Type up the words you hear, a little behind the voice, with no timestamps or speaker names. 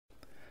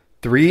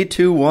3,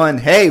 2, 1.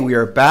 Hey, we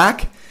are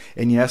back.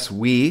 And yes,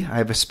 I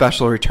have a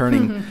special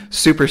returning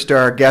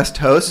superstar guest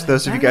host.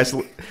 Those of you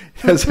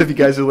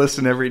guys who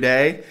listen every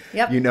day,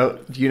 yep. you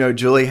know,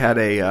 Julie had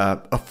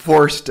a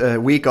forced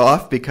week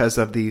off because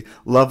of the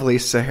lovely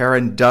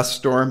Saharan dust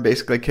storm,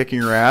 basically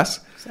kicking her ass.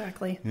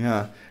 Exactly.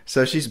 Yeah.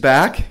 So she's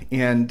back,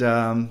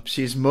 and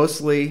she's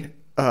mostly,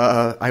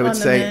 I would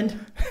say,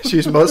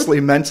 she's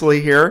mostly mentally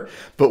here,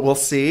 but we'll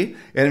see.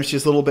 And if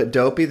she's a little bit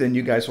dopey, then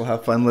you guys will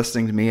have fun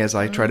listening to me as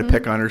I try to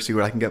pick on her, see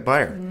what I can get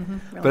by her.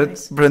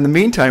 Nice. But in the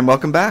meantime,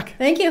 welcome back.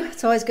 Thank you.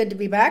 It's always good to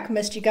be back.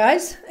 Missed you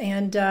guys.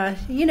 And,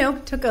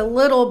 took a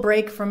little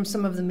break from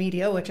some of the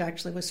media, which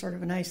actually was sort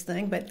of a nice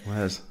thing. But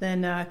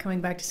then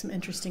coming back to some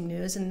interesting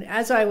news. And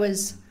as I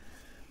was,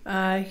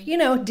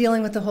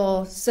 dealing with the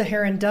whole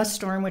Saharan dust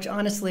storm, which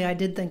honestly I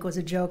did think was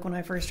a joke when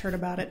I first heard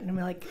about it. And I'm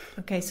like,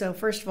 okay, so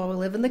first of all, we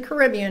live in the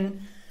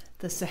Caribbean.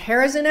 The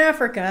Sahara's in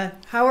Africa.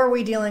 How are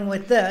we dealing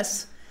with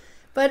this?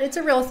 But it's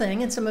a real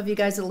thing, and some of you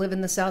guys that live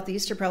in the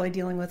Southeast are probably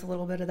dealing with a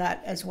little bit of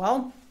that as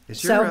well.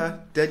 Is your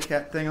dead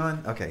cat thing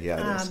on? Okay,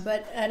 yeah, it is.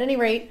 But at any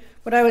rate,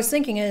 what I was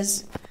thinking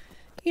is,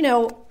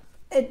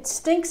 it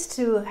stinks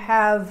to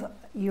have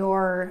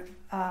your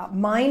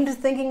mind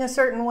thinking a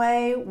certain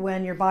way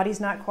when your body's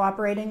not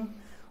cooperating,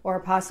 or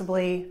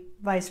possibly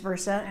vice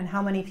versa, and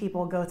how many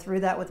people go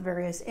through that with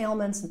various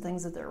ailments and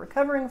things that they're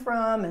recovering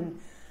from, and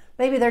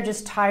maybe they're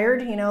just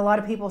tired. A lot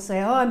of people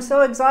say, oh, I'm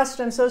so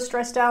exhausted, I'm so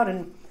stressed out,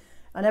 and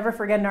I'll never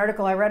forget an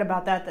article I read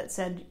about that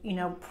said,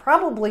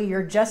 probably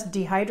you're just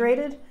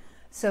dehydrated,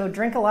 so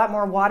drink a lot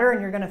more water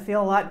and you're going to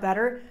feel a lot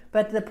better.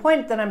 But the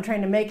point that I'm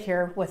trying to make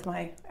here with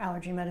my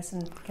allergy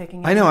medicine kicking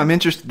in. I know, I'm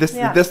interested.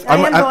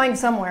 I'm going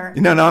somewhere.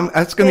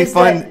 It's going to be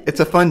fun. It's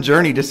a fun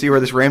journey to see where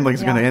this rambling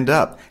is going to end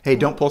up. Hey,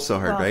 don't pull so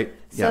hard, right?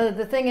 So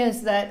the thing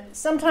is that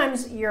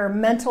sometimes your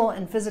mental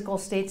and physical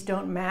states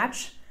don't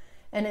match.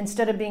 And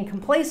instead of being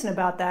complacent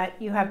about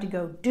that, you have to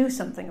go do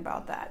something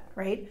about that,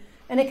 right?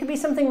 And it could be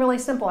something really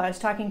simple. I was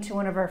talking to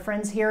one of our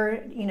friends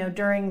here,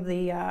 during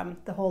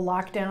the whole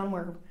lockdown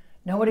where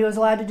nobody was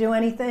allowed to do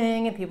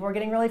anything and people were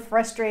getting really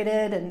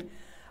frustrated. And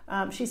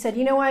she said,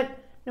 you know what?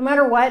 No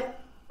matter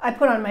what, I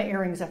put on my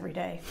earrings every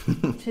day.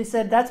 She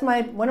said, that's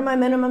one of my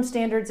minimum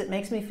standards. It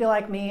makes me feel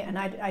like me. And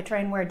I try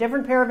and wear a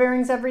different pair of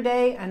earrings every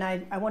day. And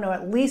I want to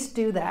at least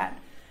do that.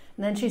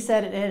 And then she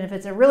said, and if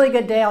it's a really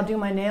good day, I'll do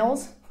my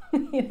nails,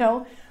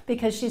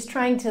 because she's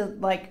trying to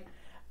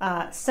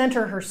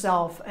center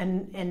herself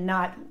and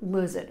not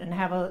lose it and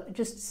have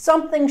just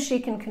something she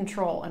can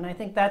control. And I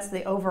think that's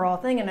the overall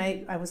thing. And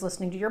I was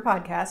listening to your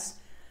podcast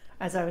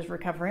as I was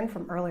recovering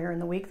from earlier in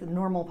the week, the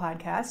normal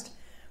podcast.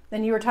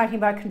 Then you were talking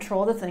about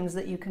control the things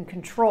that you can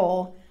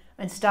control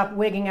and stop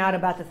wigging out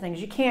about the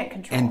things you can't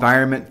control.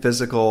 Environment,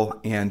 physical,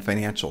 and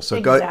financial. So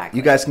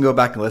you guys can go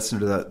back and listen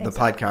to the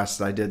podcasts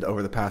that I did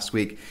over the past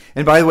week.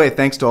 And by the way,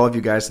 thanks to all of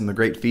you guys and the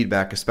great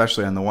feedback,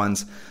 especially on the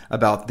ones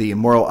about the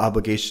moral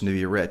obligation to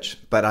be rich.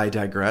 But I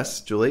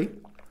digress. Julie?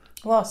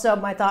 Well, so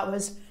my thought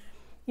was,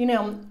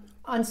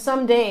 on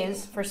some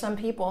days, for some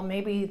people,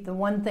 maybe the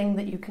one thing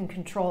that you can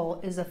control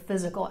is a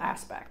physical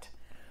aspect.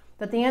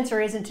 But the answer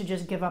isn't to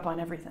just give up on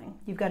everything.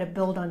 You've got to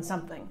build on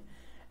something.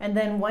 And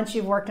then once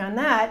you've worked on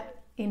that,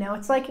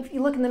 it's like if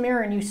you look in the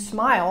mirror and you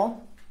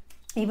smile,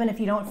 even if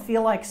you don't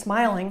feel like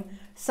smiling,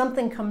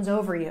 something comes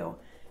over you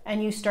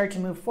and you start to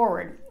move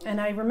forward.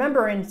 And I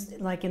remember in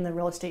the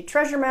Real Estate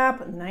Treasure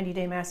Map, and the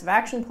 90-Day Massive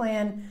Action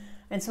Plan,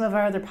 and some of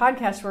our other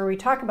podcasts where we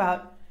talk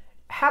about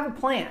have a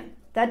plan.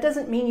 That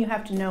doesn't mean you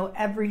have to know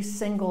every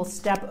single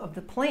step of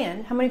the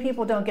plan. How many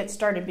people don't get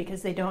started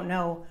because they don't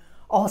know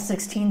all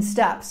 16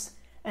 steps?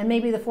 And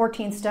maybe the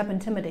 14th step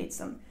intimidates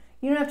them.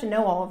 You don't have to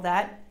know all of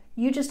that.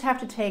 You just have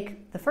to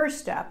take the first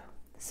step,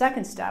 the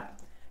second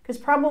step, because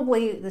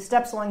probably the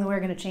steps along the way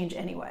are going to change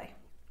anyway.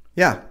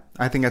 Yeah,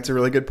 I think that's a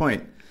really good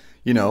point.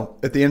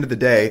 At the end of the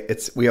day,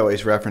 we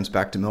always reference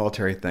back to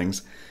military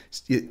things.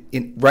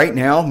 Right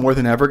now, more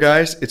than ever,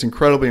 guys, it's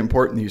incredibly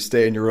important that you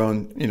stay in your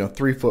own,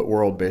 3-foot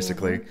world,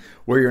 basically,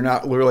 where you're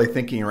not literally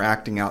thinking or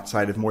acting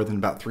outside of more than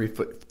about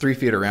 3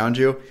 feet around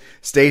you.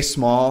 Stay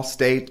small,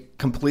 stay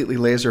completely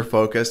laser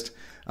focused.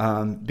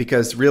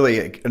 Because really,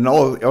 it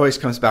always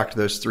comes back to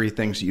those 3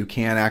 things that you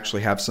can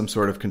actually have some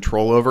sort of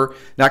control over.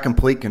 Not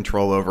complete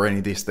control over any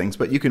of these things,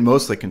 but you can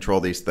mostly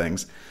control these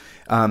things.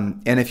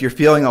 And if you're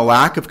feeling a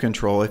lack of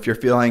control, if you're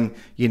feeling,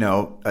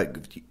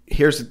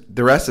 here's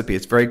the recipe.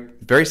 It's very,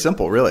 very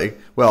simple, really.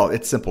 Well,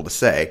 it's simple to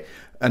say.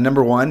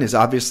 Number one is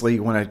obviously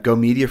you want to go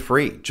media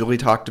free. Julie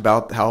talked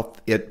about how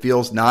it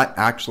feels not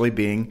actually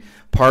being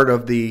part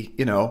of the,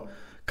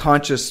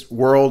 conscious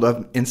world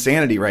of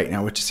insanity right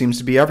now, which seems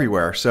to be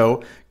everywhere.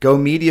 So go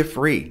media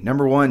free.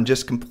 Number one,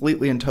 just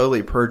completely and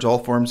totally purge all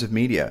forms of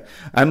media.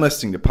 I'm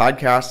listening to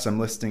podcasts. I'm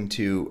listening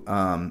to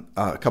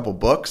a couple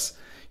books.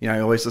 I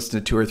always listen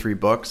to 2 or 3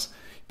 books.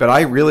 But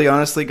I really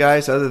honestly,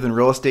 guys, other than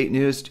real estate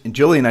news, and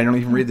Julie and I don't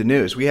even read the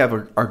news. We have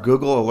our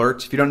Google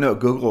alerts. If you don't know what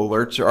Google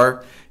alerts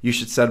are, you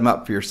should set them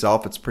up for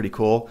yourself. It's pretty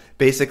cool.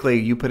 Basically,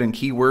 you put in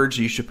keywords.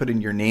 You should put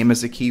in your name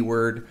as a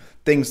keyword,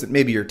 things that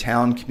maybe your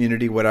town,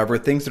 community, whatever,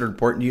 things that are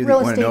important to you that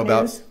you want to know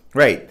about.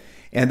 Right.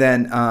 And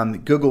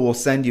then Google will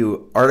send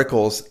you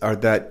articles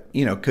that,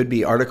 could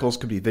be articles,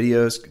 could be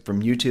videos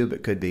from YouTube.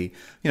 It could be,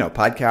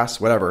 podcasts,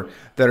 whatever,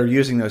 that are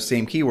using those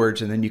same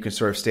keywords. And then you can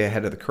sort of stay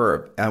ahead of the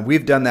curve.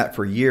 We've done that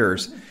for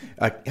years,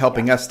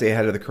 helping us stay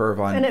ahead of the curve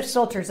on. And it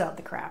filters out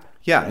the crap.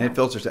 Yeah, and it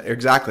filters it.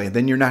 Exactly. And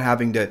then you're not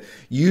having to,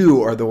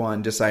 you are the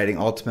one deciding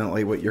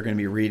ultimately what you're going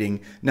to be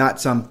reading,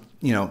 not some,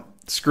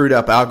 screwed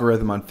up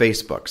algorithm on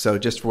Facebook. So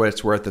just for what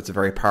it's worth, it's a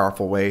very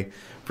powerful way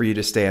for you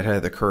to stay ahead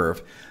of the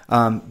curve.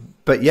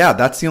 But yeah,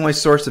 that's the only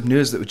source of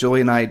news that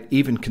Julie and I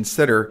even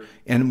consider.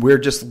 And we're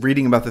just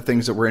reading about the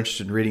things that we're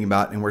interested in reading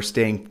about, and we're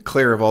staying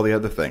clear of all the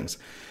other things.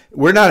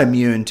 We're not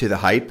immune to the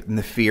hype and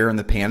the fear and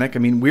the panic. I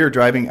mean, we were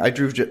driving, I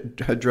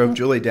drove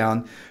Julie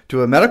down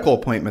to a medical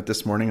appointment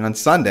this morning on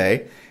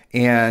Sunday.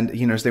 And,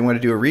 as they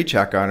wanted to do a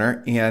recheck on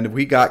her, and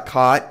we got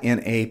caught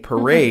in a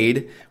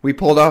parade. We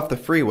pulled off the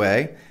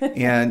freeway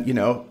and,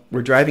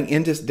 we're driving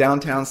into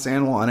downtown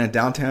San Juan, and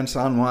downtown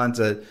San Juan's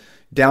a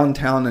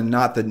downtown and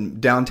not the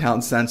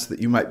downtown sense that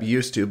you might be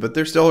used to, but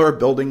there still are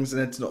buildings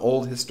and it's an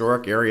old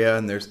historic area,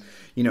 and there's,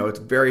 it's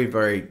very,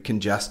 very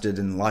congested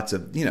and lots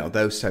of,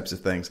 those types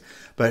of things.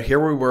 But here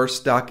we were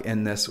stuck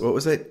in this, what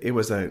was it? It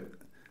was a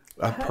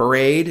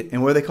parade,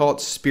 and what do they call it?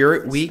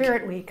 Spirit Week?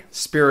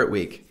 Spirit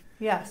Week.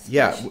 Yes.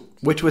 Yeah,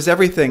 which was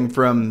everything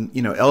from,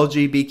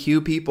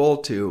 LGBTQ people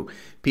to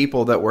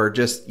people that were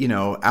just,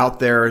 out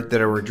there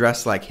that were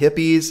dressed like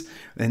hippies,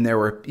 and there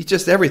were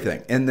just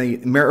everything. And the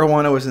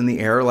marijuana was in the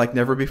air like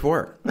never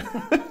before.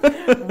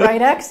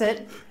 Right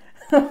exit,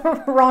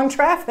 wrong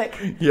traffic.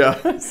 Yeah.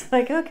 It's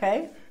like,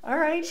 okay, all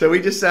right. So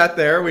we just sat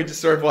there. We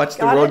just sort of watched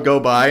the road go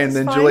by, and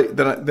then Julie.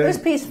 Then it was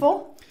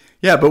peaceful.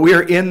 Yeah, but we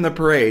were in the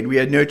parade. We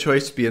had no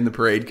choice to be in the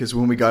parade because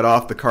when we got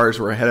off, the cars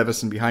were ahead of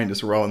us and behind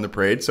us were all in the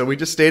parade. So we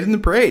just stayed in the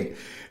parade.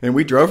 And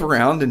we drove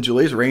around in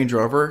Julie's Range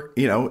Rover,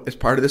 as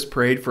part of this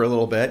parade for a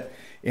little bit.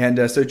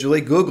 And so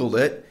Julie Googled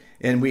it,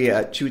 and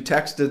she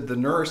texted the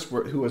nurse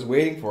who was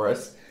waiting for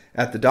us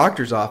at the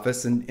doctor's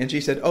office. And she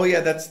said, oh,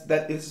 yeah, this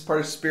is part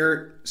of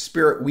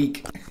Spirit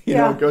Week.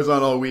 It goes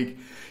on all week.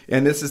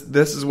 And this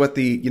is what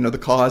the the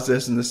cause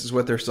is, and this is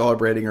what they're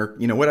celebrating, or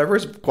whatever.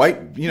 Is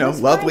quite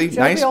lovely,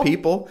 nice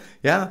people.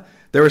 Yeah,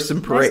 there was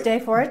some parade. Nice day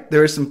for it.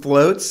 There were some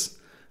floats.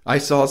 I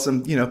saw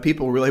some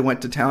people really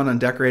went to town on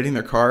decorating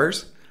their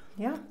cars.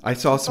 Yeah, I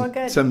saw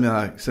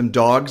some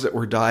dogs that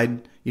were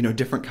dyed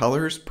different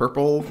colors,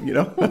 purple.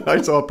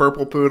 I saw a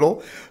purple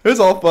poodle. It was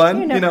all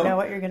fun. You never know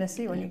what you're going to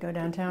see when you go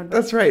downtown.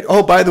 That's right.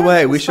 Oh, by the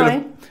way, we should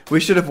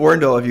have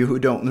warned all of you who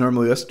don't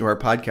normally listen to our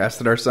podcast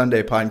that our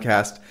Sunday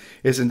podcast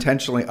is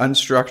intentionally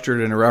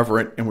unstructured and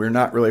irreverent, and we're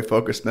not really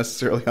focused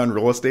necessarily on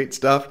real estate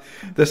stuff.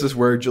 This is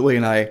where Julie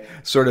and I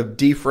sort of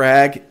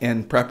defrag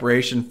in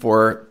preparation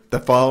for the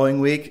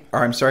following week. Or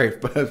I'm sorry,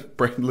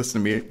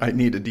 listen to me. I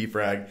need a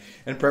defrag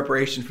in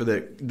preparation for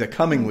the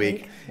coming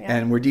week,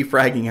 and we're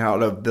defragging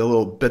out of the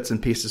little bits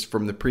and pieces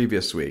from the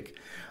previous week.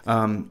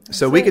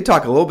 So we could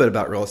talk a little bit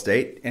about real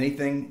estate.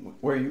 Anything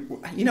where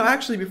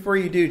actually before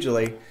you do,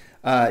 Julie,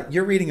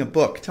 you're reading a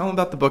book. Tell them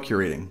about the book you're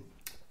reading.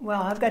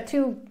 Well, I've got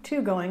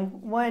two going.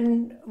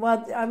 One,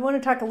 I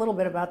want to talk a little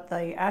bit about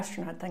the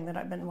astronaut thing that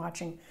I've been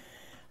watching.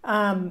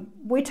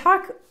 We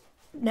talk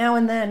now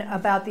and then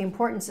about the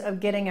importance of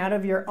getting out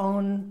of your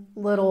own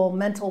little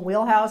mental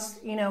wheelhouse.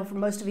 For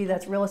most of you,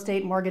 that's real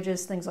estate,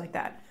 mortgages, things like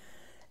that.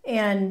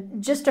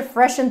 And just to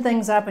freshen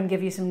things up and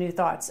give you some new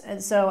thoughts.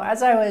 And so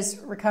as I was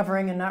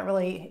recovering and not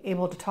really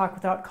able to talk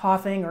without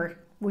coughing or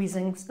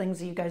wheezing, things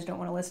that you guys don't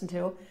want to listen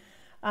to,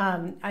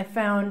 I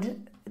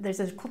found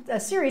there's a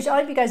series, all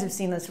of you guys have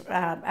seen this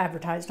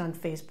advertised on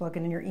Facebook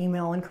and in your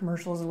email and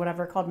commercials and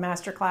whatever, called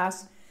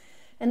Masterclass.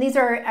 And these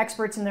are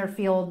experts in their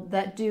field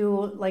that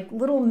do like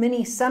little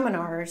mini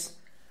seminars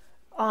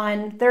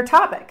on their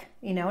topic.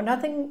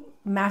 Nothing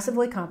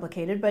massively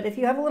complicated, but if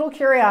you have a little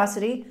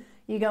curiosity,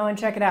 you go and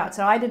check it out.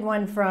 So I did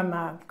one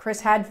from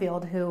Chris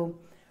Hadfield, who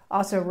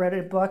also wrote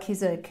a book.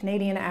 He's a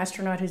Canadian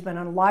astronaut who's been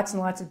on lots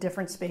and lots of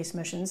different space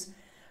missions.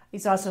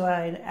 He's also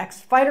an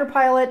ex-fighter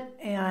pilot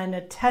and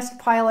a test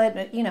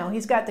pilot.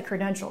 He's got the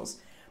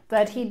credentials.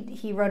 But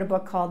he wrote a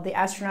book called The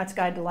Astronaut's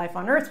Guide to Life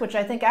on Earth, which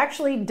I think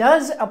actually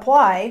does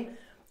apply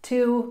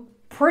to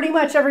pretty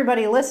much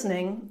everybody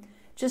listening.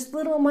 Just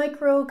little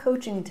micro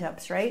coaching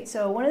tips, right?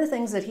 So one of the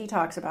things that he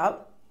talks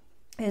about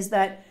is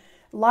that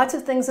lots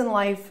of things in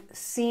life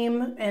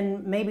seem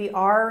and maybe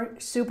are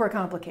super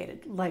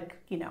complicated, like,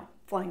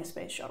 flying a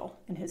space shuttle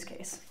in his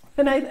case.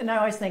 And I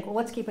always think, well,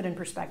 let's keep it in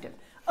perspective.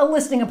 A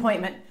listing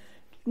appointment.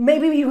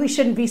 Maybe we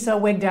shouldn't be so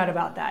wigged out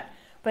about that.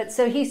 But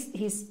so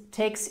he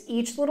takes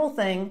each little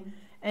thing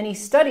and he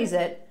studies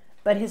it,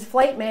 but his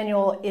flight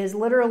manual is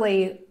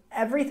literally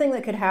everything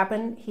that could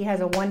happen. He has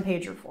a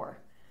one-pager for.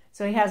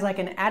 So he has like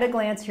an at a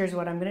glance, here's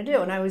what I'm going to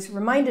do. And I was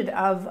reminded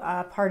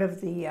of part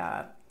of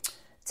the,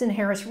 it's in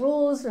Harris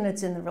Rules and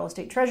it's in the Real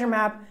Estate Treasure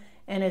Map,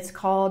 and it's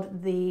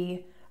called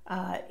the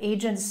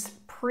Agent's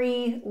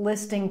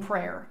Pre-Listing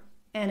Prayer.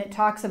 And it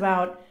talks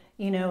about,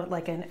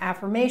 like an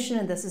affirmation,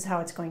 and this is how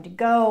it's going to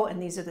go, and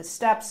these are the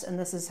steps, and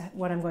this is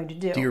what I'm going to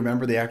do. Do you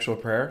remember the actual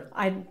prayer?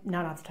 I'm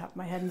not off the top of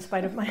my head, in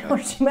spite of my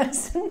allergy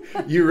medicine.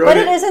 You wrote but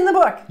it. it is in the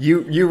book.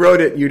 You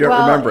wrote it. You don't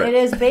remember it. It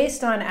is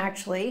based on,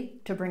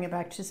 actually, to bring it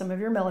back to some of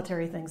your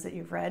military things that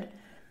you've read,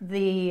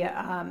 the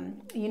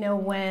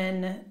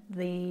when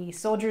the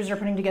soldiers are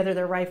putting together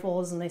their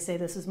rifles and they say,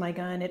 "This is my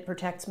gun. It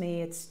protects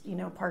me. It's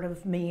part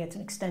of me. It's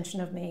an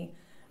extension of me."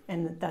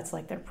 And that's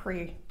like their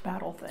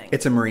pre-battle thing.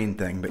 It's a Marine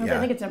thing, but yeah. I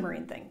think it's a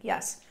Marine thing,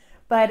 yes.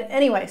 But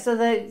anyway, so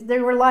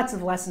there were lots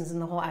of lessons in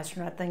the whole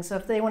astronaut thing. So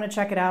if they want to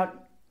check it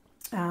out,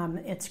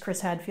 it's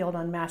Chris Hadfield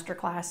on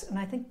Masterclass. And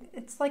I think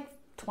it's like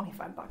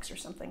 $25 or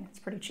something. It's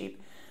pretty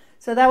cheap.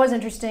 So that was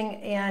interesting.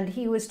 And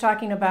he was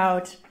talking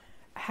about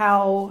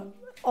how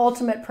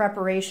ultimate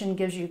preparation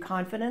gives you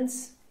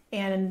confidence.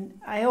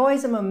 And I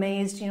always am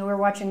amazed, we're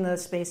watching the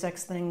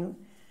SpaceX thing,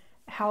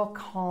 how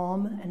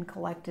calm and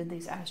collected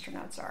these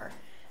astronauts are.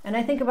 And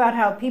I think about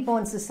how people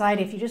in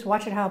society, if you just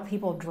watch it, how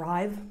people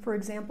drive, for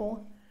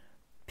example,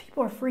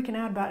 people are freaking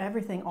out about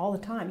everything all the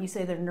time. You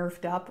say they're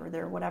nerfed up or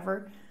they're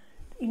whatever.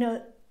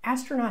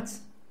 Astronauts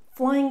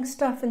flying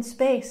stuff in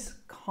space,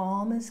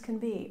 calm as can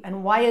be.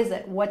 And why is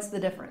it? What's the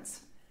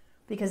difference?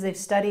 Because they've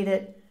studied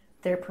it,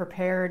 they're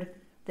prepared,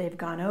 they've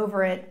gone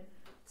over it.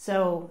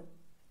 So,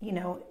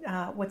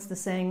 what's the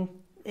saying?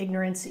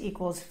 Ignorance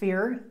equals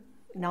fear,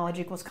 knowledge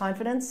equals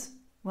confidence.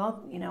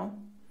 Well,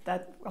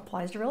 that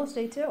applies to real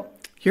estate too.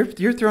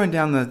 You're throwing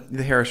down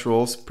the Harris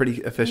rules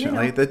pretty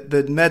efficiently.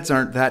 The meds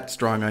aren't that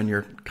strong on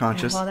your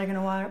conscience. Yeah, well, they're going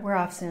to wear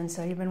off soon,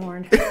 so you've been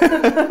warned.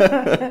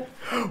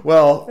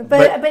 Well,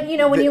 but when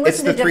you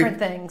listen to different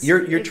things,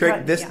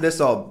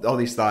 all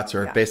these thoughts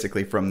are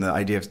basically from the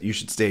idea of you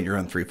should stay in your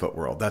own 3-foot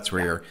world. That's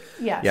where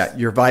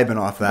you're vibing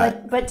off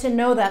that. But to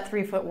know that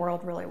 3-foot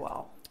world really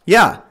well.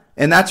 Yeah.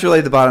 And that's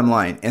really the bottom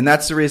line. And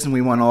that's the reason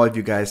we want all of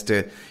you guys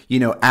to,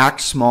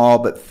 act small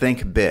but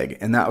think big.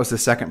 And that was the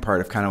second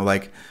part of kind of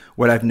like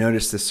what I've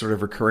noticed, this sort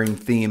of recurring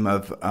theme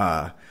of,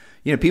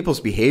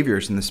 people's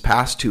behaviors in this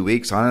past 2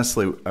 weeks,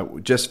 honestly,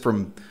 just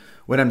from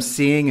what I'm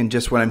seeing and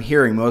just what I'm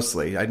hearing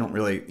mostly. I don't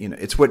really,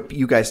 it's what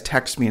you guys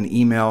text me and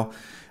email.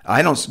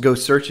 I don't go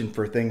searching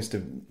for things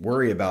to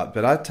worry about.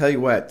 But I'll tell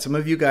you what, some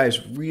of you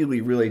guys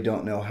really, really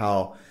don't know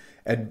how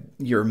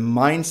your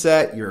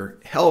mindset, your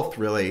health,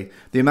 really,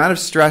 the amount of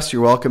stress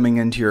you're welcoming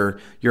into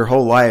your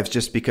whole lives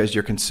just because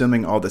you're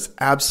consuming all this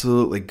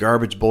absolutely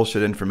garbage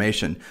bullshit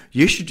information.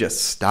 You should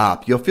just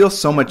stop. You'll feel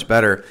so much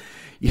better.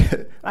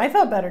 I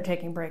felt better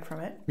taking a break from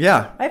it.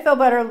 Yeah. I felt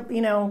better,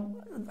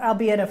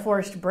 albeit a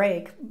forced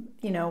break,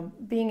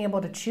 being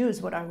able to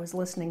choose what I was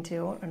listening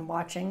to and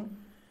watching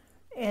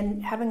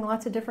and having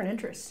lots of different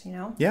interests,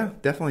 Yeah,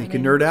 definitely. You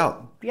can nerd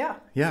out. Yeah.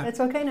 Yeah. It's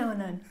okay now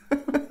and then.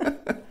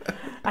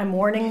 I'm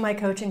warning my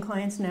coaching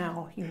clients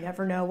now. You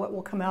never know what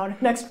will come out in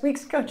next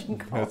week's coaching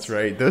calls. That's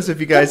right. Those of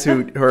you guys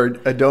who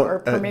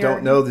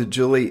don't know that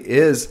Julie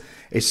is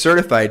a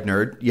certified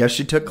nerd. Yes,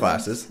 she took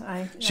classes.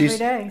 Every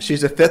day.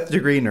 She's a 5th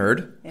degree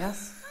nerd.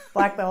 Yes,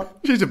 black belt.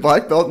 She's a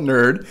black belt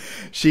nerd.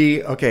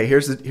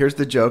 Here's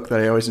the joke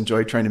that I always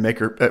enjoy trying to make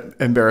her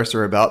embarrass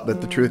her about.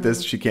 But the truth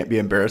is, she can't be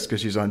embarrassed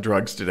because she's on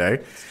drugs today.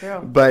 It's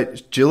true.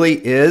 But Julie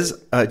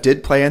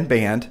did play in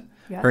band.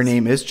 Yes. Her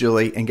name is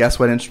Julie, and guess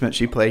what instrument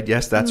she played?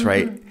 Yes, that's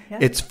right.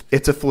 Yes.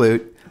 It's a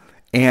flute.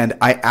 And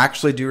I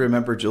actually do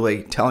remember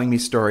Julie telling me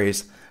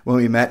stories when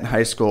we met in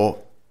high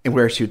school and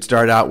where she would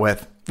start out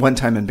with one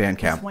time in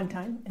bandcamp. Just one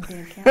time in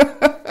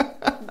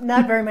bandcamp.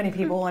 Not very many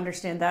people will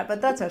understand that,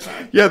 but that's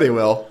okay. Yeah, they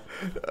will.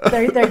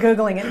 They're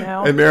Googling it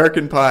now.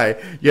 American Pie.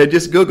 Yeah,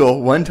 just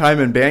Google one time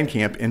in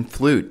bandcamp in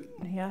flute.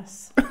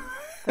 Yes.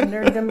 The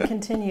nerddom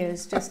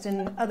continues, just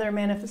in other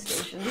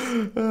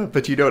manifestations.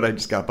 But you know what I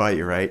just got by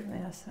you, right?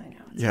 Yes, I know.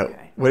 It's yeah.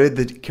 Okay. What did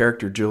the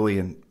character Julie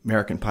in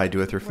American Pie do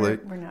with her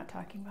flute? We're not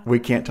talking about that. We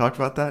can't talk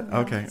about that? No,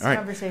 okay. This all right.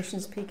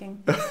 Conversation's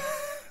peaking.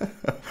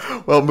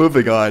 Well,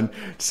 moving on.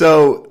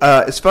 So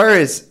as far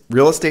as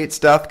real estate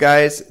stuff,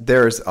 guys,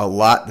 there's a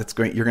lot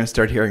you're going to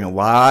start hearing a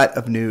lot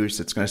of news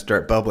that's going to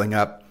start bubbling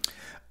up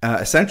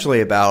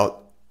essentially about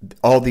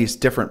all these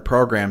different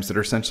programs that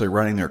are essentially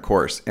running their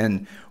course.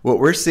 And what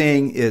we're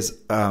seeing is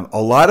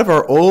a lot of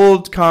our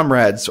old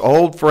comrades,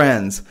 old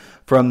friends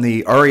from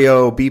the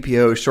REO,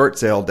 BPO short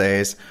sale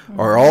days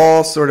are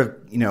all sort of,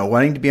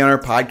 wanting to be on our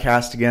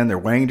podcast again. They're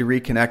wanting to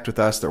reconnect with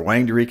us. They're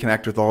wanting to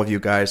reconnect with all of you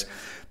guys.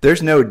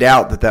 There's no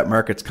doubt that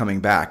market's coming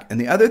back. And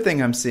the other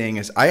thing I'm seeing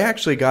is I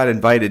actually got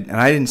invited, and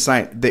I didn't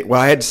sign,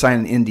 I had to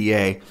sign an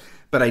NDA,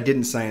 but I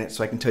didn't sign it,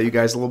 so I can tell you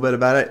guys a little bit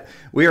about it.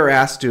 We are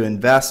asked to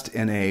invest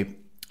in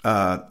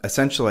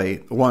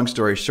essentially, long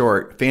story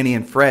short, Fannie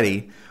and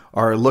Freddie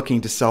are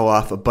looking to sell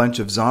off a bunch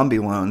of zombie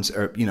loans,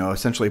 or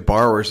essentially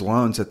borrowers'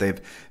 loans that they've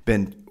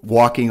been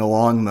walking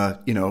along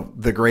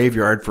the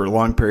graveyard for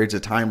long periods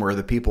of time, where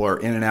the people are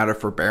in and out of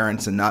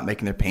forbearance and not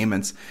making their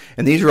payments.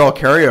 And these are all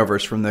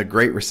carryovers from the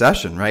Great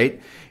Recession, right?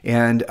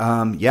 And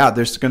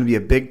there's going to be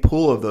a big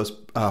pool of those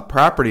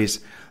properties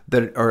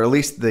that are at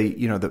least the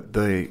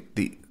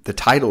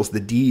titles, the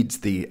deeds,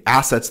 the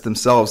assets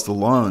themselves, the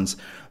loans.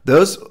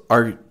 Those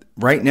are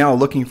right now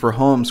looking for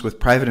homes with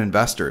private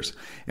investors.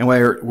 And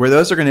where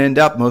those are going to end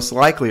up most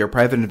likely are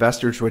private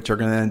investors, which are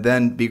going to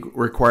then be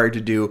required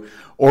to do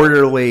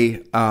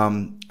orderly,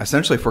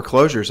 essentially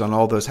foreclosures on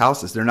all those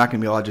houses. They're not going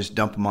to be allowed to just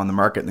dump them on the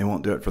market, and they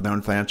won't do it for their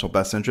own financial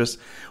best interest.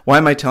 Why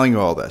am I telling you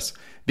all this?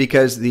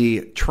 Because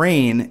the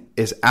train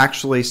is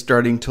actually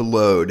starting to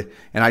load.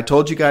 And I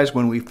told you guys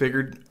when we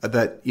figured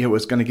that it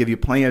was going to give you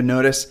plenty of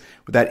notice,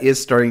 that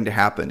is starting to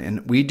happen.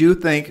 And we do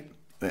think,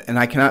 and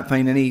I cannot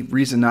find any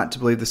reason not to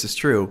believe this is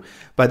true,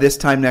 by this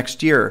time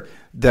next year,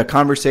 the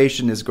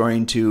conversation is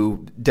going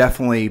to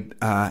definitely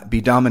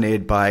be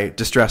dominated by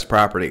distressed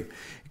property.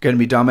 It's going to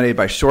be dominated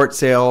by short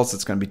sales.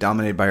 It's going to be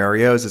dominated by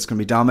REOs. It's going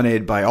to be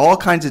dominated by all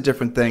kinds of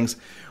different things,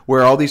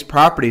 where all these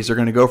properties are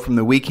going to go from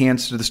the weak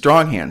hands to the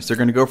strong hands. They're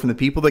going to go from the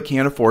people that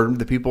can't afford them to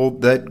the people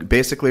that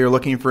basically are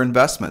looking for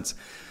investments.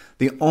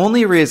 The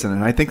only reason,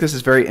 and I think this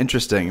is very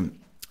interesting,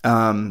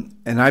 and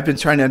I've been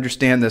trying to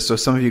understand this, so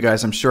some of you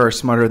guys, I'm sure, are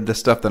smarter at this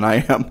stuff than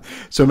I am,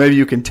 so maybe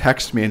you can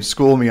text me and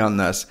school me on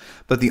this.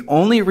 But the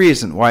only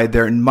reason why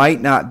there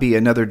might not be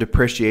another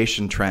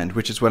depreciation trend,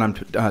 which is what I'm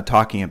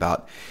talking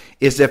about,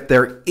 is if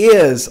there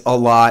is a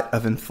lot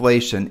of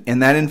inflation,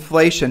 and that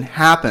inflation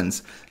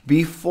happens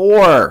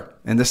before,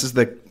 and this is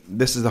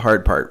the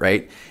hard part,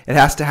 right? It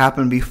has to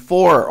happen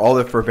before all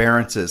the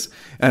forbearances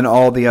and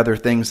all the other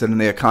things that in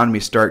the economy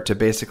start to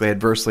basically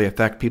adversely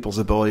affect people's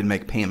ability to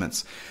make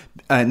payments.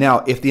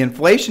 Now, if the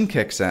inflation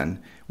kicks in,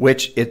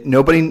 which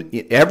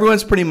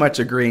everyone's pretty much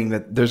agreeing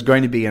that there's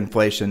going to be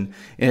inflation,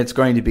 and it's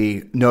going to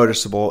be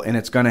noticeable, and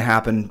it's going to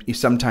happen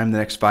sometime in the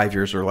next 5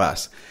 years or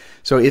less.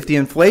 So if the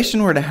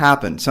inflation were to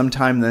happen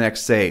sometime in the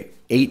next, say,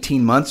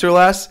 18 months or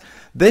less,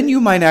 then you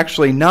might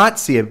actually not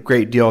see a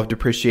great deal of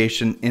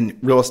depreciation in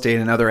real estate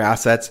and other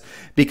assets,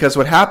 because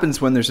what happens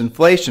when there's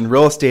inflation,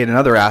 real estate and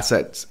other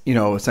assets,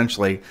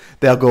 essentially,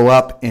 they'll go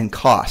up in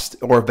cost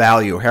or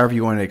value, however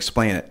you want to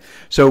explain it.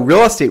 So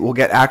real estate will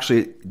get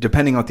actually,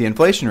 depending on what the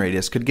inflation rate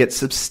is, could get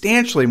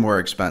substantially more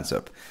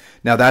expensive.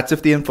 Now, that's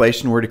if the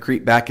inflation were to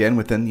creep back in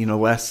within,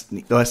 less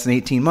than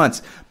 18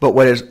 months. But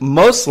what is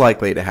most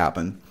likely to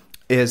happen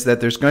is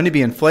that there's going to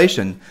be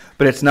inflation,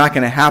 but it's not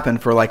going to happen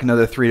for like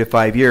another 3 to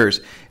 5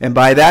 years. And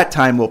by that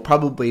time, we'll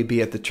probably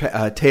be at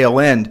the tail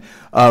end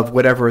of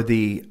whatever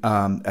the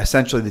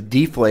essentially the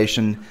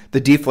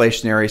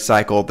deflationary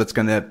cycle that's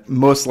going to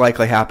most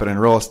likely happen in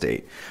real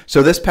estate.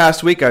 So this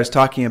past week, I was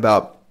talking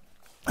about,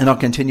 and I'll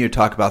continue to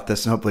talk about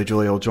this, and hopefully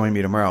Julia will join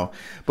me tomorrow.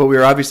 But we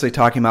were obviously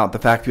talking about the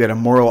fact we had a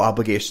moral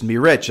obligation to be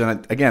rich.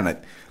 And again,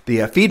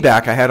 the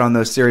feedback I had on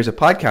those series of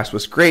podcasts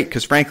was great,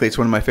 because frankly, it's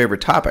one of my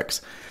favorite topics.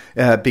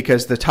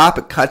 Because the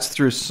topic cuts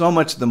through so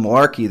much of the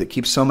malarkey that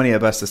keeps so many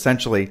of us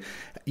essentially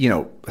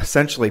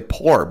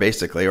poor,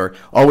 basically, or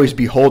always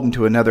beholden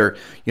to another,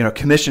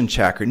 commission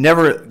check, or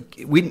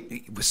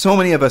so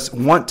many of us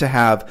want to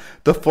have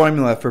the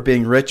formula for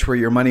being rich where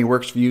your money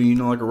works for you, you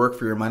no longer work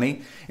for your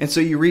money. And so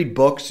you read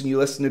books and you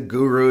listen to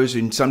gurus,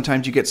 and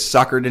sometimes you get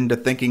suckered into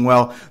thinking,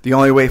 well, the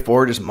only way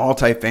forward is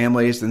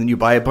multifamilies, and then you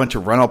buy a bunch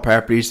of rental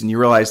properties and you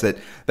realize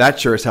that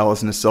sure as hell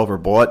isn't a silver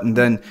bullet. And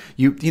then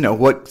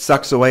what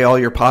sucks away all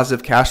your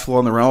positive cash flow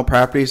on the rental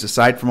properties,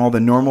 aside from all the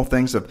normal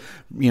things of,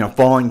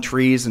 falling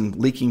trees and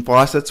leaking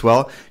faucets,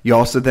 well, you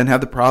also then have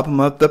the problem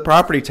of the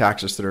property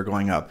taxes that are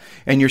going up.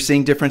 And you're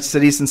seeing different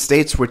cities and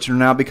states which are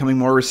now becoming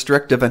more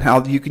restrictive in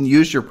how you can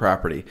use your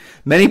property.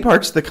 Many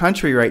parts of the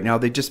country right now,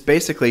 they just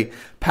basically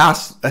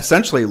pass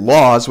essentially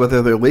laws,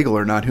 whether they're legal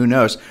or not, who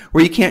knows,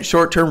 where you can't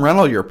short-term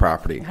rental your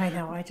property. I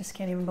know, I just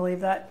can't even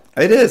believe that.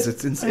 It is.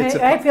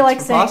 I feel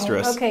like saying,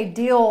 okay,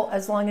 deal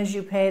as long as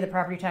you pay the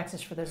property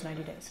taxes for those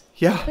 90 days.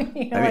 Yeah.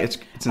 It's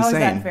insane. How is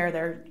that fair?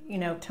 They're,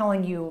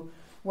 telling you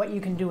what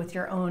you can do with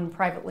your own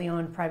privately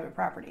owned private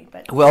property.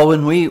 But well,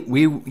 when we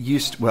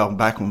used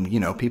back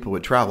when people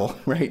would travel,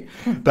 right?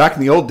 Back in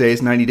the old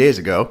days, 90 days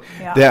ago,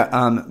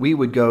 that we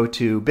would go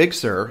to Big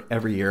Sur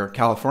every year,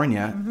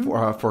 California,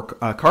 for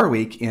Car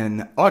Week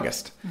in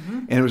August,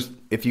 and it was.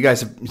 If you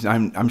guys have,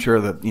 I'm sure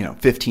that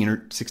 15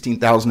 or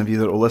 16,000 of you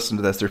that will listen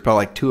to this, there's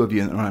probably like 2 of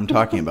you that know what I'm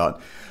talking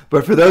about.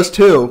 But for those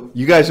 2,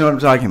 you guys know what I'm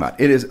talking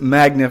about. It is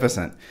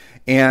magnificent.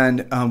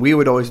 And we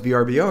would always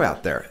VRBO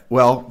out there.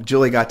 Well,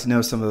 Julie got to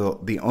know some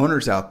of the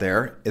owners out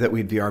there that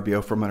we'd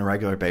VRBO from on a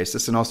regular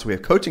basis, and also we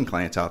have coaching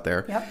clients out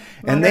there. Yep.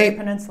 And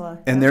Peninsula.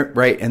 And they're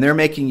right, and they're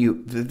making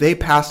you. They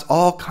passed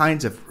all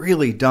kinds of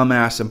really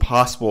dumbass,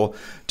 impossible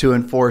to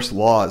enforce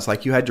laws.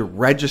 Like you had to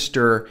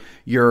register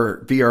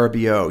your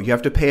VRBO. You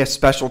have to pay a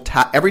special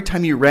tax every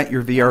time you rent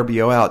your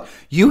VRBO out.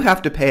 You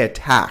have to pay a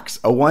tax,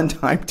 a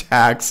one-time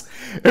tax,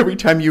 every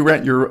time you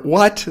rent your.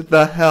 What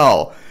the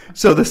hell?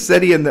 So the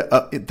city and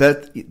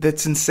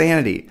that's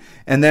insanity.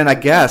 And then I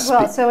guess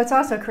so it's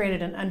also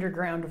created an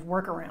underground of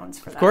workarounds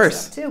for that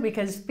stuff too,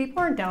 because people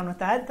aren't down with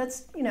that.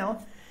 That's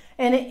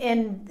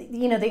and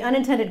the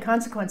unintended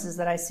consequences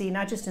that I see,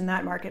 not just in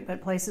that market,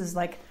 but places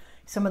like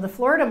some of the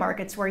Florida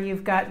markets where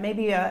you've got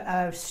maybe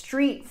a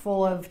street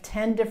full of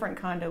 10 different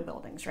condo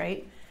buildings,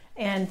 right?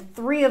 And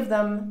 3 of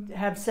them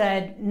have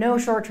said no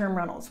short-term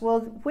rentals.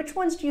 Well, which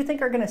ones do you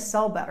think are going to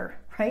sell better,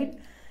 right?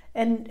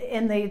 And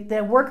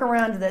the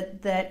workaround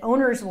that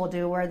owners will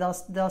do, where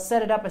they'll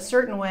set it up a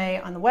certain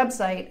way on the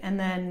website, and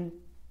then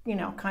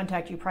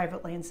contact you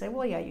privately and say,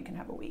 well, yeah, you can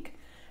have a week.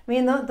 I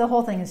mean, the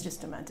whole thing is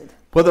just demented.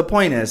 Well, the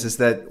point is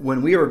that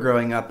when we were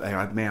growing up,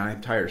 man,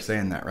 I'm tired of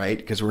saying that, right?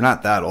 Because we're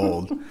not that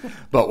old.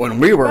 But when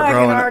we were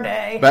growing up,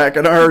 back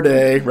in our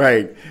day,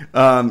 right?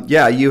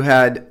 You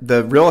had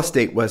the real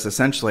estate was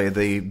essentially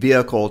the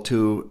vehicle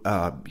to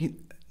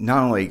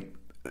not only.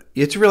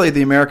 It's really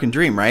the American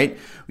dream, right?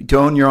 To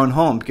own your own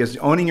home, because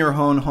owning your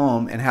own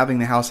home and having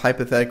the house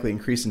hypothetically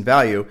increase in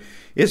value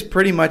is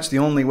pretty much the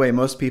only way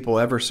most people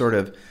ever sort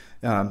of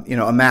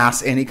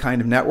amass any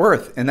kind of net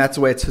worth. And that's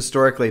the way it's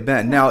historically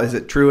been. Now, is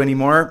it true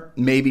anymore?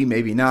 Maybe,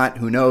 maybe not.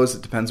 Who knows?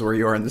 It depends where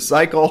you are in the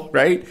cycle,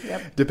 right?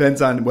 Yep.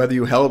 Depends on whether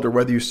you held or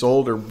whether you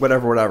sold or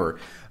whatever.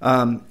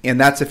 And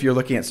that's if you're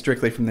looking at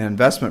strictly from the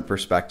investment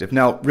perspective.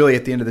 Now, really,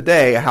 at the end of the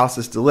day, a house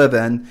is to live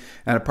in,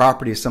 and a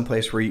property is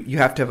someplace where you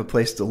have to have a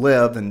place to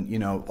live,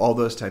 and all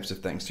those types of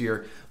things. So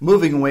you're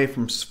moving away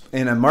from,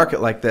 in a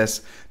market like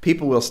this,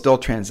 people will still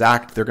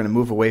transact. They're going to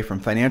move away from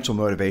financial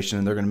motivation,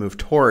 and they're going to move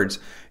towards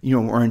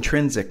more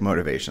intrinsic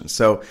motivation.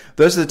 So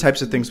those are the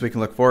types of things we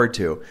can look forward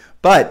to.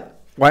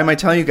 But why am I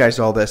telling you guys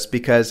all this?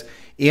 Because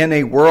in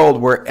a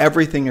world where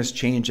everything is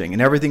changing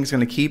and everything's going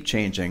to keep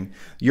changing,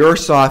 your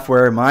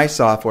software, my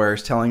software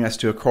is telling us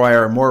to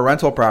acquire more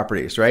rental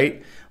properties,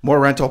 right? More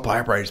rental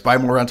properties, buy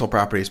more rental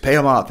properties, pay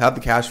them off, have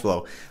the cash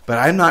flow. But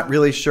I'm not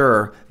really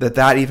sure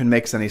that even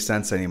makes any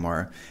sense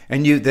anymore.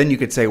 And then you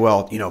could say,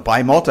 well,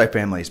 buy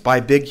multifamilies, buy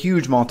big,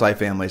 huge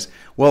multifamilies.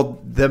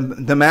 Well,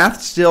 the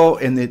math still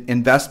and the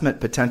investment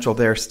potential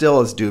there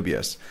still is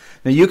dubious.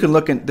 Now you can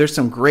look at, there's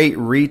some great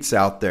REITs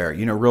out there,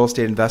 real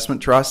estate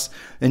investment trusts,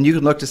 and you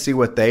can look to see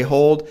what they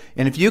hold.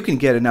 And if you can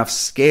get enough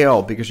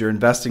scale because you're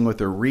investing with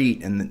a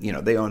REIT and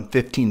they own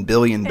 15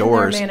 billion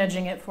doors. And they're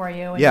managing it for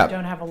you, and you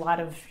don't have a lot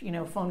of,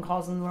 phone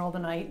calls in the middle of the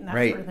night and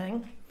that sort of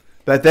thing.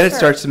 But then it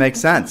starts to make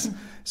sense.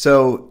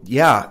 So,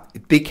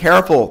 be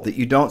careful that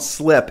you don't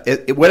slip.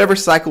 Whatever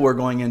cycle we're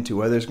going into,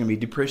 whether there's going to be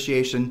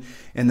depreciation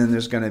and then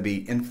there's going to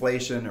be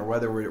inflation, or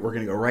whether we're going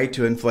to go right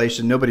to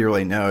inflation, nobody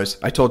really knows.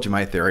 I told you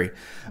my theory.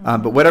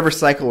 But whatever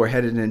cycle we're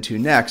headed into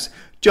next,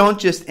 don't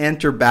just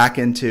enter back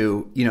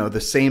into,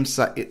 the same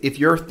cycle. If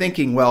you're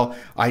thinking, well,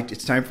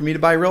 it's time for me to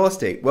buy real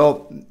estate.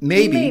 Well,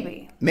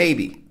 maybe.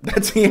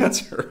 That's the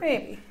answer.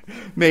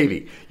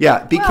 Maybe.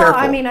 Yeah, be careful.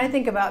 I mean, I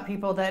think about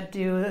people that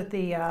do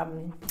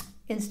the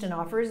instant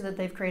offers that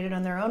they've created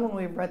on their own. When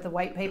we read the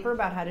white paper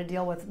about how to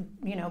deal with,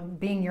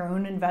 being your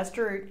own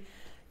investor.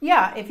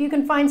 Yeah, if you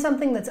can find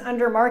something that's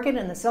under market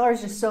and the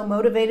seller's just so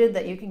motivated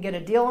that you can get a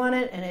deal on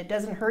it and it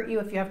doesn't hurt you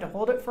if you have to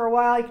hold it for a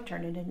while, you can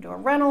turn it into a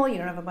rental. You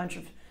don't have a bunch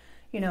of,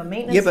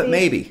 maintenance Yeah, but fees.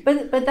 maybe.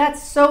 But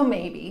that's so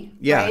maybe,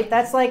 yeah. Right?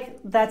 That's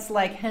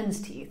like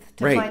hen's teeth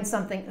to find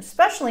something,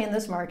 especially in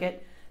this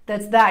market,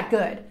 that's that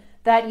good.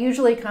 That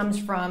usually comes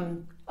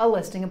from a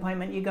listing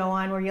appointment you go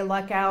on where you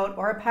luck out,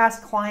 or a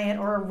past client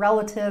or a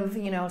relative,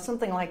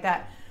 something like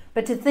that.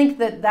 But to think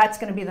that that's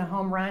going to be the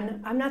home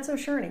run, I'm not so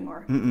sure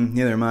anymore.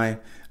 Neither am I.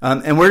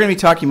 And we're going to be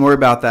talking more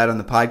about that on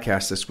the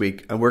podcast this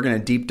week. And we're going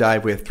to deep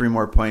dive with 3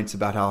 more points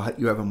about how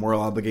you have a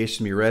moral obligation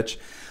to be rich.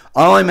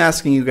 All I'm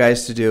asking you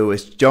guys to do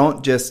is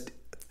don't just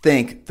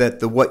think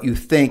that what you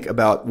think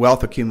about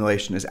wealth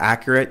accumulation is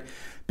accurate,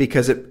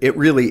 because it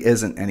really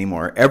isn't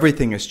anymore.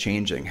 Everything is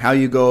changing. How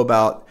you go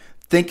about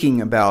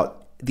thinking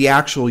about the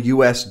actual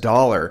U.S.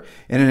 dollar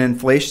in an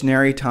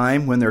inflationary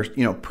time when they're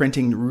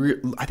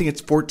printing, I think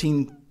it's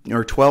 14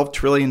 or 12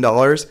 trillion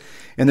dollars,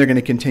 and they're going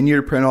to continue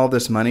to print all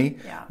this money.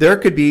 Yeah. There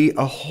could be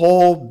a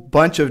whole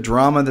bunch of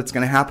drama that's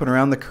going to happen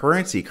around the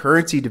currency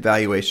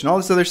devaluation, all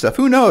this other stuff.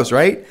 Who knows,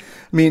 right?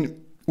 I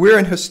mean, we're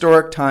in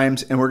historic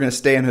times, and we're going to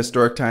stay in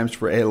historic times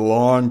for a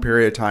long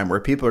period of time, where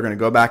people are going to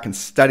go back and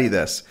study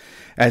this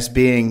as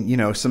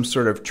being, some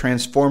sort of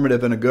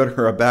transformative in a good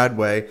or a bad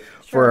way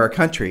for our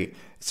country.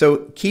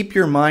 So keep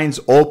your minds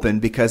open,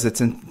 because it's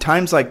in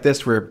times like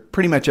this where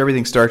pretty much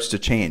everything starts to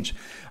change.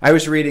 I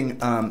was reading,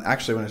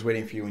 actually when I was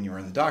waiting for you when you were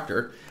in the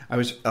doctor, I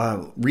was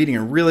reading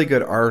a really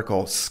good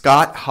article.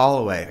 Scott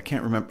Holloway, I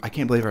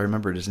can't believe I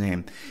remembered his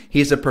name.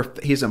 He's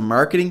a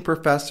marketing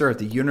professor at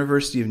the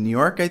University of New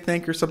York, I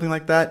think, or something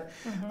like that.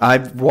 Mm-hmm.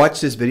 I've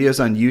watched his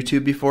videos on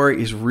YouTube before.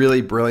 He's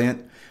really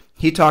brilliant.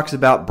 He talks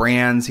about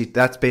brands.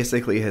 That's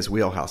basically his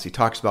wheelhouse. He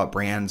talks about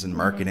brands and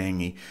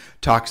marketing.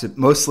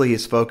 Mm-hmm. Mostly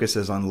his focus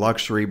is on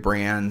luxury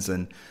brands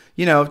and,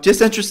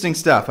 just interesting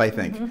stuff, I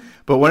think. Mm-hmm.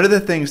 But one of the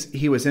things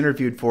he was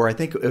interviewed for, I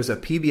think it was a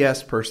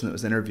PBS person that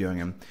was interviewing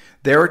him.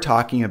 They were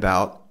talking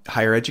about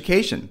higher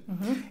education.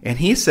 Mm-hmm. And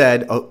he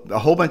said a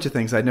whole bunch of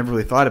things I'd never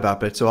really thought about,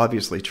 but it's so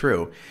obviously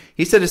true.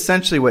 He said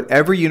essentially what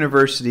every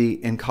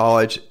university and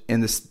college in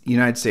the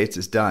United States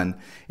has done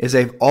is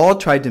they've all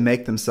tried to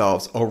make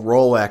themselves a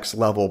Rolex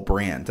level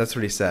brand. That's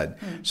what he said.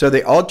 Mm-hmm. So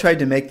they all tried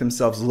to make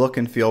themselves look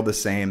and feel the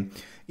same,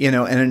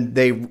 and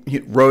they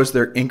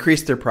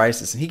increased their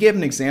prices. And he gave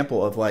an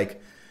example of like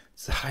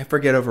I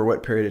forget over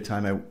what period of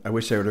time. I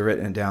wish I would have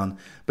written it down,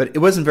 but it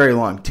wasn't very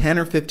long. 10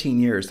 or 15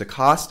 years. The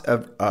cost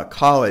of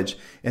college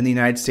in the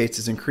United States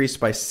has increased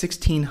by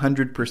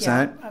 1,600%.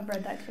 Yeah, I've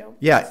read that too.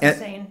 Yeah, it's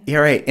insane. Yeah,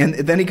 right. And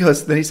then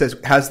he says,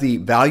 has the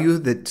value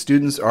that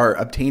students are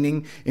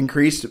obtaining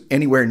increased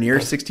anywhere near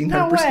 1,600%?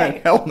 No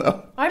way. Hell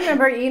no. I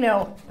remember,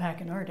 back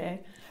in our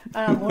day,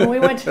 when we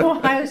went to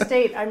Ohio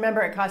State, I remember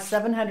it cost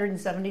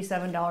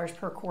 $777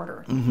 per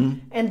quarter. Mm-hmm.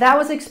 And that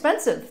was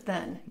expensive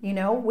then.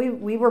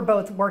 We were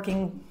both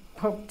working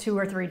 2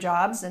 or 3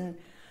 jobs and,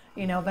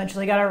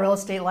 eventually got our real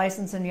estate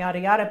license and yada,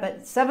 yada.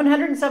 But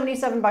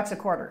 $777 a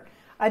quarter.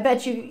 I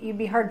bet you'd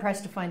be hard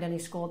pressed to find any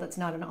school that's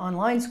not an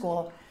online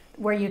school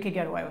where you could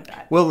get away with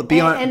that. Well,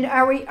 and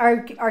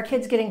are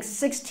kids getting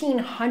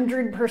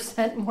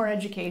 1,600% more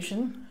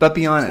education? But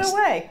be honest. There's no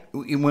way.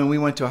 When we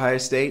went to Ohio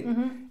State,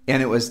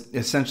 and it was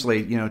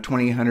essentially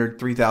 $2,800,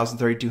 $3,000,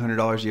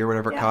 $3,200 a year,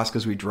 whatever it cost,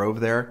 because we drove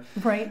there.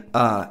 Right.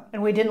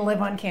 And we didn't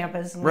live on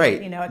campus. And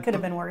right. It could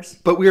have been worse.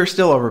 But we were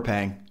still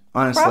overpaying.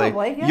 Honestly,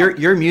 probably, yeah.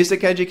 Your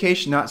music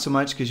education, not so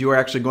much because you were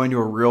actually going to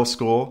a real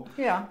school.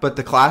 Yeah. But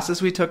the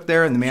classes we took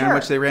there and the manner in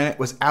which they ran it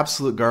was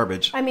absolute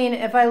garbage. I mean,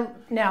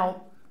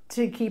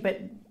 to keep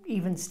it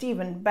even,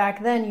 Steven,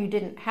 back then you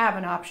didn't have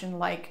an option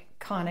like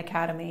Khan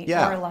Academy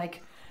or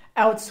like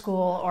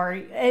OutSchool or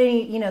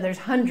any, there's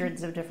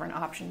hundreds of different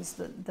options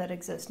that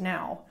exist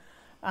now.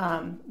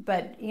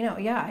 But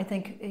I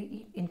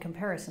think in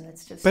comparison,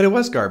 it's just. But it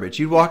was garbage.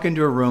 You'd walk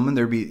into a room and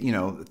there'd be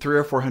 300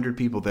 or 400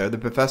 people there. The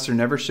professor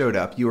never showed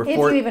up. You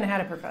even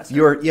had a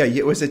professor.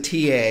 It was a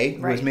TA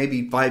who was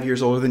maybe 5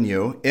 years older than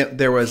you.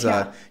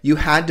 You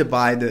had to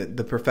buy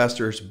the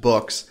professor's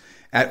books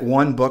at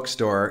one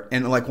bookstore,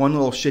 and like one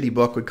little shitty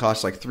book would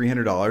cost like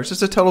 $300.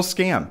 It's a total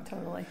scam.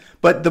 Totally.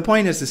 But the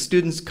point is, the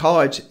students'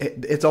 college,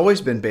 it's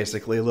always been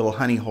basically a little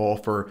honey hole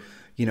for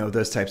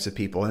those types of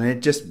people,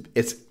 and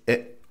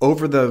it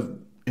over the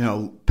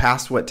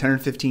past 10 or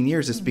 15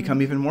 years, it's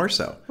become even more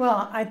so.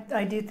 Well,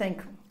 I do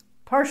think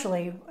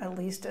partially, at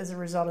least as a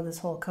result of this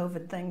whole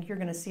COVID thing, you're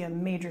going to see a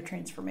major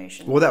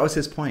transformation. Well, that was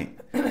his point.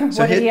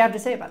 What did he have to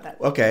say about that?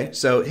 Okay,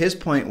 so his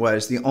point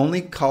was the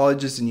only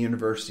colleges and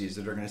universities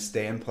that are going to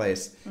stay in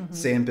place,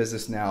 stay in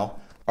business now,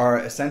 are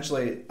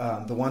essentially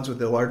the ones with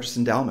the largest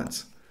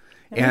endowments.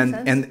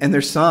 And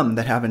there's some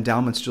that have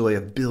endowments, Julie,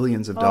 of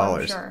billions of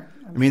dollars. I'm sure.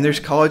 There's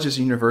colleges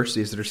and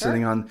universities that are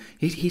sitting on.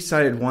 He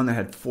cited one that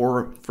had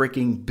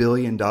 $4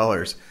 billion,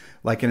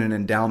 like in an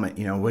endowment,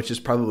 which is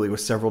probably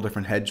with several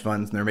different hedge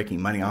funds, and they're making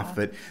money off of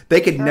it.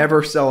 They could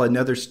never sell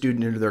another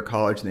student into their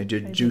college, and they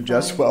did do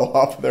just well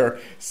off of their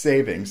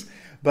savings.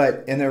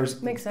 There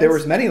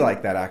was many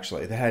like that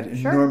actually that had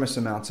enormous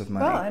amounts of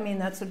money. Well,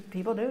 that's what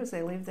people do is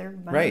they leave their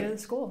money to the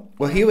school.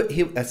 Well, he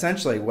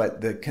essentially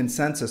what the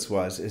consensus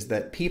was is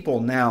that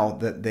people now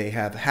that they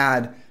have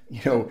had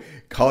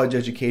college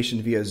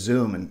education via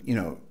Zoom and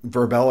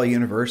Virbela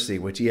University,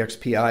 which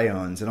EXPI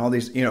owns, and all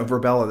these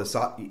Virbela.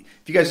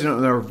 If you guys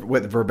don't know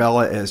what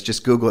Virbela is,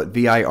 just Google it.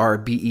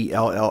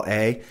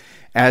 VIRBELLA.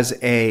 As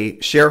a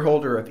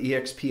shareholder of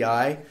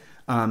EXPI.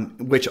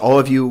 Which all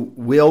of you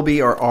will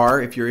be or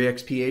are if you're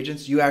EXP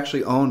agents, you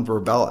actually own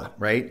Virbela,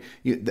 right?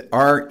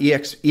 Our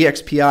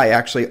EXPI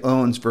actually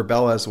owns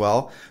Virbela as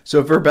well.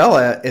 So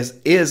Virbela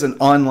is an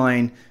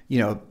online,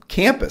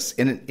 campus,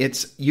 and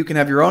you can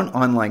have your own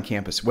online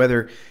campus.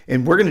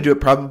 And we're going to do it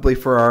probably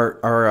for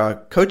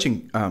our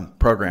coaching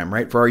program,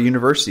 right? For our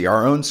university,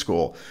 our own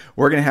school,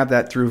 we're going to have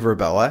that through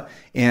Virbela,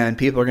 and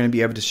people are going to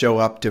be able to show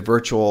up to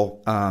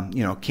virtual,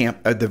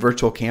 the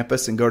virtual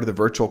campus and go to the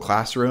virtual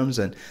classrooms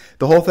and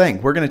the whole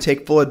thing. We're going to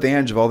take full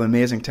advantage of all the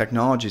amazing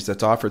technologies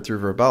that's offered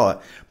through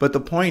Virbela. But the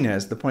point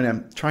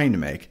I'm trying to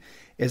make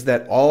is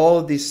that all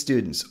of these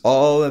students,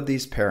 all of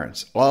these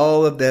parents,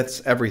 all of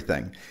this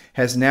everything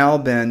has now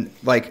been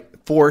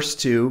forced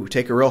to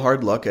take a real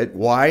hard look at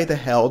why the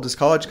hell does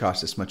college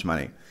cost this much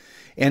money?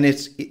 And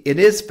it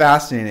is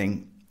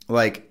fascinating,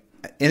 and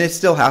it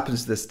still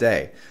happens to this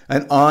day,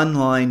 an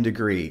online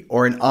degree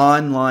or an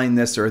online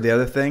this or the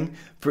other thing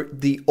for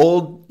the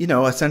old,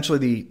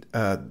 essentially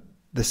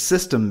the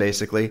system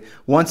basically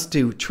wants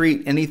to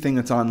treat anything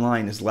that's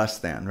online as less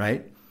than,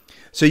 right?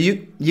 So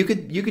you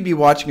could be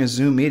watching a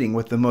Zoom meeting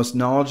with the most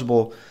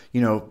knowledgeable,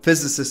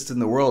 physicist in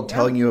the world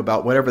telling you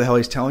about whatever the hell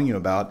he's telling you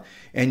about,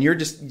 and you're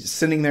just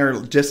sitting there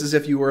just as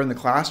if you were in the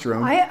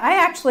classroom. I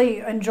actually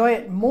enjoy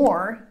it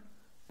more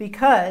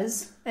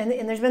because, and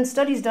there's been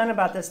studies done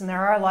about this, and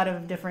there are a lot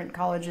of different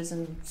colleges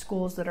and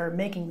schools that are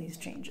making these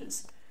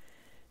changes.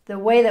 The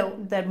way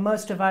that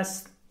most of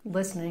us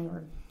listening,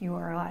 or you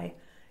or I,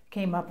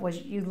 came up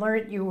was you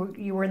learned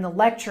you were in the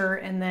lecture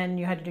and then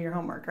you had to do your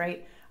homework,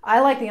 right? I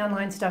like the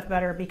online stuff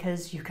better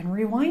because you can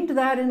rewind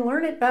that and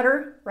learn it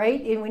better, right?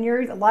 And when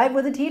you're live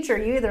with a teacher,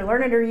 you either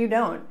learn it or you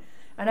don't.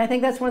 And I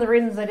think that's one of the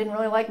reasons I didn't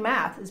really like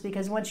math, is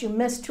because once you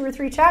miss 2 or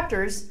 3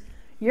 chapters,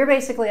 you're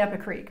basically up a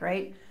creek,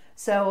 right?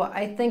 So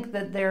I think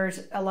that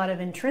there's a lot of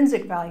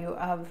intrinsic value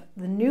of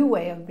the new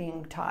way of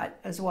being taught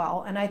as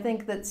well. And I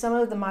think that some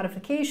of the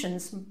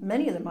modifications,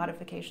 many of the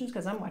modifications,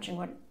 because I'm watching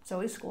what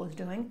Zoe's school is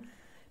doing,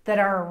 that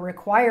are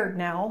required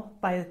now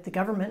by the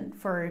government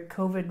for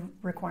COVID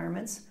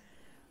requirements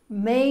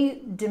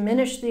may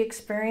diminish the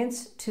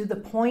experience to the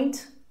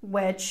point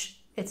which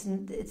it's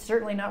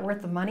certainly not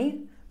worth the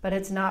money, but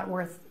it's not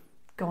worth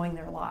going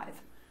there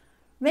live.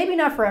 Maybe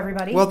not for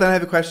everybody. Well, then I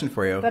have a question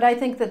for you. But I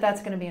think that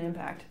that's going to be an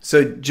impact.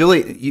 So,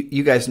 Julie,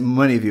 you guys,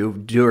 many of you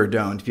do or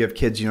don't. If you have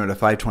kids, you know what a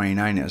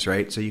 529 is,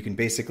 right? So you can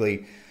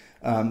basically,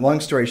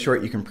 long story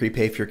short, you can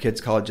prepay for your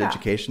kid's college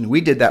education.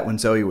 We did that when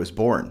Zoe was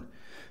born.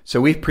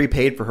 So we've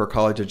prepaid for her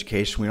college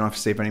education. We don't have to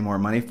save any more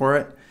money for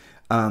it.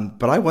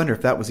 But I wonder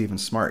if that was even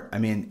smart. I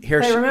mean,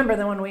 I remember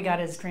the one we got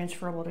is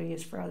transferable to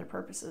use for other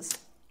purposes.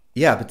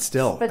 Yeah, but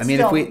still, if we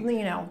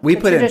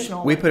put in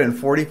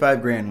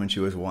 $45,000 when she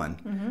was one.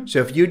 Mm-hmm. So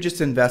if you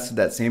just invested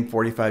that same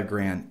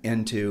 $45,000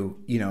 into,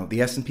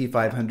 the S&P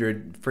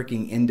 500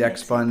 freaking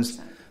index funds,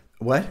 8%.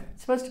 What?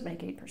 It's supposed to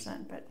make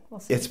 8%, but we'll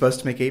see. It's supposed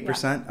to make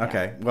 8%? Yeah.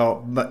 Okay. Yeah.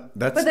 Well, but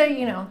that's... But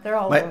they're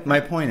all over. My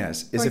point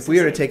is if we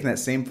would have taken that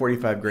same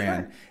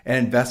 $45,000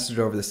 and invested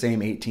it over the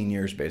same 18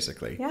 years,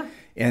 basically. Yeah.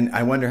 And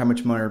I wonder how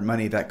much more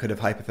money that could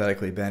have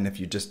hypothetically been if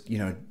you just,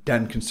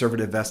 done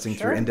conservative vesting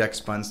through index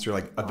funds, through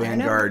like a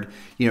Vanguard,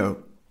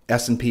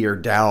 S&P or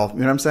Dow. You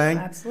know what I'm saying?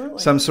 Absolutely.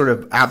 Some sort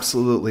of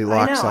absolutely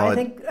lock solid.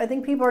 I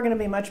think people are going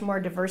to be much more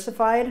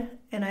diversified.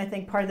 And I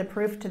think part of the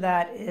proof to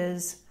that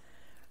is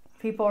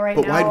people now...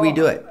 But why did we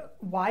do it?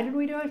 Why did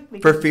we do it?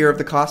 Because for fear of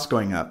the costs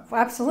going up.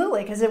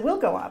 Absolutely, because it will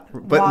go up.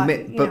 But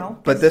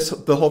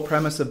the whole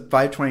premise of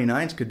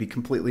 529s could be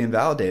completally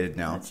invalidated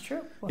now. That's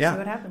true. We'll see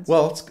what happens.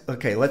 Well,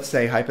 let's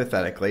say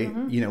hypothetically,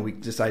 we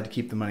decide to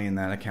keep the money in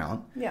that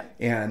account. Yeah.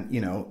 And,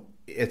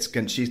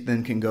 she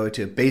then can go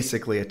to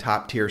basically a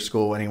top tier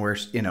school anywhere,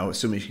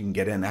 assuming she can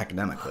get in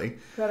academically.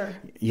 Better.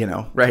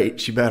 Right,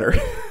 she better.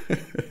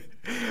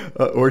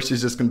 Or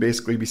she's just going to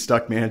basically be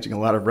stuck managing a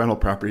lot of rental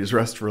properties the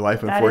rest of her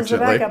life, unfortunately.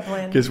 That is the backup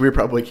plan. Because we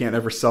probably can't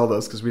ever sell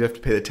those because we'd have to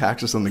pay the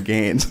taxes on the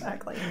gains.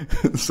 Exactly.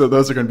 So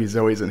those are going to be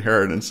Zoe's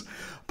inheritance.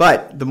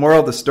 But the moral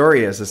of the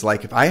story is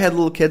like if I had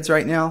little kids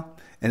right now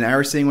and I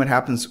were seeing what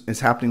is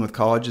happening with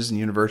colleges and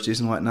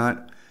universities and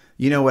whatnot,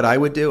 you know what I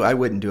would do? I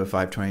wouldn't do a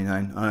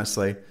 529,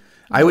 honestly.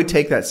 I would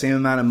take that same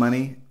amount of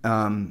money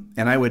and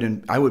I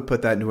would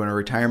put that into a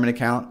retirement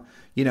account.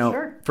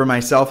 For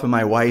myself and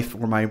my wife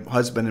or my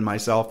husband and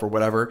myself or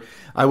whatever,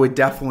 I would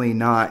definitely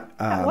not.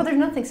 Well, there's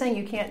nothing saying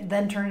you can't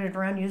then turn it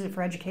around and use it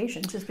for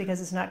education just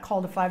because it's not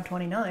called a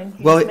 529.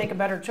 You just make a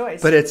better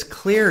choice. But it's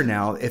clear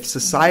now if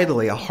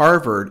societally a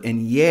Harvard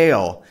and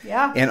Yale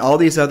and all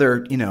these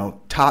other,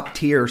 top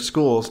tier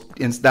schools,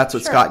 and that's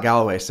what Scott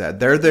Galloway said,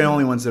 they're the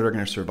only ones that are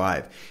going to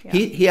survive. Yeah.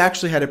 He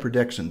actually had a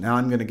prediction. Now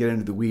I'm going to get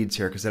into the weeds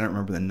here because I don't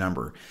remember the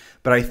number.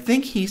 But I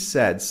think he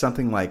said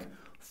something like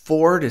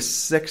 4,000 to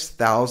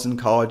 6,000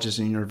 colleges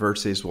and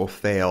universities will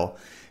fail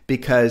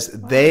because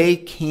they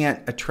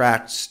can't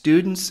attract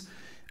students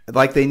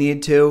like they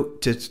need to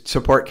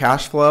support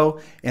cash flow,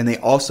 and they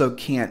also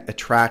can't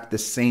attract the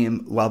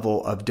same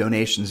level of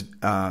donations,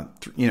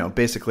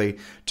 basically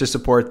to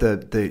support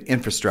the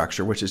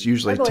infrastructure, which is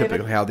usually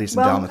typically how these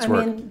endowments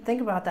work.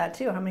 Think about that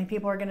too. How many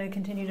people are going to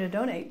continue to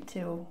donate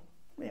to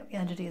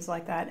entities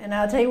like that? And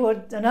I'll tell you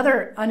what,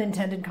 another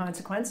unintended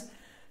consequence.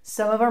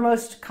 Some of our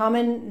most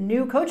common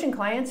new coaching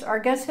clients are,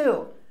 guess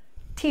who?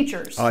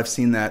 Teachers. Oh, I've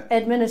seen that.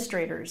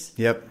 Administrators.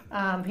 Yep.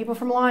 People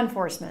from law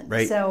enforcement.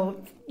 Right.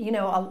 So,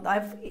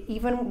 I've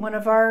even one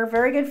of our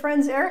very good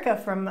friends, Erica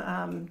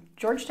from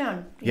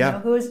Georgetown,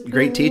 who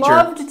great teacher.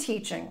 Loved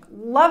teaching,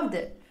 loved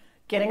it,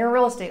 getting her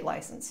real estate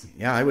license.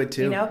 Yeah, I would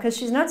too. Because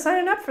she's not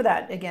signing up for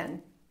that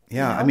again.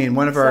 Yeah, I mean,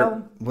 one of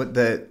I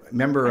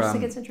just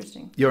think it's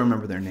interesting. You'll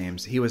remember their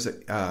names. He was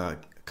a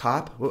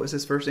cop. What was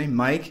his first name?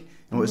 Mike.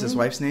 And what was his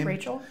wife's name?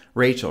 Rachel.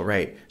 Rachel,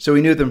 right. So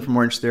we knew them from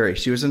Orange Theory.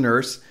 She was a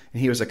nurse,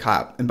 and he was a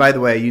cop. And by the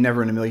way, you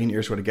never in a million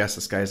years would have guessed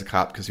this guy is a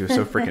cop because he was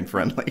so freaking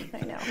friendly.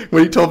 I know.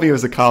 When he told me he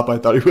was a cop, I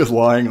thought he was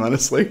lying,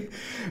 honestly,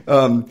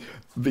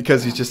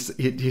 because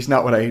he's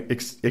not what I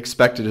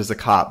expected as a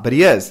cop. But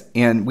he is.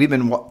 And we've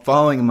been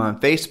following him on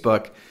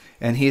Facebook,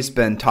 and he's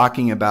been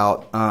talking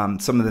about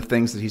some of the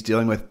things that he's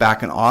dealing with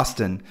back in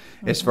Austin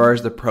as far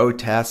as the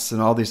protests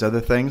and all these other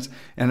things.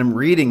 And I'm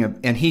reading,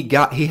 and he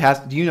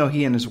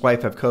and his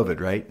wife have COVID,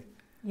 right?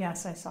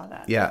 Yes, I saw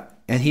that. Yeah.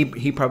 And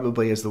he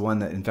probably is the one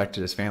that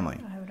infected his family.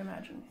 I would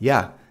imagine.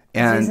 Yeah.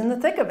 And he's in the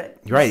thick of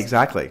it. Right,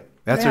 exactly.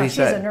 That's what he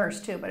said. She's a nurse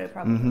too, but it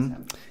probably was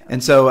him. Yeah.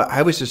 And so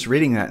I was just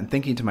reading that and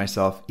thinking to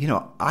myself,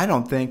 I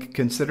don't think,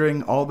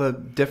 considering all the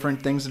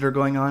different things that are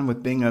going on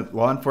with being a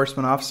law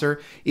enforcement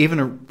officer,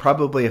 even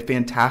probably a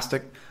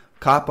fantastic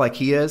cop like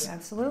he is,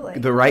 absolutely,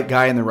 the right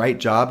guy in the right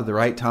job at the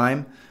right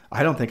time,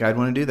 I don't think I'd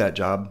want to do that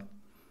job.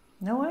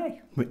 No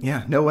way.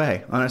 Yeah, no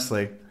way,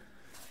 honestly.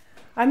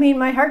 I mean,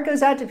 my heart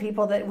goes out to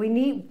people that we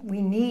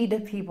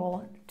need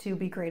people to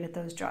be great at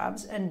those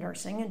jobs, and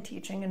nursing and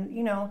teaching,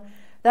 and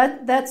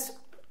that's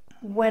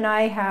when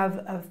I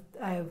have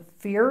a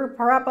fear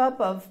prop up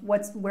of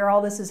where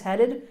all this is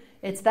headed.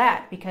 It's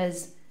that,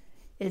 because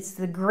it's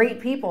the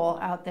great people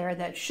out there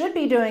that should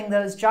be doing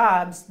those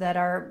jobs that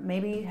are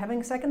maybe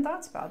having second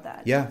thoughts about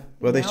that. Yeah,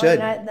 well, they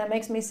should. And that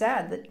makes me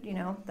sad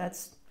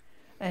that,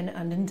 an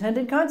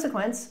unintended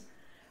consequence.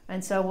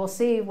 And so we'll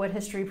see what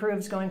history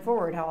proves going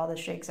forward, how all this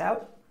shakes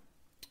out.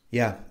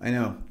 Yeah, I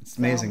know. It's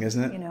amazing,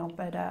 isn't it? You know,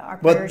 but our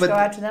prayers go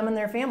out to them and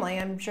their family.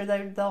 I'm sure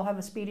they'll have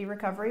a speedy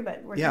recovery,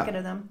 but we're thinking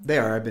of them. They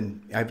are.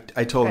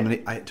 I told him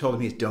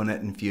he's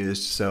donut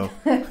infused, so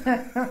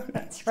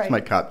that's right. It's my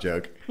cop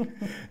joke.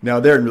 No,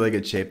 they're in really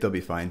good shape. They'll be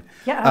fine.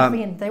 Yeah, I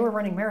mean, they were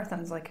running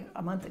marathons like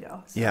a month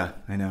ago. So. Yeah,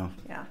 I know.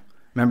 Yeah.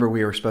 Remember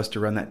we were supposed to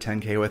run that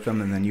 10K with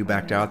them, and then you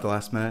backed out at the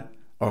last minute?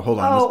 Oh, hold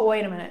on. Oh,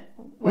 wait a minute.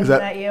 Wasn't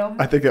that you?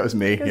 I think that was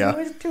me, yeah. It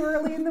was too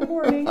early in the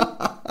morning.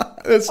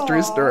 That's a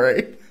true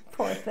story.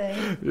 Poor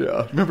thing.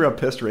 Yeah. Remember how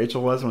pissed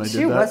Rachel was when I did that?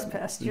 She was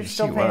pissed. You're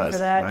still paying for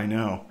that. I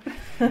know.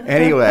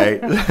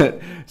 Anyway,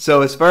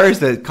 so as far as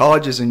the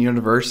colleges and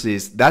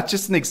universities, that's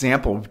just an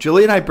example.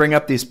 Julie and I bring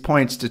up these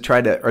points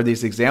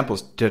these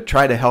examples to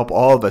try to help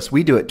all of us.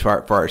 We do it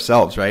for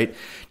ourselves, right?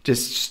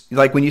 Just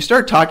like when you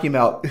start talking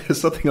about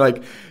something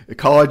like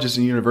colleges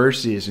and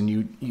universities,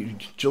 and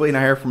Julie and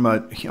I are from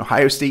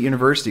Ohio State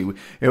University. We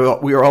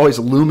were always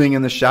looming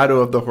in the shadow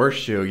of the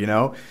horseshoe, you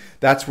know.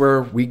 That's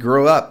where we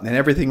grew up, and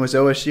everything was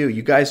OSU.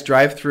 You guys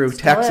drive through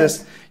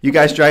Texas.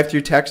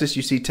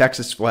 You see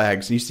Texas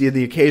flags. You see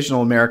the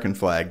occasional American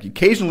flag.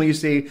 Occasionally, you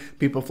see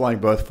people flying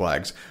both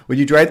flags. When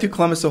you drive through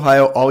Columbus,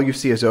 Ohio, all you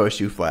see is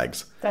OSU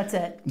flags. That's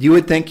it. You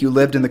would think you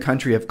lived in the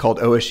country called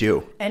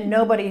OSU. And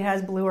nobody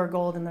has blue or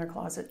gold in their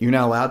closet. You're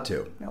not allowed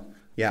to. Nope.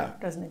 Yeah.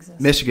 Doesn't exist.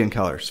 Michigan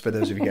colors, for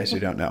those of you guys who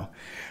don't know.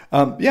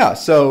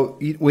 So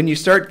when you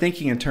start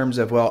thinking in terms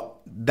of, well,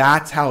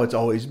 that's how it's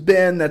always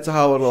been, that's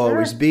how it'll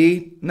always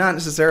be, not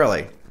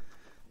necessarily.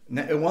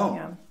 It won't.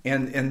 Yeah.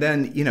 And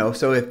then,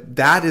 so if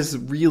that is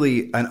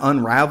really an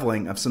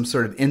unraveling of some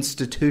sort of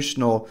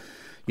institutional,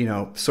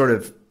 sort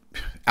of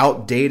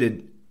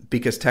outdated,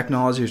 because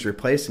technology is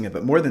replacing it.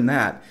 But more than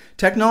that,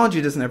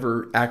 technology doesn't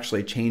ever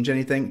actually change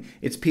anything.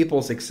 It's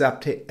people's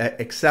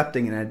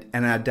accepting an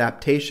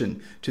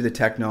adaptation to the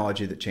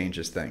technology that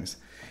changes things.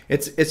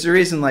 It's the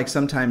reason, like,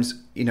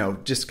 sometimes,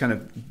 just kind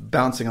of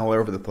bouncing all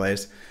over the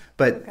place.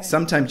 But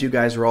sometimes you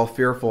guys are all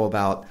fearful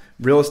about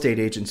real estate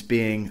agents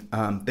being,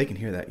 they can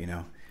hear that,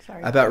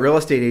 Sorry. About real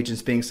estate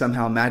agents being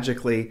somehow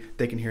magically,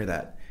 they can hear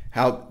that.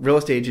 How real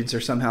estate agents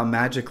are somehow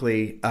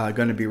magically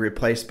going to be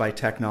replaced by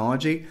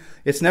technology.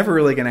 It's never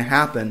really going to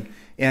happen.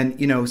 And,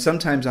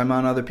 sometimes I'm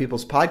on other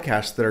people's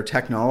podcasts that are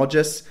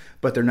technologists,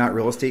 but they're not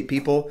real estate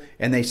people.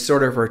 And they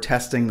sort of are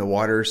testing the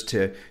waters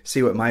to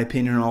see what my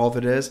opinion on all of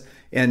it is.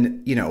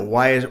 And,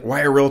 why are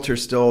realtors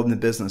still in the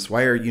business?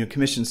 Why are,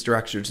 commission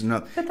structures?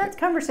 But that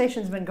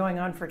conversation's been going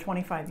on for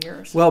 25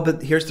 years. Well,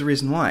 but here's the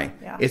reason why.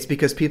 Yeah. It's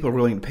because people are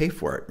willing to pay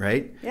for it,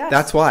 right? Yes.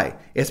 That's why.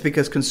 It's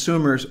because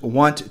consumers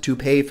want to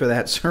pay for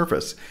that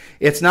service.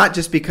 It's not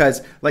just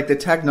because, like, the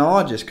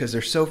technologists, because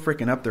they're so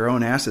freaking up their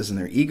own asses and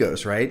their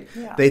egos, right?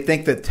 Yeah. They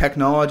think that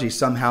technology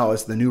somehow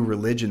is the new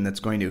religion that's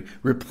going to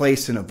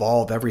replace and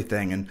evolve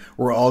everything, and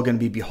we're all going to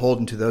be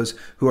beholden to those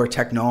who are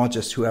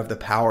technologists who have the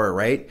power,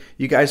 right?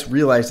 You guys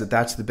realize that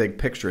that's the big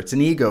picture. It's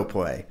an ego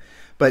play.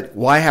 But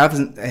why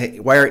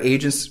are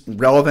agents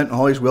relevant and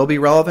always will be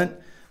relevant?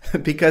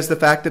 Because the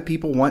fact that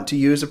people want to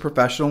use a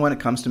professional when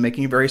it comes to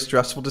making a very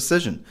stressful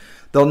decision.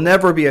 There'll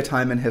never be a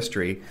time in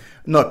history.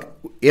 Look,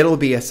 it'll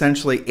be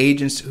essentially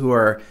agents who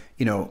are,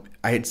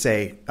 I'd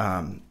say,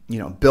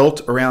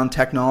 built around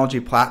technology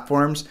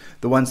platforms,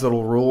 the ones that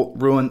will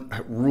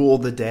rule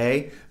the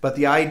day. But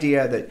the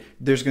idea that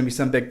there's going to be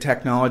some big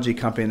technology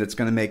company that's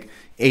going to make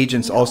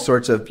agents all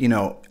sorts of,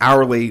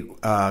 hourly,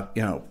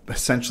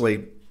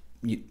 essentially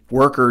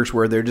workers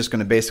where they're just going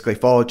to basically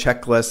follow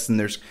checklists and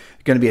there's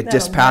going to be a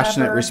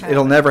dispassionate,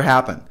 it'll never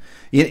happen.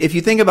 If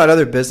you think about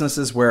other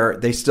businesses where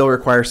they still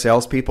require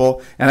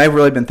salespeople, and I've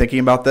really been thinking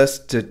about this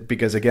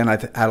because, again,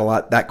 I've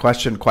had that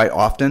question quite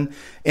often.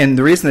 And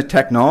the reason the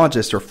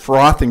technologists are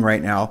frothing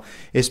right now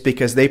is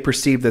because they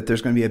perceive that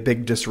there's going to be a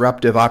big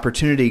disruptive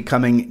opportunity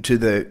coming to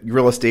the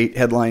real estate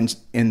headlines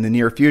in the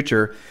near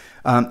future,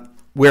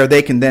 where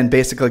they can then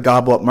basically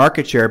gobble up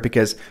market share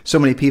because so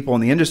many people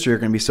in the industry are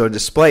going to be so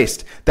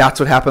displaced. That's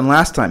what happened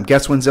last time.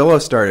 Guess when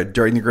Zillow started?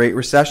 During the Great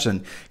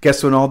Recession.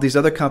 Guess when all these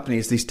other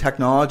companies, these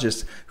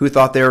technologists who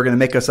thought they were going to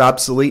make us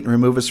obsolete and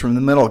remove us from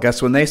the middle,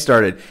 guess when they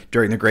started?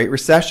 During the Great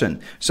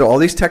Recession. So all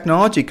these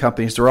technology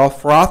companies, they're all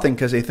frothing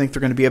because they think they're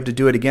going to be able to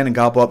do it again and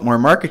gobble up more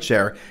market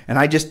share. And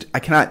I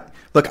cannot,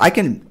 look, I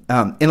can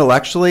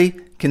intellectually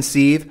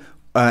conceive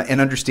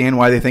and understand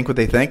why they think what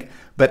they think,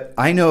 but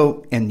I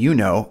know, and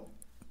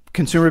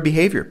consumer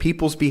behavior,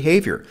 people's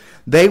behavior.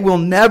 They will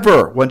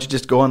never want to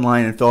just go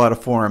online and fill out a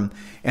form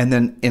and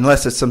then,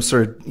 unless it's some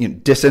sort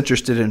of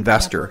disinterested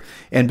investor,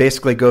 and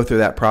basically go through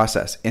that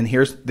process. And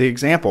here's the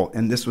example.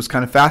 And this was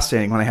kind of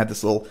fascinating when I had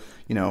this little,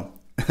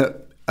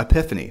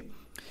 epiphany.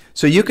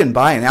 So you can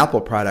buy an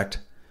Apple product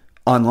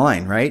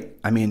online, right?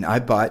 I mean,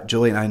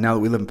 Julie and I, now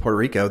that we live in Puerto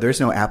Rico, there's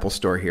no Apple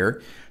store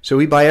here. So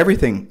we buy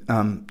everything,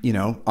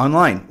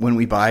 online when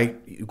we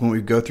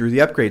go through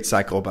the upgrade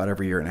cycle about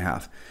every year and a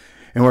half.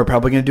 And we're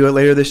probably going to do it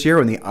later this year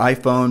when the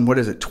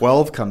iPhone,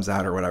 12 comes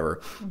out or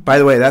whatever. Mm-hmm. By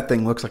the way, that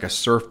thing looks like a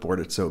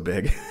surfboard. It's so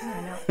big. I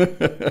know.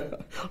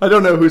 I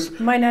don't know whose.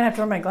 Might not have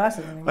to wear my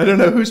glasses anymore. I don't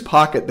know whose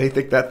pocket they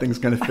think that thing's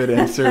going to fit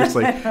in.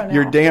 Seriously,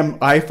 your damn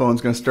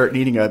iPhone's going to start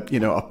needing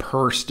a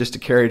purse just to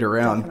carry it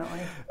around.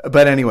 Definitely.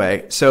 But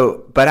anyway,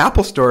 but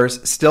Apple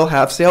stores still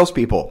have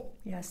salespeople.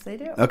 Yes, they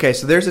do. Okay,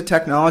 so there's a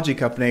technology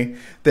company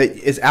that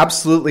is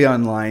absolutely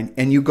online,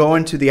 and you go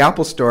into the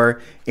Apple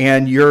store,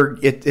 and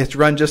it's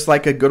run just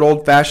like a good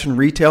old-fashioned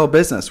retail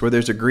business where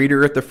there's a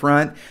greeter at the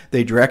front,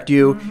 they direct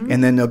you,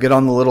 and then they'll get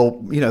on the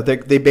little,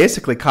 they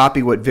basically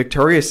copy what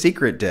Victoria's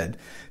Secret did.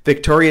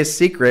 Victoria's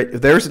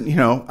Secret,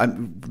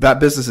 that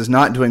business is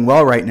not doing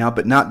well right now,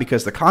 but not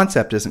because the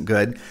concept isn't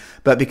good,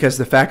 but because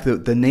the fact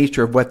that the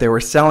nature of what they were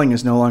selling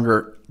is no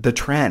longer the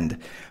trend.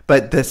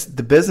 But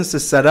the business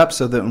is set up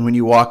so that when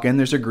you walk in,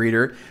 there's a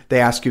greeter.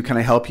 They ask you, can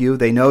I help you?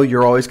 They know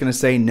you're always going to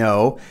say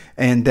no.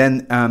 And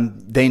then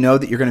they know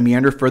that you're going to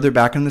meander further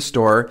back in the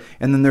store.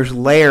 And then there's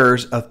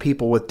layers of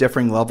people with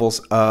differing levels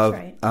of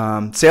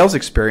sales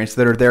experience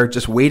that are there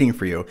just waiting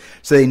for you.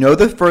 So they know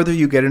the further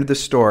you get into the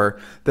store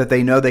that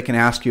they know they can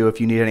ask you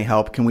if you need any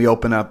help. Can we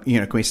open up,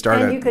 can we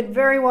start? And you could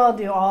very well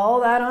do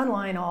all that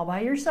online all by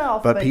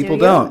yourself. But people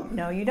don't.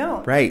 No, you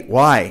don't. Right.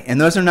 Why?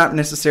 And those are not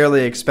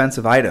necessarily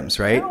expensive items,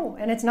 right? No,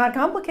 and it's not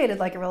complicated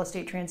like a real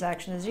estate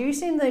transaction is. You've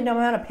seen the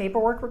amount of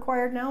paperwork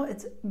required now?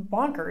 It's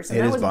bonkers. And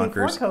that was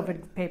bonkers. Before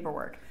COVID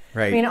paperwork.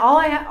 Right. I mean, all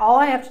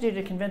I have to do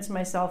to convince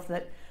myself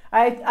that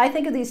I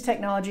think of these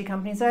technology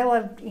companies, I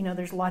love,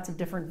 there's lots of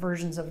different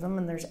versions of them,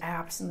 and there's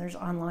apps and there's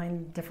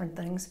online different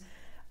things.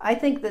 I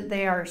think that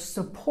they are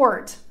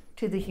support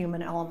to the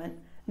human element,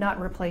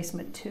 not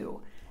replacement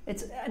to.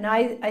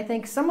 I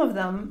think some of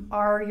them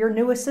are your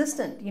new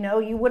assistant.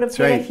 You would have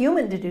paid a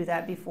human to do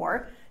that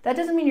before. That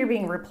doesn't mean you're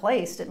being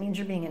replaced. It means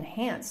you're being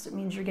enhanced. It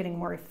means you're getting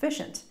more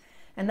efficient.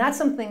 And that's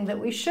something that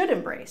we should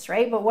embrace,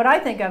 right? But what I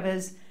think of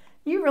is,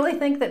 you really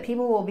think that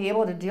people will be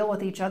able to deal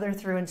with each other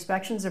through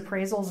inspections,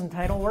 appraisals, and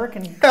title work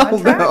and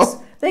contracts?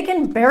 No. They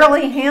can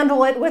barely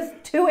handle it with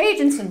 2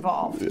 agents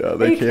involved. Yeah,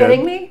 they Are you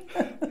kidding me?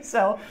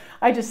 So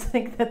I just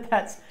think that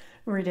that's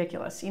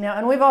ridiculous,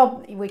 and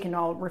we can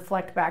all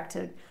reflect back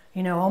to,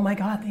 oh my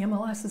God, the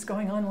MLS is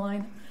going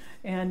online,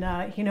 and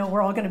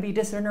we're all going to be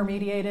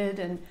disintermediated,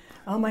 and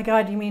oh my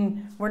God, you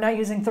mean we're not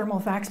using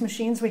thermal fax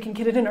machines? We can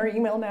get it in our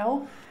email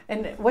now?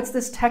 And what's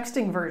this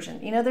texting version?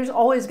 There's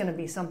always going to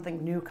be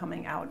something new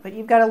coming out, but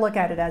you've got to look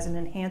at it as an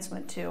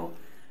enhancement to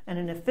and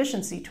an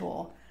efficiency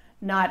tool,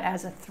 not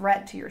as a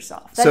threat to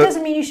yourself. That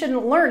doesn't mean you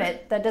shouldn't learn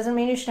it. That doesn't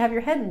mean you should have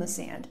your head in the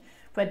sand,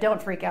 but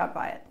don't freak out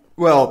by it.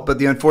 Well, but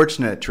the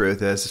unfortunate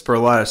truth is for a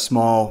lot of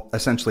small,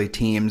 essentially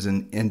teams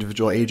and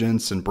individual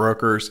agents and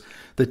brokers,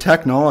 the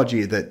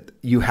technology that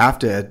you have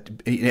to,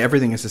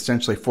 everything is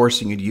essentially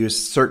forcing you to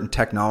use certain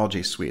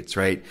technology suites,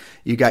 right?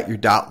 You got your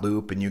dot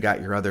loop and you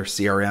got your other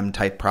CRM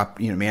type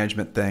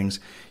management things.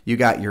 You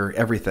got your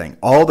everything.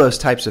 All those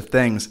types of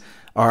things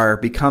are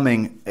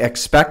becoming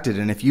expected.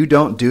 And if you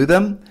don't do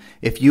them,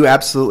 if you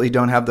absolutely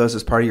don't have those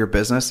as part of your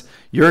business,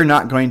 you're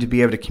not going to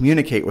be able to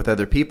communicate with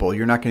other people.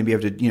 You're not going to be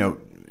able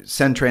to,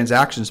 send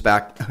transactions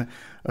back.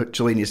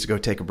 Julie needs to go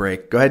take a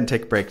break. Go ahead and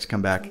take a break to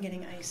come back. I'm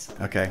getting ice.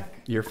 Okay,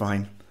 you're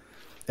fine.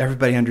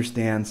 Everybody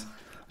understands.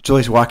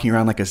 Julie's walking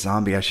around like a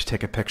zombie. I should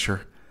take a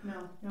picture.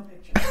 No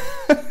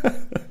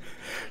picture.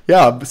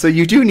 Yeah, so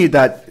you do need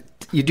that.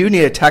 You do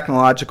need a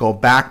technological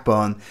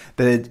backbone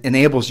that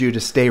enables you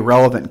to stay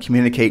relevant and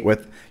communicate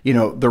with,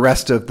 the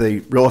rest of the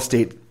real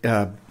estate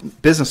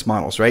business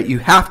models, right? You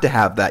have to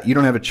have that. You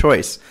don't have a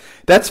choice.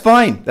 That's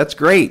fine. That's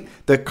great.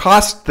 The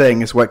cost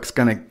thing is what's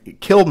going to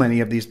kill many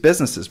of these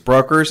businesses,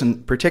 brokers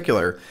in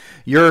particular.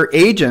 Your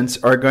agents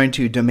are going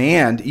to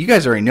demand, you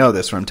guys already know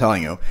this, what I'm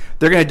telling you,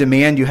 they're going to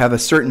demand you have a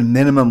certain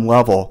minimum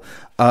level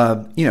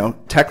of,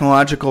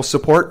 technological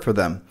support for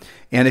them.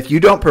 And if you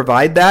don't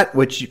provide that,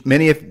 which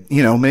many of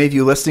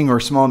you listening are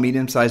small,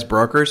 medium-sized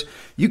brokers,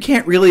 you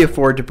can't really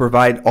afford to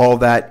provide all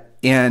that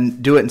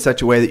and do it in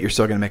such a way that you're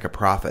still going to make a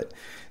profit.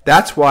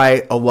 That's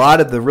why a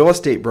lot of the real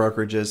estate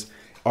brokerages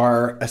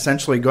are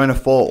essentially going to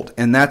fold,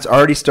 and that's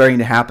already starting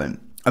to happen.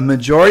 A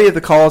majority of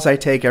the calls I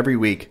take every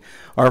week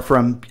are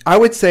from, I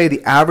would say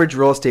the average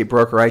real estate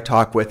broker I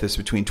talk with is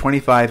between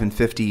 25 and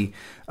 50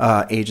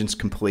 agents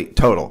complete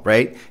total,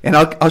 right? And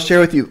I'll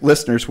share with you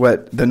listeners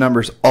what the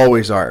numbers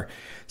always are.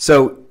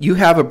 So you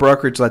have a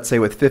brokerage, let's say,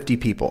 with 50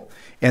 people,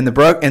 and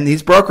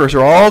these brokers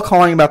are all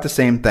calling about the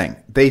same thing.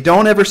 They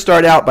don't ever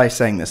start out by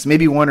saying this.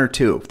 Maybe one or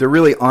two, if they're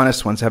really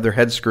honest ones, have their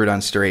heads screwed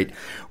on straight,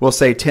 will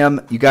say, Tim,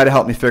 you got to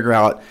help me figure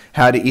out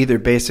how to either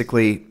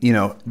basically,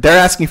 they're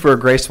asking for a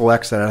graceful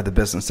exit out of the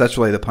business. That's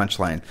really the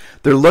punchline.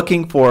 They're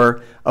looking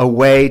for a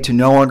way to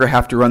no longer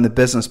have to run the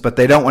business, but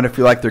they don't want to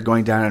feel like they're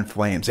going down in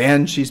flames.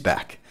 And she's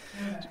back.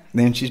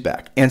 Then she's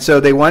back. And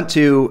so they want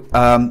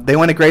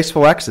a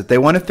graceful exit. They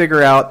want to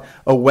figure out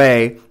a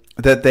way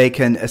that they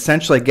can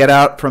essentially get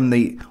out from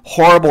the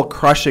horrible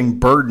crushing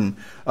burden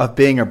of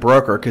being a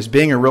broker, because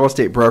being a real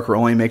estate broker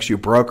only makes you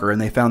broker,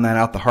 and they found that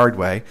out the hard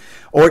way.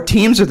 Or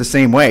teams are the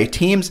same way.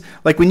 Teams,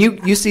 like when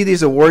you see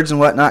these awards and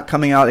whatnot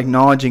coming out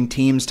acknowledging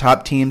teams,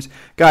 top teams,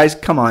 guys,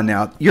 come on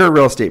now. You're a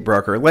real estate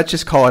broker. Let's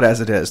just call it as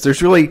it is.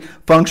 There's really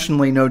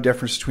functionally no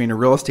difference between a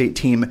real estate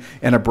team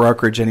and a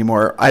brokerage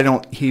anymore. I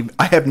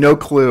have no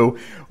clue.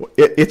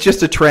 It's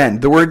just a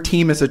trend. The word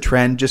team is a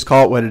trend. Just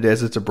call it what it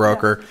is. It's a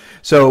broker. Yeah.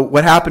 So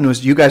what happened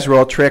was you guys were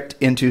all tricked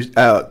into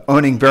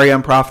owning very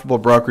unprofitable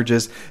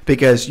brokerages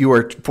because you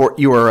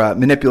were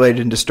manipulated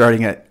into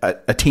starting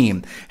a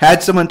team.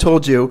 Had someone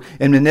told you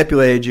and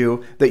manipulated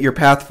you that your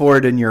path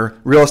forward in your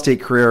real estate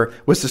career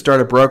was to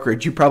start a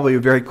brokerage, you probably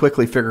would very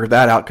quickly figure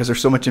that out, because there's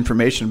so much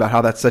information about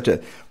how that's such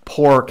a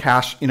poor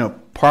cash,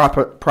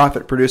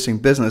 profit producing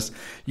business.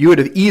 You would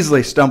have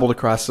easily stumbled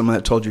across someone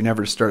that told you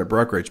never to start a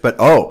brokerage. But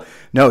oh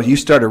no, you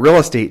start a real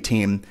estate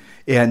team,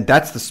 and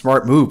that's the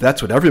smart move.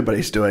 That's what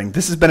everybody's doing.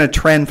 This has been a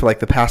trend for like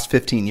the past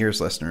 15 years,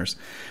 listeners.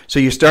 So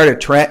you start a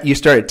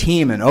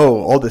team, and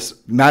all this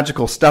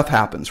magical stuff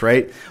happens,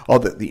 right?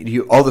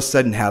 You all of a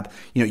sudden have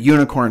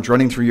unicorns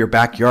running through your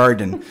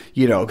backyard, and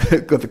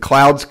the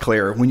clouds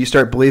clear when you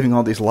start believing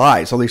all these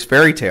lies, all these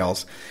fairy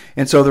tales.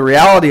 And so the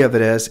reality of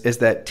it is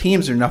that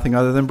teams are nothing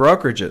other than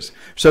brokerages.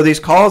 So these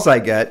calls I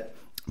get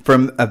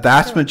from a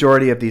vast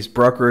majority of these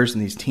brokers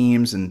and these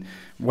teams and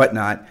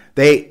whatnot,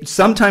 they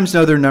sometimes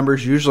know their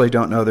numbers, usually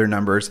don't know their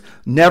numbers,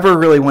 never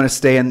really want to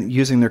stay in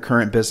using their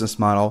current business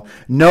model,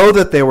 know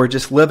that they were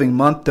just living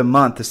month to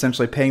month,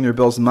 essentially paying their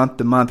bills month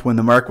to month when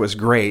the market was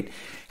great,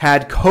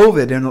 had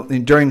COVID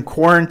and during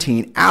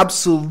quarantine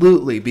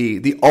absolutely be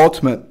the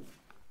ultimate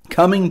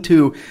coming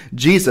to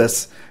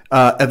Jesus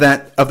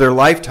event of their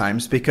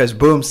lifetimes, because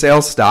boom,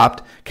 sales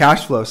stopped,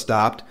 cash flow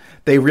stopped.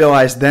 They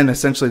realized then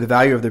essentially the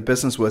value of their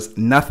business was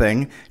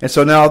nothing. And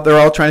so now they're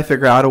all trying to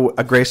figure out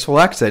a graceful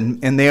exit.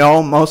 And they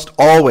almost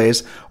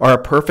always are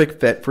a perfect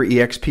fit for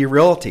eXp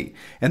Realty.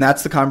 And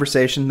that's the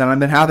conversation that I've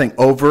been having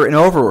over and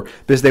over,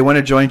 because they want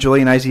to join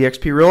Julie and I's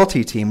eXp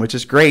Realty team, which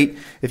is great.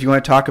 If you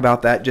want to talk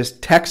about that,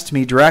 just text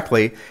me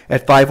directly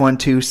at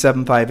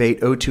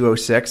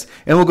 512-758-0206,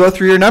 and we'll go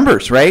through your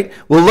numbers, right?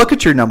 We'll look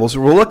at your numbers.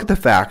 We'll look at the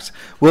facts.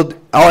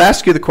 I'll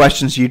ask you the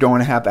questions you don't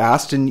want to have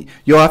asked, and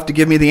you'll have to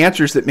give me the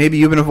answers that maybe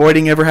you've been avoiding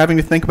ever having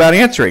to think about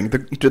answering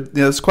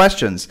those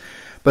questions.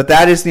 But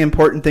that is the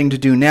important thing to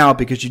do now,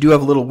 because you do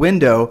have a little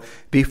window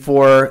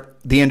before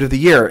the end of the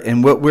year.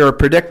 And what we're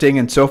predicting,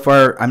 and so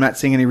far I'm not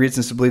seeing any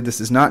reasons to believe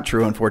this is not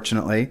true,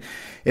 unfortunately,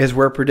 is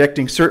we're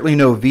predicting certainly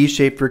no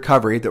V-shaped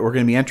recovery, that we're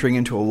going to be entering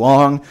into a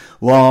long,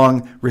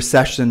 long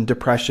recession,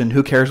 depression.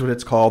 Who cares what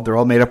it's called? They're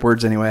all made up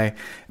words anyway.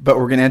 But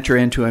we're going to enter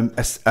into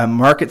a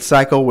market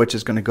cycle, which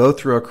is going to go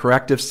through a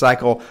corrective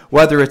cycle,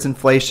 whether it's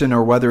inflation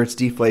or whether it's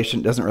deflation,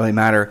 it doesn't really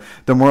matter.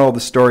 The moral of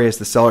the story is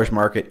the seller's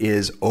market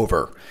is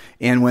over.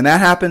 And when that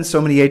happens, so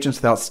many agents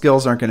without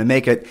skills aren't going to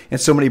make it, and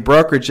so many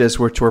brokerages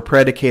which were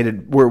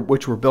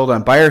built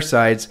on buyer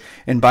sides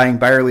and buying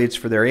buyer leads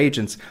for their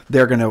agents,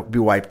 they're going to be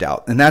wiped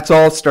out. And that's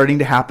all starting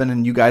to happen,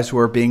 and you guys who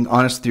are being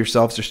honest with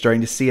yourselves are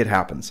starting to see it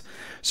happens.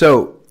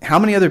 So how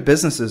many other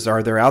businesses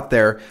are there out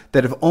there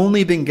that have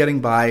only been getting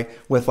by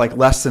with like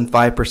less than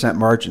 5%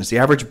 margins? The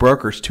average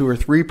broker's 2 or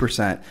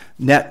 3%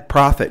 net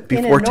profit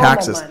before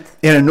taxes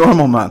in a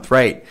normal month,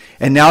 right?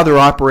 And now they're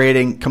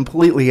operating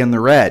completely in the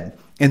red.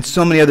 And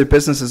so many other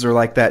businesses are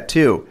like that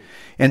too.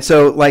 And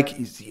so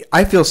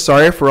I feel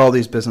sorry for all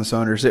these business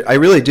owners. I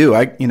really do.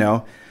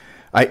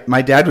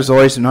 My dad was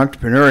always an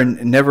entrepreneur,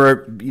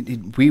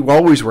 and we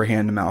always were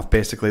hand to mouth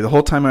basically the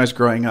whole time I was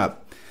growing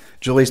up.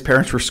 Julie's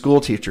parents were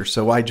school teachers,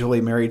 so why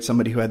Julie married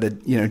somebody who had the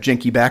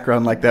jinky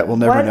background like that, we'll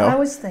never know. I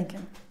was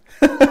thinking.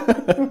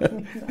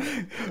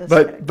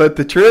 But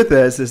the truth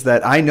is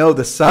that I know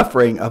the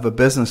suffering of a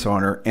business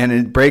owner, and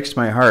it breaks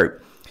my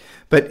heart.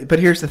 But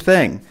here's the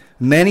thing.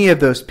 Many of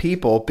those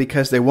people,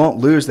 because they won't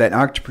lose that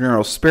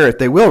entrepreneurial spirit,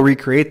 they will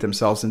recreate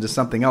themselves into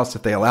something else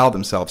if they allow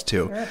themselves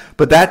to. Sure.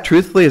 But that,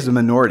 truthfully, is a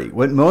minority.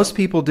 What most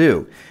people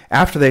do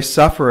after they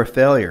suffer a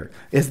failure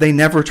is they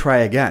never try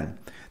again.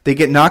 They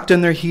get knocked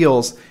on their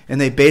heels, and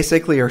they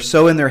basically are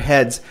so in their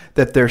heads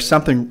that there's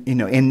something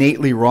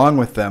innately wrong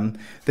with them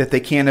that they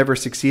can't ever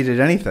succeed at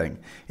anything.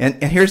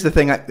 And here's the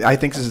thing. I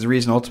think this is the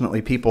reason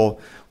ultimately people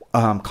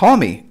call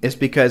me, is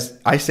because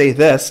I say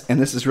this,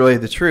 and this is really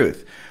the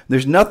truth.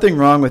 There's nothing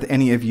wrong with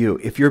any of you.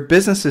 If your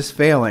business is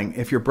failing,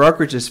 if your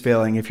brokerage is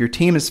failing, if your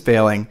team is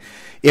failing,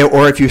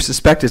 or if you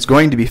suspect it's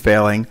going to be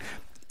failing,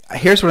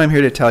 here's what I'm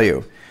here to tell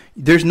you.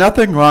 There's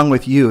nothing wrong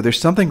with you. There's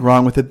something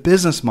wrong with the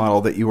business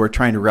model that you are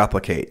trying to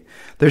replicate.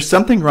 There's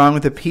something wrong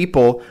with the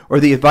people or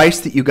the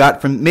advice that you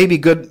got from maybe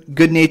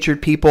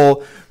good-natured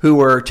people who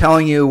were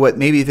telling you what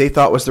maybe they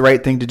thought was the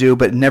right thing to do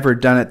but never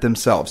done it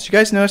themselves. You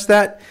guys notice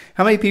that?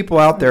 How many people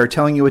out there are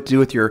telling you what to do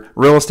with your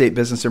real estate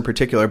business in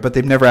particular, but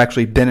they've never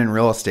actually been in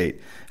real estate?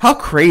 How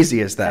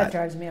crazy is that? That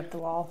drives me up the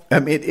wall. I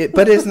mean,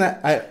 but isn't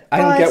that? I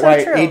don't get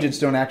why agents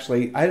don't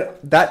actually.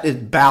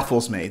 It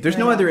baffles me. There's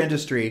no other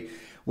industry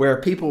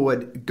where people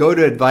would go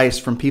to advice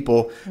from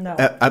people No.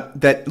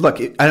 that, look,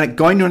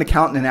 going to an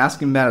accountant and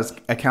asking about his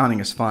accounting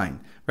is fine,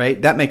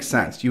 right? That makes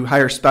sense. You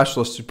hire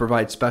specialists to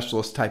provide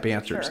specialist type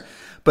answers. Sure.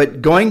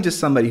 But going to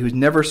somebody who's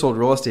never sold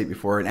real estate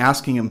before and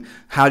asking him,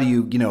 how do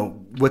you,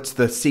 what's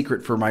the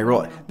secret for my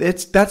real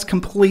estate? That's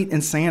complete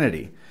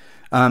insanity.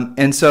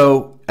 And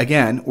so,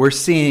 again, we're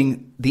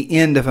seeing the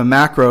end of a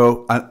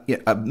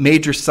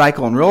major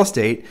cycle in real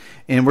estate,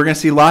 and we're going to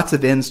see lots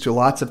of ends to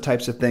lots of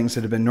types of things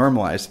that have been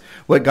normalized.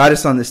 What got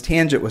us on this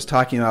tangent was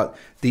talking about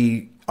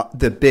the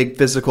big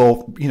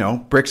physical,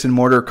 bricks and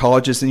mortar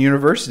colleges and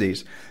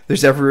universities.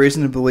 There's every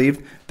reason to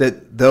believe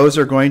that those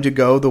are going to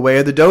go the way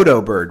of the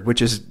dodo bird,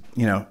 which is,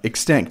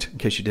 extinct, in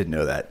case you didn't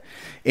know that.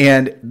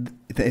 And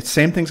the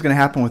same thing's going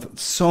to happen with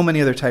so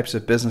many other types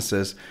of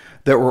businesses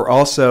that were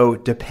also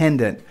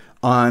dependent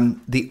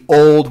on the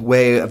old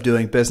way of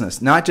doing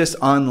business, not just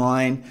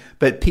online,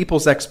 but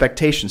people's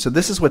expectations. So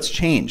this is what's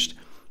changed,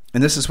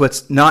 and this is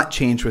what's not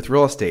changed with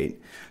real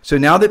estate. So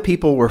now that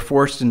people were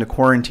forced into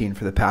quarantine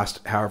for the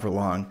past however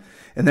long,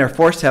 and they're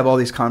forced to have all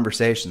these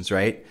conversations,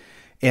 right?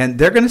 And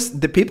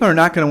the people are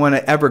not going to want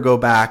to ever go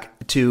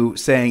back to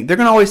saying, they're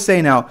going to always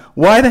say now,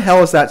 why the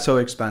hell is that so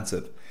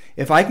expensive?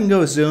 If I can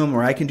go Zoom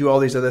or I can do all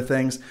these other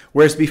things,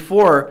 whereas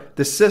before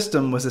the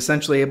system was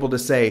essentially able to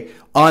say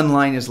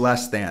online is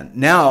less than.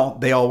 Now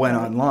they all went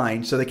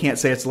online, so they can't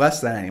say it's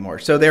less than anymore.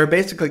 So they were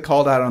basically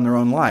called out on their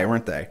own lie,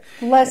 weren't they?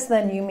 Less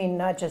than, you mean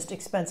not just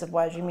expensive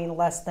wise, you mean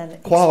less than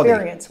quality.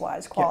 Experience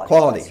wise, quality. Yeah,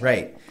 quality,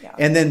 right. Yeah.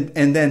 And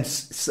then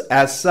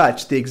as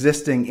such, the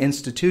existing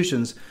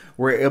institutions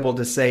were able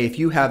to say, if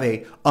you have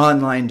a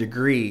online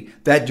degree,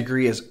 that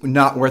degree is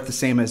not worth the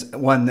same as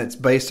one that's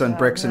based on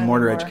bricks and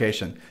mortar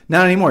education.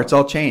 Not anymore. It's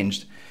all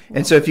changed.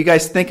 And so if you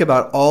guys think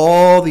about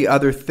all the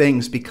other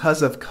things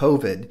because of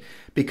COVID,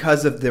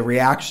 because of the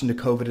reaction to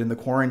COVID and the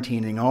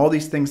quarantining, all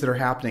these things that are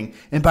happening.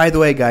 And by the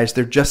way, guys,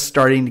 they're just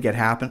starting to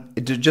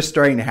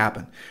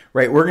happen,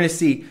 right? We're going to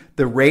see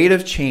the rate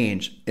of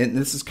change. And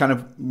this is kind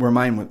of where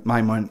my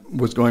mind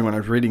was going when I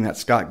was reading that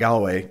Scott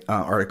Galloway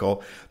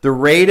article. The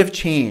rate of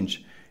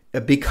change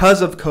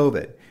because of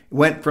COVID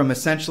went from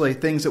essentially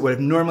things that would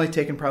have normally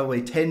taken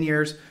probably 10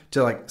 years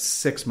to like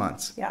 6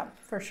 months. Yeah,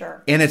 for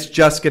sure. And it's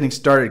just getting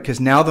started because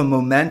now the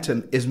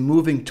momentum is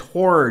moving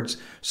towards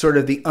sort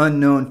of the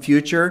unknown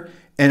future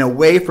and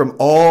away from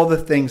all the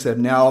things that have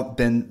now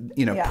been,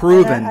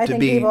 proven I to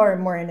think be. people are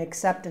more in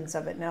acceptance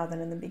of it now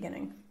than in the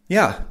beginning.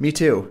 Yeah, me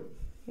too.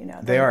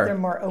 They're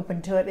more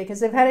open to it because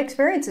they've had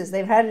experiences.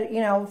 They've had,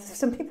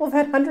 some people have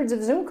had hundreds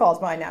of Zoom calls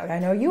by now. I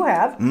know you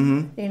have,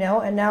 and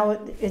now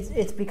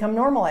it's become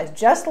normalized.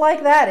 Just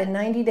like that, in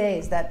 90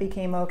 days, that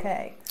became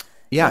okay.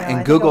 Yeah,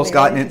 and Google's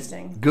gotten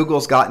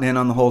in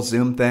on the whole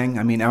Zoom thing.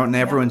 I mean, out in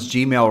everyone's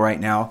Gmail right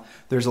now,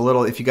 there's a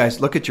little, if you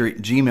guys look at your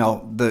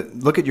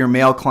Gmail, look at your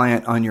mail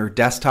client on your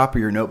desktop or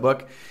your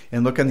notebook,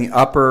 and look in the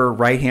upper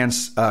right-hand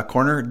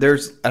corner.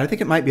 I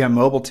think it might be on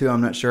mobile too, I'm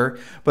not sure,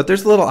 but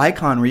there's a little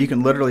icon where you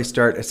can literally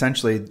start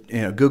essentially,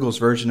 Google's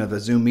version of a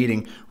Zoom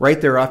meeting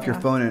right there off your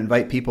phone and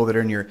invite people that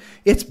are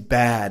it's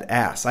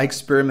badass. I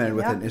experimented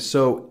with it.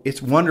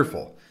 It's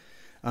wonderful.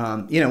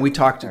 We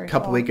talked a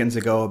couple weekends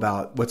ago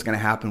about what's going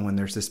to happen when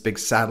there's this big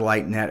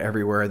satellite net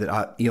everywhere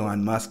that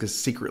Elon Musk is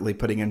secretly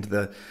putting into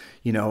the,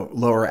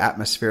 lower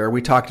atmosphere.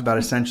 We talked about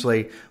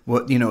essentially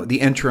what, the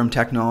interim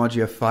technology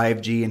of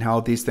 5G and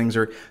how these things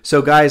are.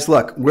 So guys,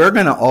 look, we're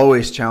going to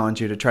always challenge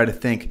you to try to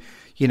think,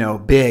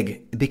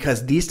 big,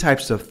 because these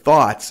types of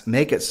thoughts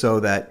make it so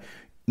that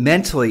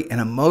mentally and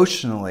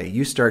emotionally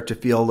you start to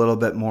feel a little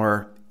bit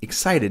more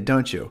excited,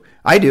 don't you?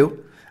 I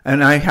do.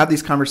 And I have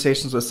these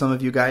conversations with some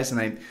of you guys,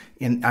 and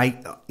I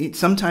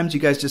sometimes you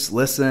guys just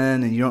listen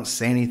and you don't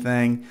say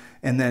anything,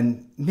 and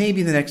then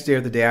maybe the next day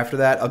or the day after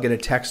that, I'll get a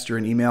text or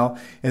an email,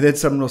 and then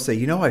someone will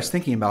say, I was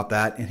thinking about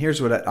that, and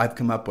here's what I've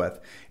come up with.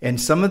 And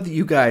some of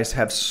you guys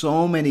have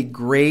so many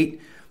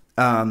great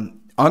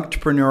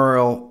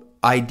entrepreneurial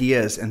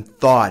ideas and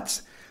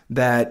thoughts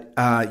that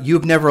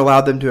you've never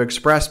allowed them to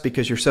express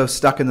because you're so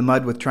stuck in the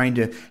mud with trying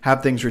to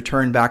have things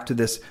return back to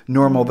this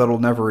normal that'll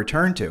never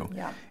return to.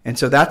 Yeah. And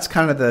so that's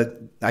kind of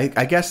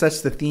I guess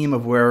that's the theme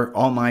of where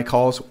all my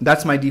calls,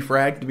 that's my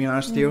defrag, to be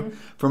honest with you,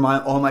 for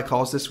all my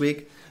calls this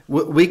week.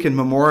 We can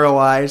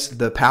memorialize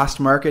the past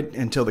market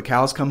until the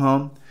cows come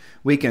home.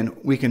 We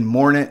can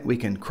mourn it. We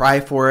can cry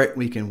for it.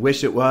 We can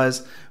wish it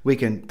was. We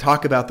can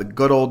talk about the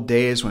good old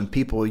days when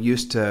people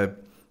used to,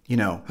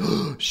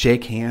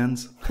 shake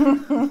hands.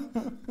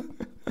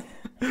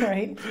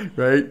 Right.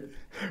 Right.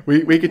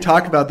 We could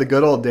talk about the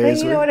good old days.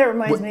 But you know what it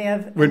reminds me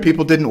of? When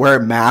people didn't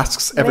wear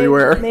masks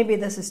everywhere. Maybe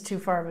this is too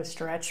far of a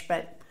stretch,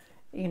 but,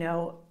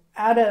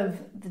 out of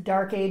the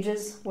dark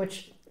ages,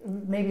 which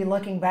maybe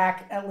looking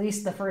back, at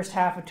least the first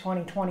half of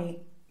 2020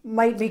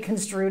 might be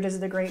construed as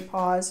the great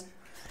pause,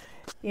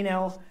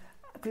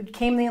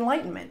 came the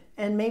Enlightenment.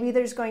 And maybe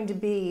there's going to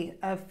be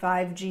a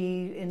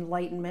 5G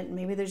enlightenment.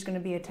 Maybe there's going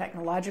to be a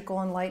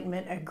technological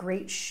enlightenment, a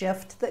great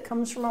shift that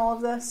comes from all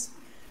of this.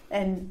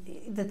 And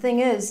the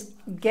thing is,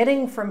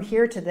 getting from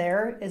here to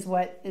there is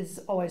what is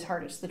always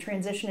hardest. The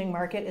transitioning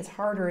market is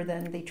harder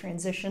than the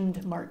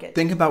transitioned market.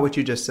 Think about what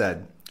you just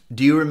said.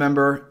 Do you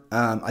remember,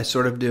 I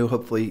sort of do,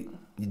 hopefully,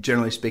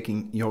 generally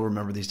speaking, you'll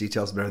remember these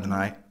details better than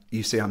I.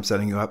 You see I'm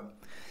setting you up?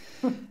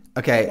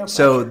 Okay, No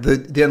so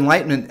the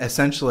Enlightenment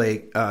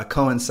essentially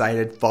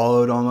coincided,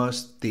 followed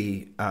almost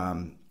the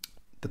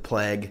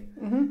plague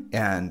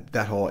and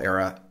that whole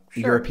era,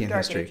 European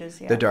Dark history,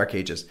 Ages, yeah. the Dark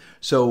Ages.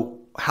 So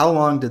how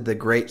long were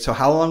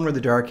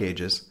the Dark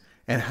Ages,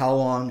 and how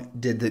long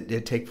did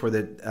it take for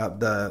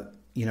the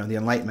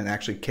Enlightenment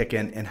actually kick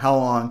in, and how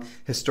long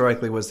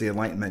historically was the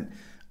Enlightenment?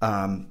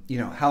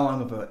 How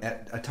long of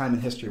a time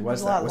in history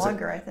was that? A lot Was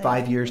longer, it I think.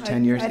 5 years,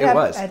 10 years? I'd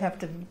have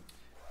to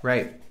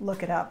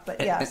look it up, but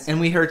yes. And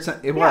we heard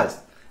it was.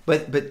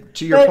 But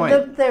to your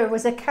point. There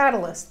was a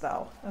catalyst,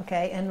 though,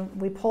 okay?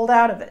 And we pulled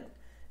out of it,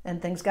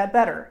 and things got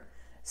better.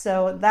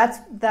 So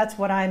that's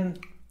what I'm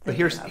But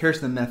here's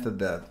the myth of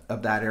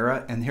that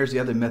era, and here's the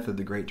other myth of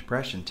the Great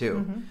Depression, too.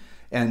 Mm-hmm.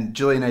 And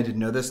Julie and I didn't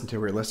know this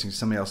until we were listening to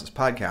somebody else's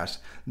podcast.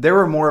 There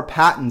were more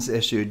patents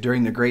issued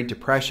during the Great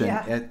Depression,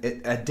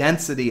 a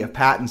density of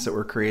patents that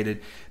were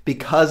created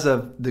because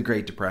of the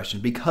Great Depression,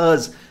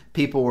 because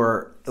people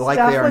were like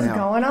they are now. Stuff was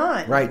going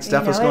on. Right,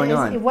 stuff was going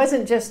on. It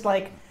wasn't just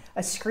like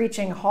a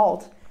screeching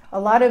halt. A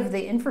lot of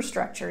the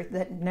infrastructure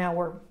that now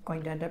we're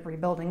going to end up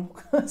rebuilding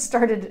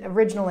started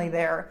originally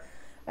there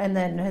and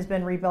then has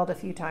been rebuilt a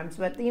few times.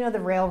 But, the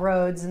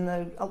railroads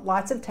and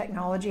lots of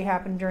technology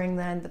happened during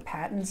then, the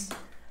patents.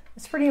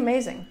 It's pretty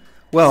amazing.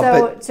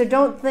 Well, so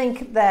don't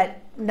think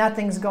that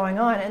nothing's going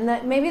on. And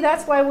that maybe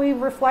that's why we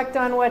reflect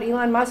on what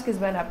Elon Musk has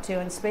been up to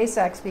in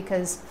SpaceX,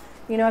 because,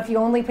 if you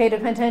only paid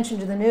attention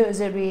to the news,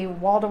 it'd be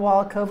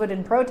wall-to-wall COVID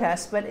and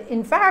protests. But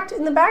in fact,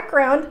 in the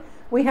background,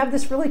 we have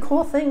this really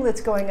cool thing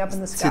that's going up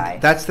in the sky.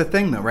 That's the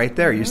thing, though, right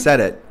there. Mm-hmm. You said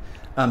it.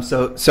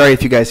 So sorry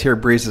if you guys hear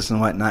breezes and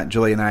whatnot.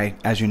 Julie and I,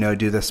 as you know,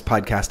 do this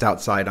podcast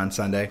outside on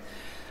Sunday.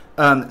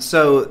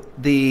 So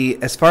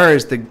as far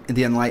as the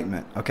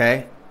Enlightenment,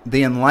 okay,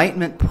 the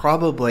Enlightenment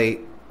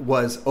probably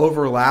was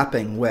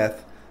overlapping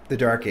with the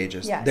Dark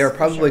Ages. Yes, they're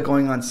probably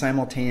going on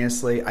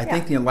simultaneously. I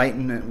think the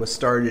Enlightenment was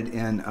started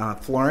in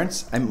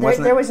Florence.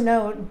 There was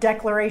no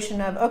declaration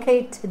of,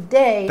 okay,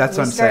 today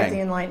we start the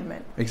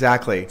Enlightenment.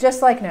 Exactly.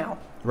 Just like now.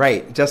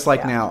 Right, just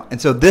like now. And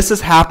so this is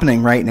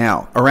happening right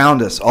now,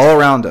 around us, all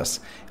around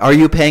us. Are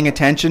you paying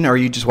attention, or are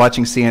you just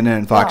watching CNN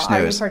and Fox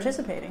News? Are you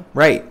participating?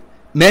 Right.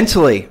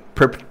 Mentally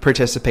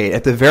participate,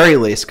 at the very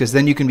least, because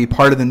then you can be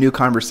part of the new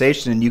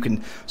conversation and you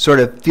can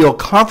sort of feel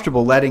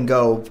comfortable letting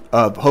go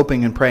of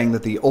hoping and praying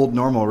that the old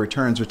normal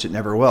returns, which it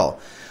never will.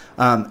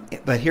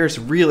 But here's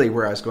really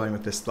where I was going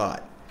with this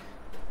thought.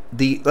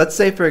 Let's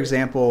say, for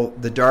example,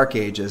 the Dark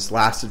Ages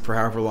lasted for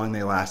however long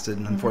they lasted,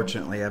 and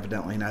unfortunately,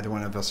 evidently, neither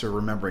one of us are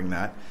remembering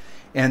that.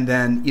 And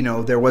then,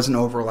 there was an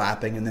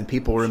overlapping, and then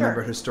people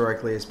remember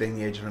historically as being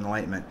the Age of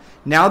Enlightenment.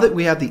 Now that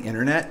we have the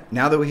internet,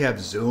 now that we have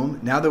Zoom,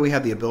 now that we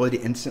have the ability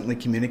to instantly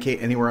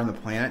communicate anywhere on the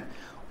planet,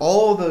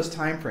 all of those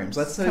time frames,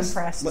 let's say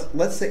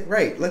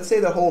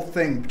the whole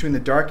thing between the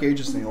Dark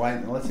Ages and the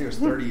Enlightenment, let's say it was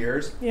 30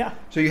 years. Yeah.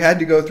 So you had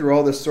to go through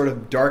all this sort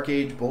of Dark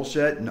Age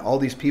bullshit, and all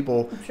these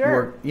people who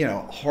were,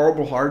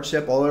 horrible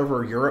hardship all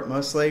over Europe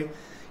mostly.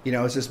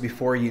 It's just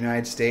before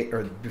United States,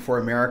 or before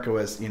America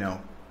was,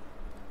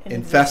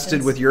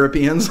 infested with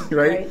Europeans,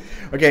 right?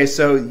 Okay,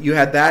 so you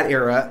had that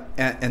era,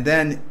 and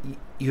then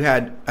you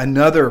had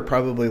another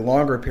probably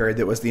longer period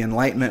that was the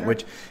Enlightenment,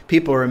 which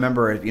people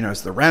remember,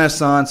 as the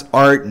Renaissance,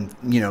 art, and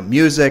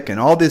music, and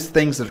all these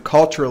things that are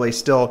culturally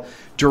still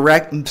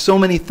direct. So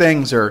many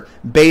things are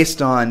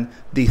based on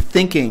the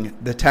thinking,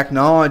 the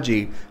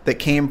technology that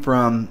came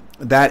from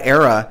that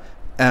era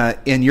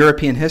in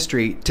European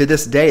history to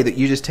this day that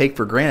you just take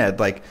for granted,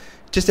 like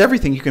just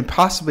everything you can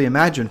possibly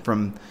imagine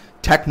from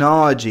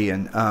technology.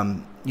 And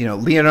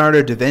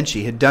Leonardo da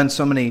Vinci had done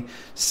so many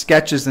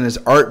sketches in his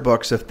art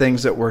books of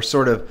things that were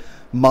sort of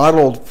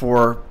modeled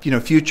for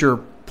future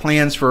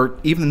plans for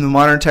even the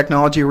modern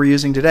technology we're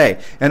using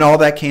today, and all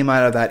that came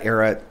out of that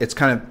era. It's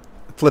kind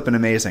of flippin'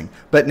 amazing.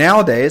 But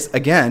nowadays,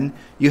 again,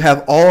 you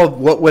have all of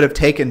what would have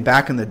taken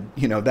back in the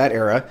that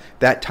era,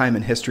 that time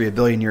in history a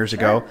billion years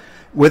ago,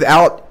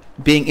 without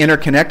being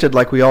interconnected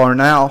like we all are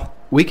now.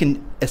 We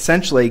can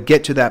essentially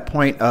get to that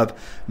point of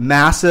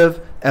massive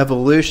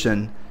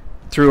evolution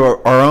through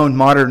our own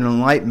modern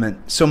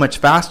enlightenment so much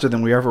faster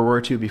than we ever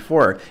were to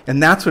before.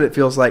 And that's what it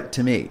feels like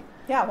to me.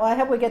 Yeah, well, I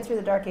hope we get through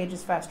the Dark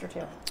Ages faster,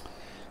 too.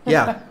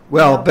 Yeah,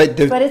 well, but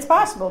it's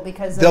possible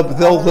because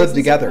they'll live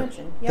together.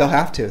 Yeah. They'll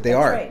have to. They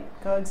are.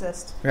 Right.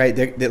 Coexist. Right.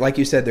 They, like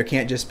you said, there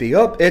can't just be,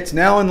 it's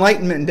now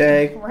Enlightenment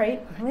Day.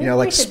 Right. Maybe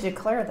we should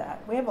declare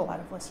that. We have a lot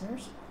of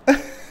listeners.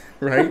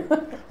 Right?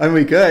 I mean,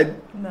 we could.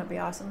 Wouldn't that be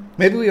awesome?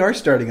 Maybe we are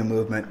starting a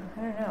movement.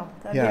 I don't know.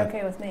 That'd be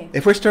okay with me.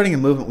 If we're starting a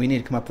movement, we need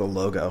to come up with a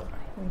logo.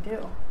 We do.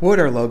 What would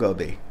our logo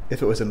be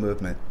if it was a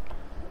movement?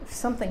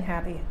 Something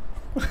happy.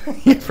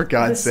 For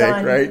God's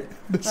sake, right?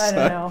 I don't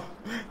know.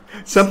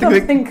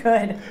 Something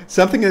good.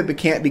 Something that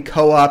can't be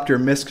co-opted or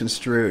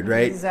misconstrued,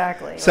 right?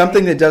 Exactly.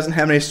 Something that doesn't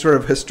have any sort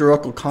of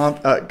historical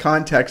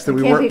context that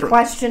we weren't... can't be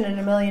questioned in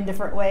a million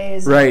different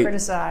ways right. and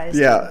criticized.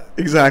 Yeah,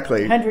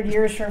 exactly. 100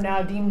 years from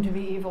now, deemed to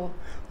be evil.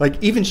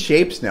 Like even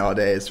shapes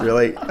nowadays,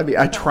 really. I mean,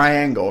 a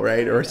triangle,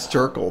 right, or a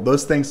circle.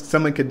 Those things,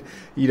 someone could,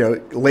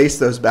 lace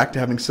those back to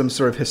having some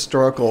sort of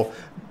historical,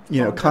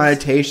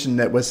 connotation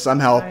that was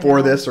somehow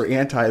for this or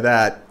anti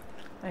that.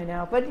 I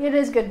know, but it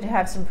is good to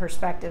have some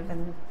perspective.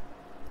 And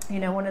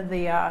one of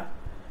the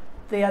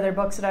other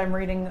books that I'm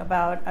reading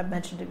about, I've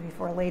mentioned it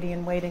before, Lady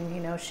in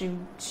Waiting.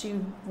 She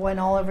went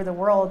all over the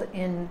world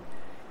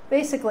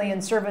basically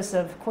in service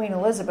of Queen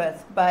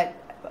Elizabeth, but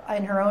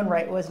in her own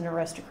right was an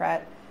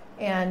aristocrat.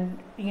 And,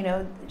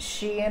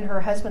 she and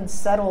her husband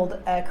settled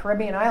a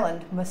Caribbean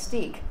island,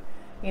 Mustique,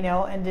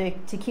 and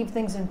to keep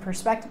things in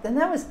perspective. And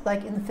that was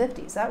like in the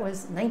 50s. That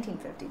was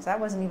 1950s. That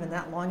wasn't even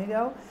that long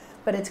ago.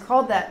 But it's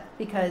called that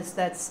because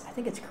I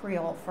think it's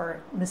Creole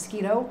for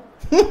mosquito.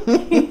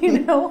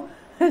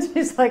 It's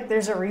just like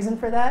there's a reason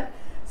for that.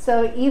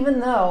 So even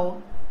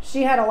though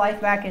she had a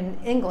life back in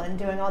England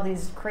doing all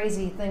these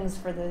crazy things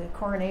for the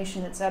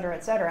coronation, et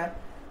cetera,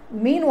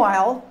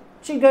 meanwhile,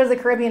 she'd go to the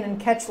Caribbean and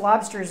catch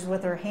lobsters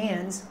with her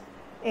hands,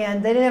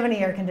 and they didn't have any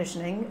air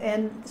conditioning,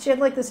 and she had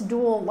like this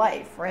dual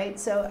life, right?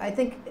 So I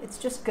think it's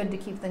just good to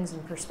keep things in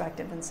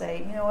perspective and say,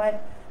 you know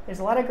what, there's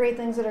a lot of great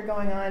things that are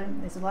going on,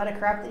 there's a lot of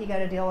crap that you got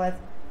to deal with.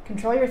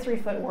 Control your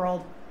 3-foot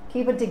world,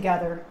 keep it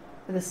together.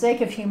 For the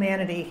sake of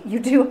humanity, you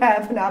do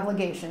have an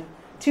obligation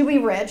to be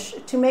rich,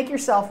 to make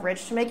yourself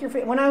rich, to make your...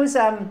 When I was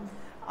on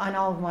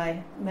all of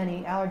my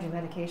many allergy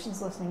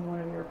medications, listening to one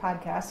of your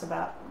podcasts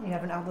about you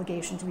have an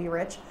obligation to be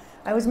rich,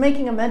 I was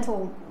making a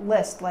mental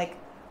list, like,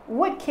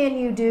 what can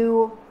you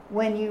do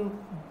when you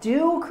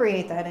do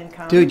create that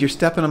income? Dude, you're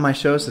stepping on my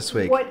shows this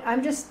week.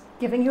 I'm just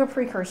giving you a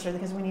precursor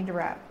because we need to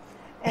wrap.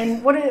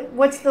 And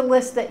what's the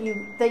list that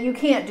you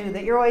can't do,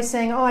 that you're always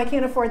saying, oh, I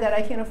can't afford that,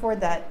 I can't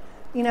afford that.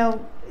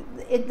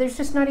 There's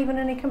just not even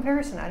any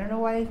comparison. I don't know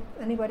why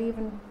anybody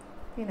even,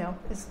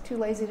 is too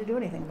lazy to do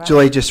anything about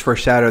Julie it. just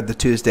foreshadowed the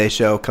Tuesday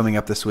show coming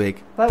up this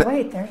week. But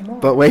wait, there's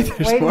more. Wait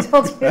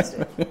until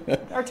Tuesday.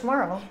 Or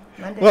tomorrow.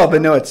 Monday. Well,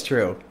 but no, it's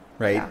true,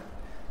 right?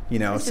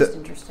 Yeah. It's just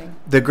interesting.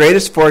 The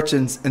greatest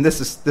fortunes, and this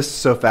is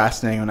so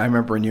fascinating. And I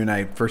remember when you and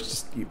I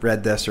first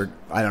read this, or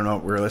I don't know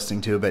what we were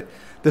listening to, but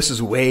this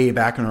is way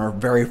back in our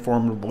very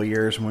formidable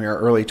years when we were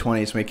early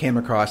 20s. We came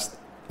across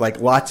like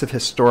lots of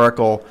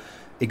historical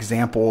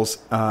examples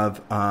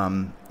of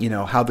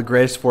how the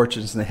greatest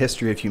fortunes in the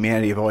history of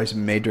humanity have always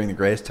been made during the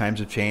greatest times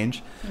of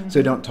change. Mm-hmm.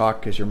 So don't talk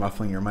because you're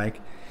muffling your mic.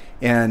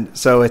 And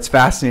so it's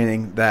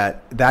fascinating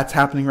that that's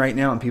happening right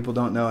now and people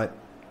don't know it.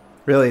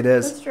 Really, it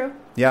is. That's true.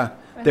 Yeah.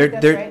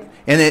 That's right.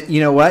 And you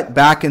know what?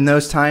 Back in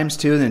those times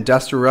too, the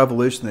Industrial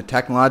Revolution, the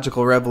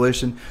Technological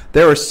Revolution,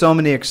 there were so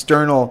many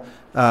external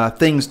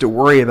things to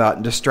worry about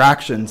and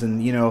distractions, and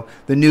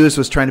the news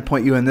was trying to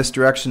point you in this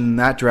direction and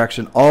that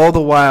direction. All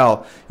the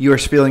while, you were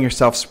feeling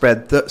yourself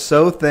spread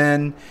so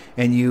thin,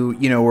 and you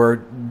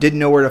didn't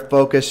know where to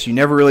focus. You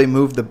never really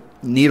moved the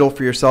needle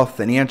for yourself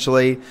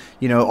financially.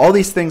 All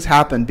these things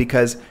happen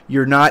because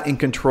you're not in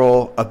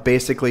control of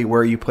basically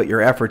where you put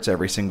your efforts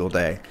every single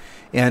day.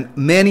 And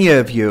many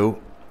of you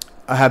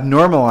have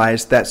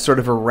normalized that sort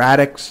of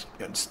erratic,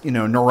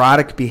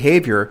 neurotic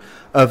behavior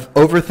of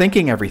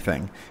overthinking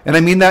everything. And I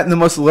mean that in the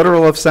most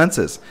literal of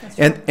senses.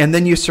 And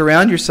then you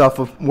surround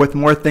yourself with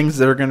more things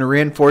that are going to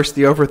reinforce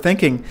the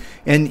overthinking.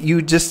 And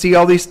you just see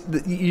all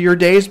your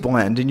days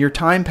blend and your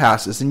time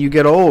passes and you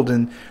get old.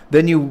 And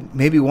then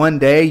maybe one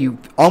day you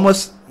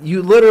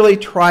literally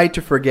try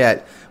to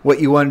forget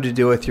what you wanted to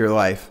do with your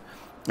life.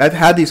 I've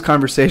had these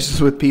conversations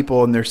with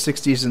people in their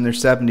 60s and their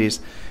 70s,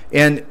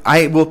 and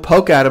I will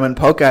poke at them,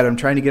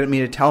 trying to get me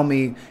to tell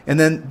me, and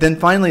then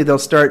finally they'll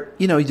start,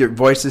 their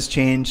voices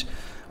change.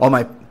 All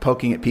my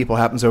poking at people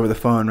happens over the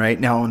phone right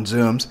now on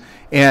Zooms,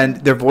 and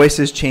their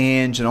voices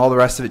change and all the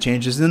rest of it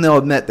changes, and then they'll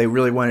admit they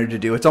really wanted to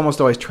do. It's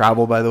almost always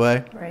travel, by the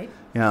way. Right.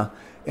 Yeah.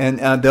 And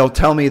they'll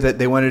tell me that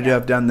they wanted to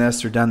have done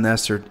this or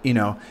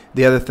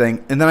the other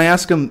thing. And then I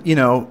ask them,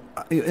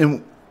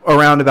 in a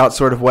roundabout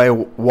sort of way,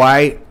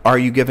 why are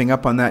you giving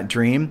up on that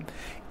dream?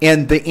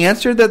 And the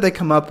answer that they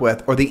come up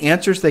with, or the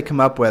answers they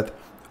come up with,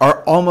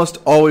 are almost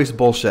always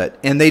bullshit,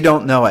 and they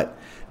don't know it.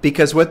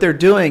 Because what they're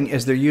doing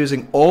is they're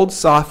using old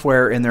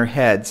software in their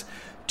heads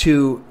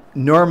to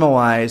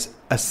normalize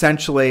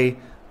essentially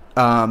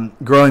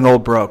growing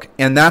old broke.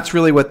 And that's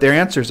really what their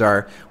answers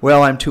are.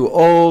 Well, I'm too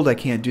old, I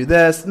can't do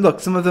this. Look,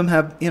 some of them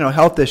have,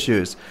 health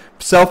issues.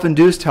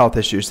 self-induced health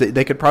issues that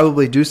they could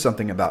probably do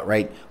something about,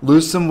 right?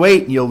 Lose some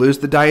weight and you'll lose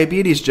the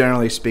diabetes,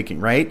 generally speaking,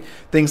 right?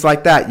 Things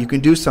like that you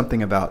can do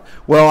something about.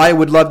 Well, I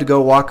would love to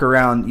go walk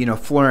around,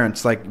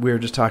 Florence, like we were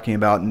just talking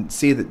about, and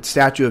see the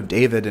Statue of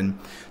David and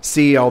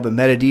see all the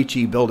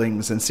Medici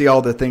buildings and see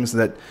all the things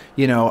that,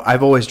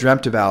 I've always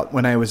dreamt about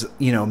when I was,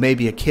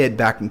 maybe a kid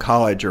back in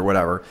college or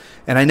whatever.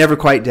 And I never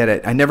quite did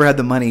it. I never had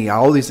the money,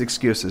 all these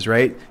excuses,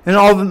 right? And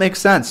all of it makes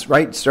sense,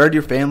 right? Started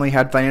your family,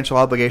 had financial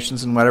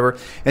obligations and whatever,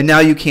 and now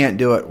you can't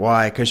do it.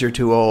 Why? Because you're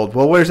too old.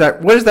 Well, what is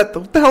that? What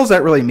the hell does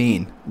that really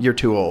mean? You're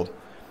too old.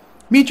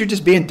 It means you're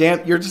just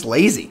you're just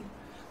lazy.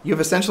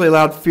 You've essentially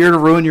allowed fear to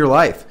ruin your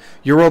life.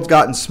 Your world's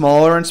gotten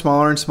smaller and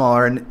smaller and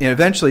smaller, and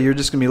eventually you're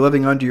just going to be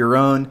living under your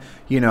own,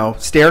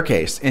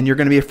 staircase, and you're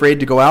going to be afraid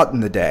to go out in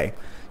the day.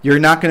 You're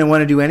not going to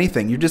want to do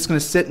anything. You're just going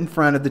to sit in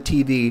front of the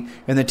TV,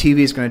 and the TV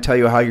is going to tell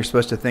you how you're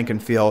supposed to think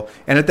and feel,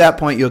 and at that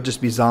point, you'll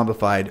just be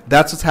zombified.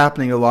 That's what's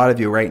happening to a lot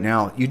of you right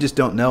now. You just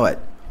don't know it.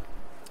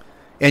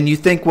 And you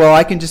think, well,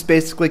 I can just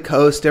basically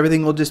coast.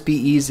 Everything will just be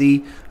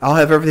easy. I'll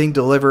have everything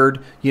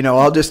delivered.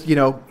 I'll just,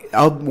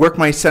 I'll work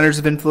my centers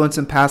of influence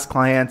and past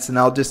clients, and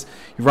I'll just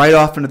ride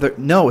off into the...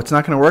 No, it's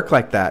not going to work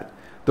like that.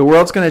 The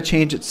world's going to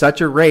change at such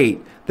a rate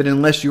that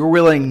unless you're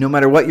willing, no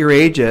matter what your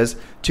age is,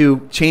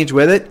 to change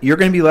with it, you're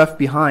going to be left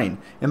behind.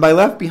 And by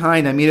left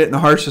behind, I mean it in the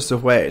harshest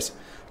of ways.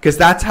 Because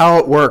that's how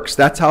it works.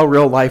 That's how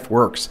real life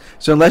works.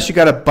 So unless you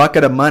got a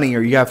bucket of money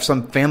or you have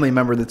some family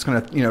member that's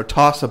going to,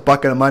 toss a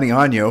bucket of money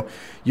on you,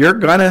 you're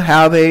going to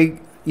have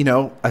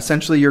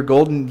essentially your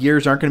golden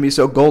years aren't going to be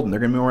so golden. They're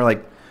going to be more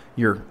like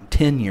your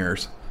 10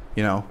 years,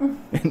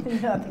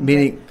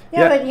 Meaning,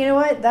 but you know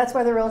what? That's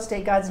why the real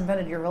estate gods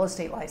invented your real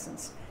estate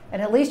license. And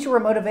at least you were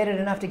motivated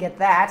enough to get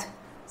that.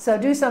 So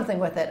do something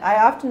with it. I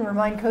often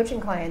remind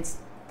coaching clients,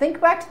 think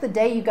back to the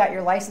day you got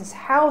your license,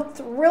 how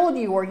thrilled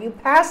you were. You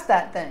passed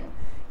that thing.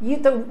 You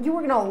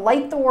were going to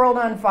light the world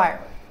on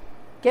fire.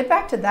 Get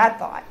back to that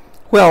thought.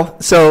 Well,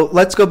 so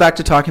let's go back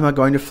to talking about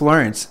going to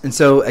Florence. And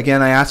so,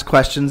 again, I ask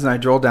questions and I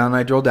drill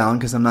down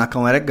because I'm not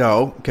going to let it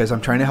go because I'm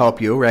trying to help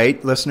you,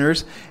 right,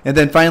 listeners? And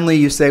then finally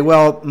you say,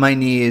 well, my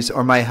knees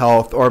or my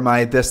health or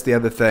my this, the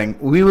other thing.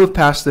 We move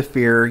past the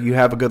fear. You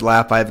have a good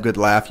laugh. I have a good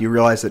laugh. You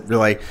realize that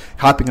really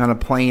hopping on a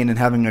plane and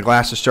having a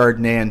glass of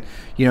Chardonnay and,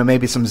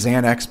 maybe some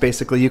Xanax,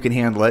 basically, you can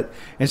handle it.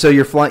 And so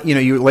you're flying,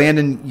 you land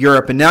in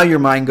Europe and now your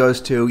mind goes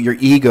to your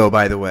ego,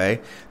 by the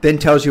way, then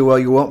tells you, well,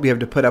 you won't be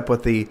able to put up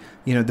with the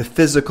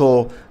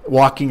physical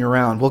walking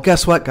around. Well,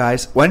 guess what,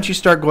 guys? Why don't you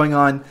start going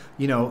on,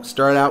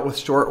 start out with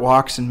short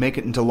walks and make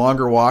it into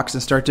longer walks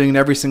and start doing it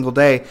every single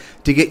day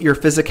to get your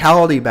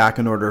physicality back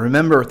in order.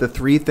 Remember, the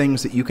three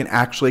things that you can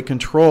actually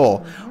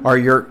control are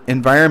your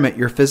environment,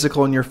 your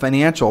physical, and your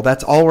financial.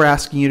 That's all we're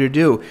asking you to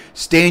do.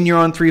 Stay in your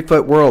own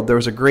 3-foot world. There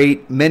was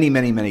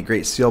many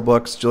great SEAL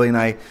books. Julie and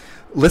I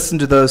listened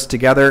to those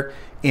together.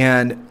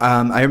 And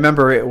I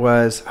remember it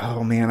was,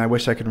 oh man, I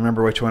wish I could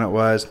remember which one it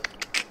was.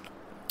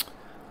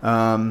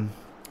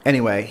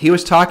 Anyway, he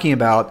was talking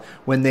about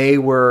when they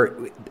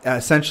were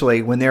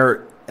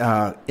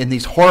in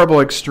these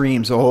horrible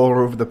extremes all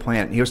over the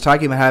planet. He was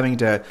talking about having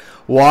to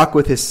walk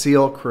with his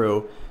SEAL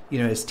crew,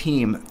 his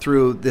team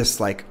through this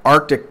like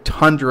Arctic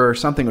tundra or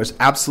something. It was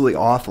absolutely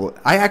awful.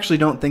 I actually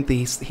don't think that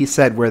he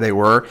said where they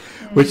were,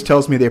 which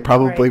tells me they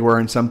probably were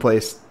in some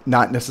place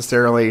not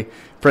necessarily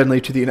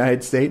friendly to the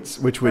United States,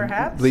 which would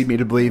lead me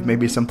to believe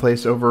maybe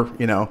someplace over,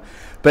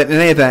 But in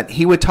any event,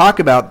 he would talk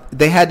about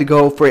they had to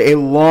go for a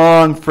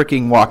long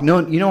freaking walk.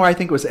 No, where I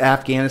think it was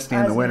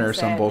Afghanistan in the winter or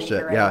some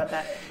bullshit.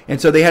 Yeah. And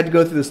so they had to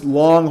go through this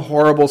long,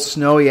 horrible,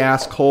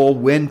 snowy-ass,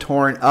 cold,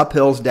 wind-torn,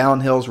 uphills,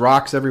 downhills,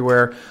 rocks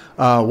everywhere,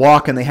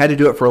 walk. And they had to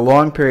do it for a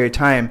long period of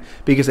time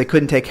because they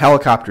couldn't take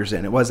helicopters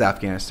in. It was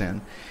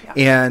Afghanistan.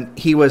 Yeah. And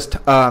he was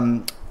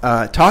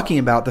talking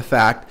about the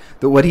fact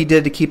that what he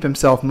did to keep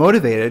himself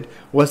motivated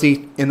was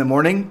he, in the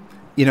morning,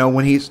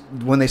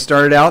 when they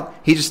started out,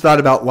 he just thought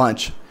about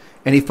lunch.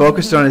 And he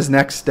focused on his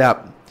next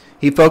step.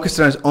 He focused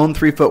on his own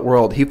 3-foot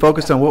world. He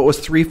focused on what was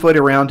 3 foot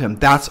around him.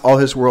 That's all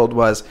his world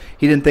was.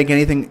 He didn't think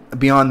anything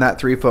beyond that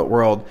 3-foot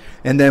world.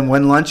 And then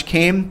when lunch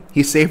came,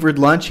 he savored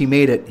lunch. He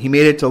made it. He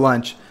made it to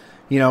lunch.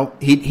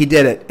 He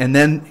did it. And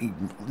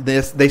then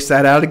they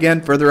sat out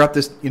again further up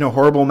this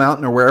horrible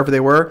mountain or wherever they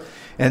were.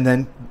 And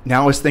then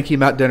now he's thinking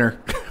about dinner,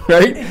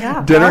 right?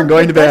 Yeah, dinner and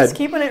going to bed. That's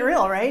keeping it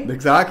real, right?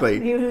 Exactly.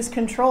 He was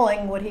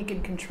controlling what he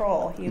could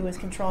control. He was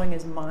controlling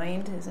his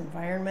mind, his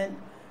environment,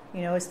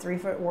 his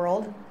 3-foot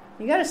world.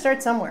 You got to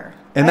start somewhere.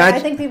 And I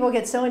think people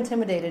get so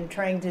intimidated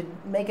trying to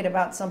make it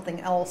about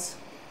something else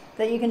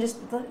that you can just,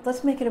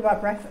 let's make it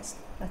about breakfast.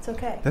 That's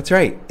okay. That's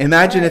right.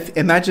 Imagine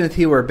if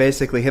he were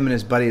basically, him and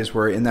his buddies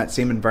were in that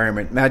same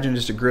environment. Imagine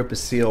just a group of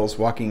SEALs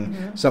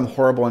walking some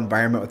horrible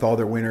environment with all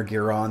their winter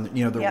gear on,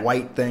 their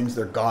white things,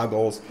 their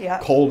goggles,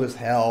 cold as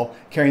hell,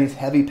 carrying this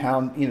heavy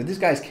pound, these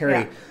guys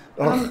carry,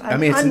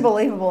 an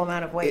unbelievable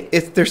amount of weight.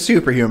 They're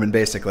superhuman,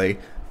 basically.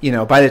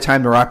 By the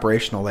time they're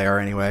operational, they are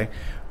anyway.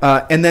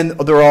 And then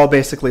they're all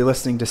basically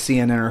listening to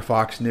CNN or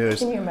Fox News.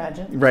 Can you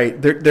imagine? Right.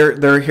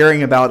 They're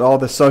hearing about all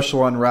the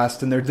social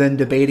unrest, and they're then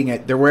debating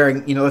it. They're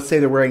wearing, let's say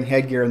they're wearing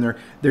headgear, and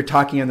they're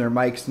talking on their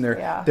mics, and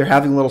they're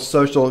having a little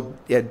social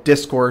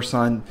discourse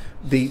on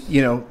the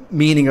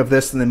meaning of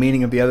this and the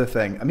meaning of the other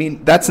thing. I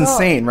mean, that's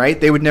insane, right?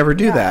 They would never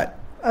do that.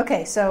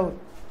 Okay, so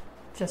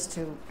just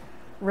to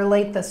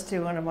relate this to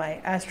one of my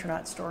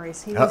astronaut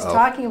stories, he was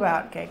talking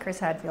about Chris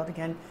Hadfield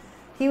again.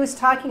 He was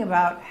talking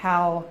about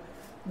how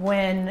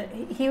when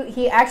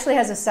he actually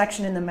has a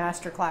section in the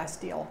masterclass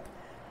deal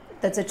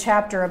that's a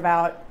chapter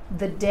about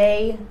the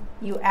day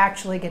you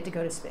actually get to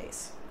go to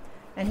space.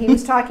 And he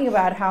was talking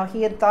about how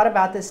he had thought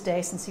about this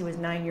day since he was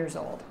 9 years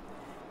old,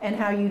 and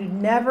how you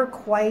never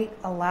quite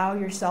allow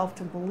yourself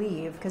to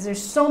believe, because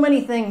there's so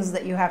many things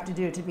that you have to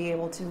do to be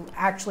able to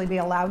actually be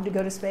allowed to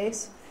go to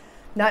space,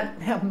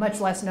 not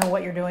much less know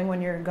what you're doing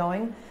when you're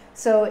going.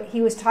 So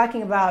he was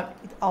talking about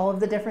all of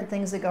the different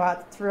things that go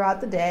out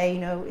throughout the day.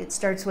 It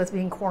starts with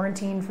being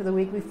quarantined for the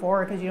week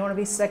before because you don't want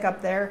to be sick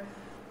up there.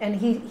 And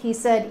he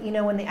said,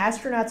 when the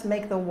astronauts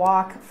make the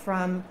walk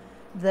from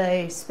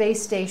the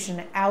space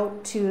station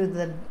out to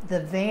the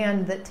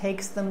van that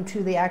takes them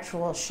to the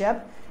actual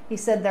ship, he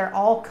said they're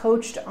all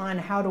coached on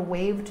how to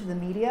wave to the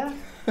media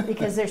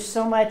because there's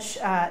so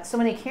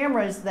many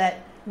cameras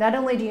that not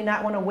only do you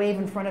not want to wave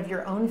in front of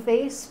your own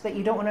face, but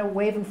you don't want to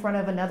wave in front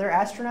of another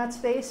astronaut's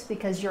face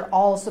because you're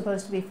all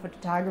supposed to be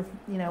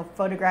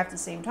photographed at the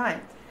same time.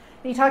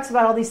 And he talks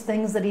about all these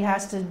things that he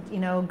has to,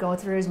 go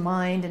through his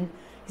mind, and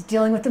he's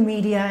dealing with the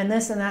media and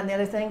this and that and the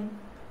other thing.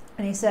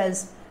 And he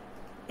says,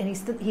 and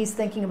he's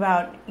thinking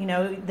about,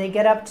 they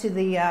get up to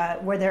the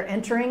where they're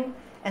entering,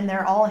 and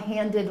they're all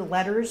handed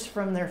letters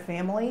from their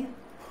family,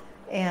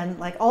 and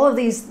like all of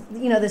these,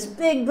 this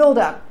big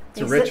buildup. It's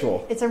a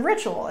ritual. It's a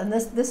ritual, and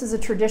this is a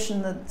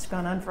tradition that's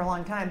gone on for a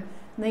long time.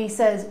 And then he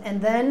says,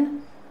 and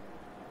then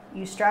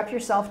you strap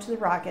yourself to the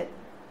rocket,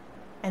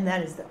 and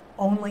that is the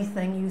only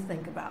thing you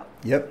think about.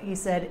 Yep. He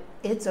said,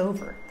 it's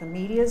over. The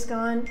media's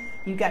gone.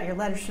 You got your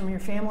letters from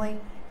your family.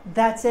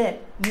 That's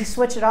it. You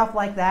switch it off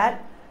like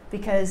that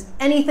because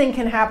anything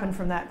can happen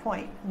from that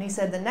point. And he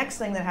said the next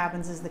thing that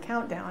happens is the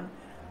countdown.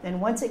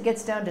 And once it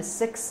gets down to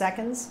 6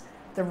 seconds,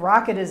 the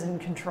rocket is in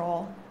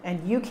control,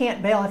 and you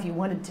can't bail if you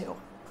wanted to.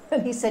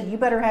 And he said, you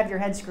better have your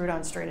head screwed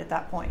on straight at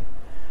that point.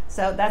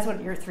 So that's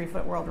what your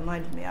 3-foot world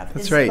reminded me of.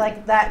 That's it's right.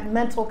 Like that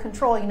mental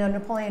control.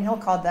 Napoleon Hill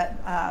called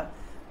that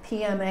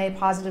PMA,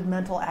 positive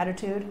mental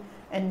attitude,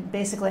 and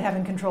basically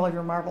having control of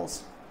your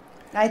marbles.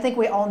 I think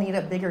we all need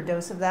a bigger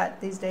dose of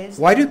that these days.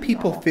 Why do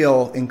people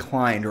feel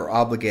inclined or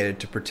obligated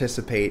to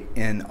participate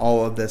in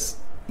all of this,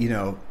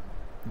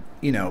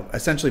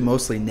 essentially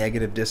mostly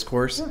negative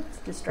discourse? It's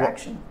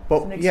distraction.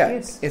 Well, it's an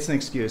excuse. It's an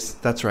excuse.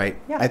 That's right.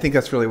 Yeah. I think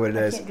that's really what it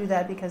is. I can't do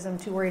that because I'm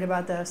too worried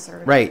about this.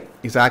 Or, right,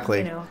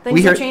 exactly.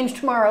 Things will change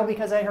tomorrow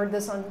because I heard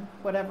this on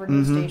whatever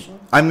news station.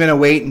 I'm going to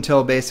wait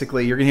until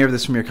basically, you're going to hear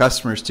this from your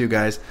customers too,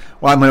 guys.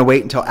 Well, I'm going to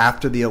wait until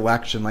after the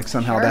election, like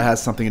somehow that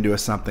has something to do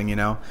with something,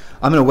 I'm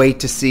going to wait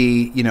to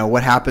see,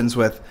 what happens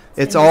with,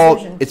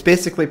 it's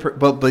basically,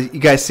 but you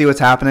guys see what's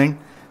happening?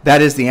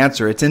 That is the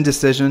answer. It's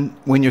indecision.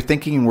 When you're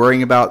thinking and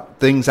worrying about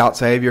things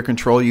outside of your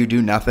control, you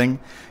do nothing.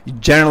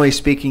 Generally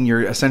speaking,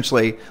 you're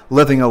essentially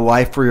living a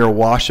life where you're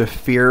awash of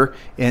fear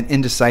and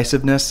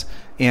indecisiveness,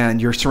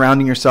 and you're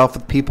surrounding yourself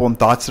with people and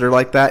thoughts that are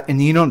like that,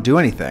 and you don't do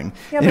anything.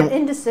 Yeah, but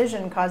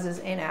indecision causes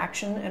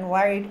inaction. And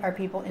why are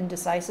people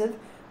indecisive?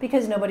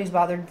 Because nobody's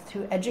bothered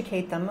to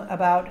educate them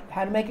about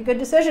how to make a good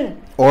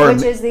decision,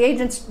 which is the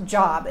agent's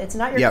job. It's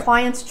not your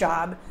client's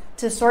job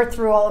to sort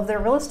through all of their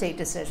real estate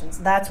decisions.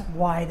 That's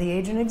why the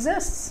agent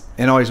exists.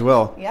 And always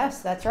will.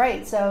 Yes, that's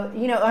right. So,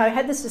 I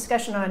had this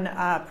discussion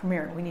on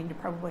Premiere. We need to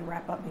probably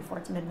wrap up before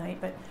it's midnight.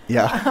 But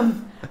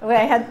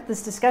I had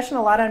this discussion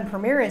a lot on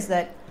Premiere is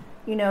that,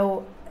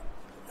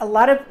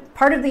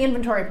 part of the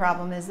inventory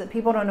problem is that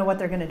people don't know what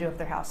they're going to do if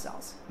their house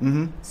sells.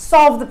 Mm-hmm.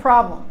 Solve the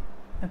problem.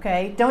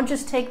 Okay? Don't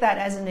just take that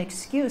as an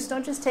excuse.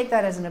 Don't just take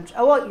that as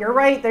you're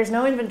right, there's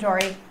no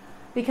inventory.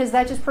 Because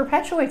that just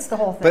perpetuates the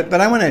whole thing.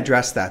 But I want to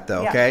address that,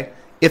 though, okay?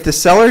 If the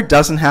seller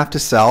doesn't have to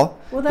sell...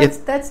 Well,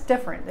 that's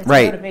different. It's a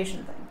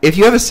motivation thing. If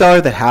you have a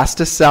seller that has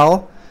to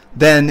sell,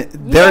 then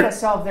you got to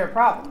solve their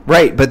problem.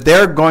 Right, but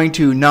they're going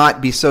to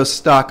not be so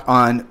stuck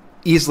on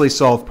easily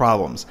solved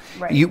problems.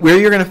 Right. Where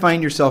you're going to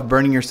find yourself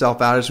burning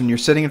yourself out is when you're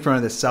sitting in front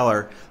of the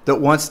seller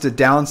that wants to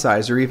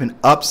downsize or even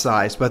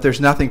upsize, but there's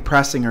nothing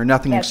pressing or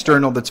nothing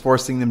external that's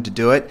forcing them to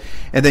do it.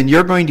 And then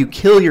you're going to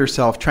kill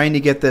yourself trying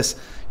to get this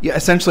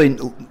essentially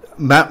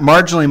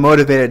marginally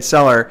motivated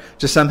seller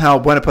to somehow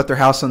want to put their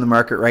house on the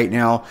market right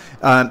now,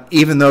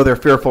 even though they're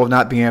fearful of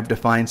not being able to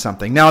find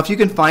something. Now, if you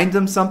can find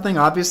them something,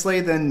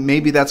 obviously, then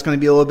maybe that's going to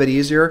be a little bit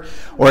easier.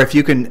 Or if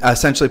you can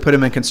essentially put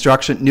them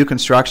in new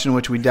construction,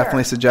 which we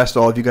definitely suggest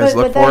all of you guys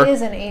look for. But that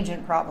is an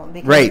agent problem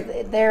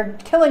because they're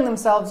killing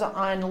themselves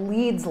on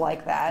leads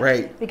like that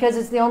because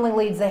it's the only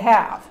leads they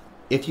have.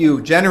 If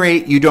you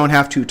generate, you don't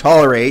have to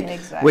tolerate,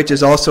 which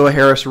is also a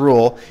Harris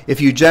rule.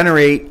 If you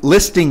generate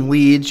listing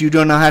leads, you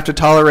do not have to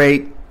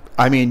tolerate.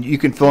 I mean, you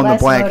can fill in the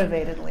blank. Less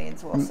motivated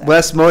leads will say.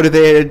 Less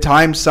motivated,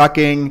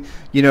 time-sucking,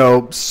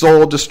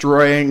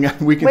 soul-destroying.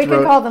 We could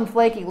call them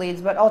flaky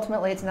leads, but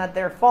ultimately it's not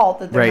their fault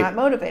that they're not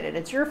motivated.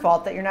 It's your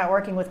fault that you're not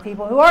working with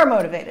people who are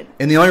motivated.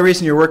 And the only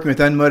reason you're working with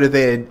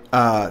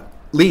unmotivated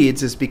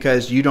leads is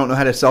because you don't know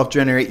how to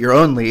self-generate your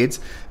own leads,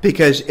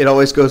 because it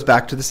always goes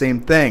back to the same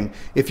thing.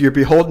 If you're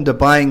beholden to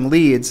buying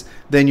leads,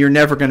 then you're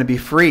never going to be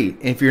free.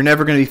 If you're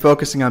never going to be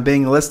focusing on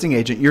being a listing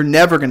agent, you're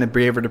never going to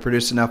be able to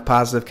produce enough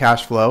positive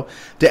cash flow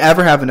to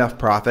ever have enough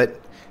profit,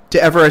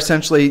 to ever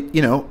essentially,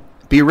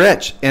 be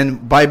rich.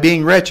 And by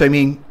being rich, I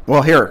mean,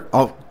 well, here,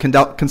 I'll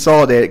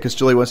consolidate it because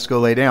Julie wants to go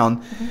lay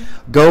down.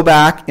 Mm-hmm. Go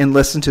back and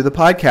listen to the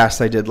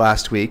podcast I did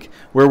last week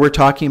where we're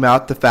talking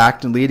about the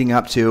fact and leading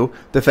up to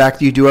the fact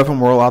that you do have a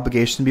moral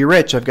obligation to be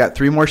rich. I've got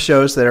 3 more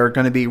shows that are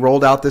going to be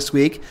rolled out this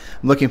week.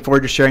 I'm looking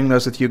forward to sharing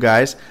those with you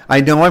guys.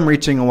 I know I'm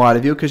reaching a lot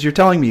of you because you're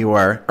telling me you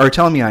are, or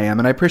telling me I am,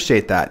 and I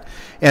appreciate that.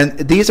 And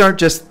these aren't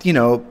just,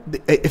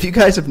 if you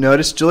guys have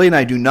noticed, Julie and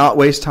I do not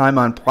waste time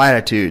on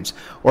platitudes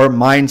or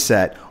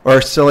mindset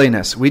or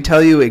silliness. We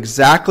tell you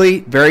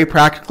exactly, very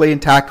practically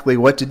and tactically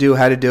what to do,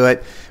 how to do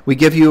it. We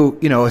give you,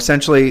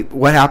 essentially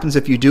what happens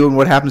if you do and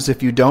what happens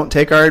if you don't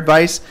take our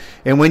advice.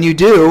 And when you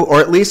do, or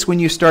at least when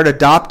you start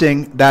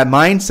adopting that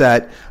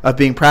mindset of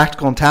being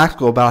practical and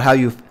tactical about how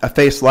you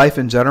face life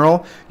in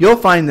general, you'll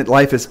find that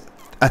life is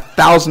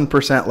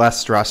 1,000% less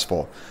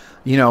stressful.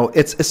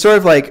 It's sort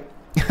of like,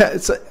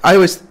 I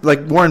always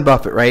like Warren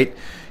Buffett, right?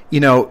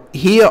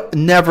 He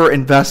never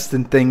invests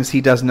in things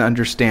he doesn't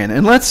understand.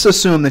 And let's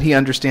assume that he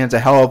understands a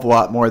hell of a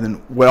lot more than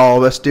what all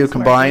of us do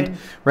combined.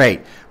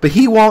 Right. But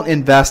he won't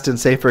invest in,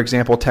 say, for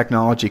example,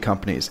 technology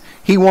companies.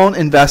 He won't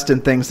invest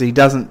in things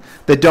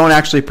that don't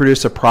actually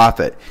produce a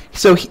profit.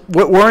 So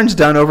what Warren's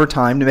done over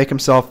time to make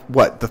himself,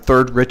 the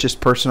third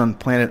richest person on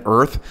planet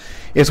Earth,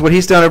 is what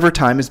he's done over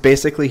time is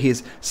basically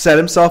he's set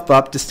himself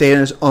up to stay in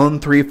his own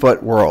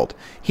 3-foot world.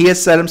 He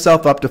has set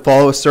himself up to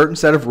follow a certain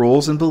set of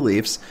rules and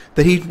beliefs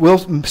that he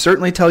will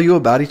certainly tell you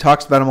about. He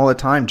talks about them all the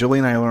time. Julie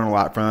and I learn a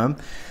lot from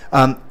him.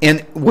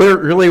 And what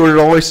it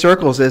always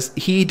circles is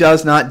he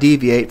does not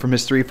deviate from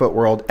his 3-foot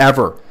world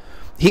ever.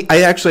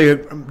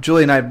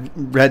 Julie and I have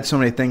read so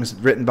many things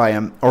written by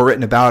him or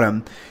written about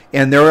him,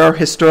 and there are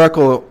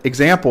historical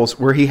examples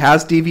where he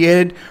has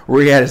deviated,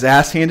 where he had his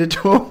ass handed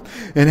to him,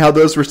 and how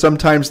those were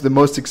sometimes the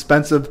most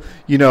expensive,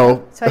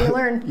 That's how you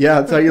learn.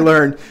 Yeah, that's how you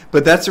learn.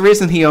 But that's the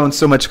reason he owns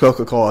so much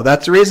Coca-Cola.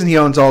 That's the reason he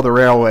owns all the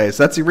railways.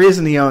 That's the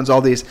reason he owns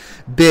all these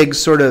big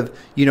sort of,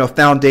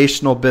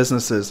 foundational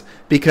businesses,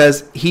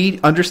 because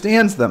he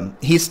understands them.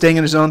 He's staying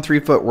in his own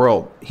 3-foot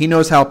world. He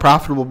knows how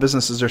profitable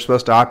businesses are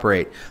supposed to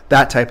operate,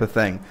 that type of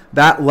thing.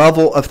 That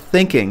level of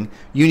thinking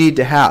you need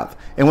to have.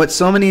 And what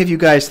so many of you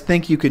guys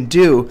think you can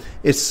do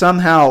is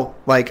somehow,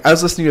 like, I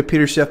was listening to a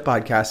Peter Schiff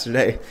podcast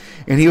today,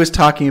 and he was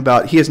talking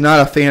about he is not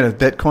a fan of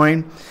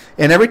Bitcoin.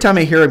 And every time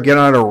I hear him get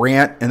on a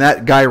rant, and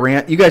that guy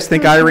rant, you guys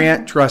think I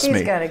rant? Trust me.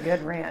 He's got a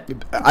good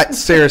rant.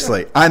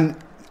 Seriously, I'm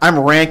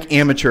rank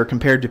amateur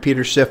compared to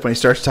Peter Schiff when he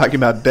starts talking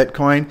about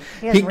Bitcoin.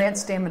 He has rant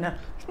stamina.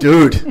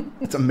 Dude,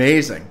 it's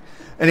amazing.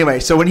 Anyway,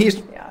 so when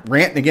he's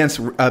ranting against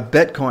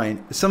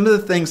Bitcoin, some of the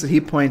things that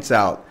he points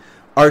out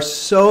are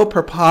so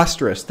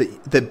preposterous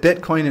that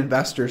Bitcoin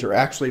investors are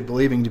actually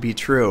believing to be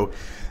true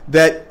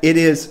that it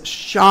is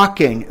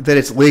shocking that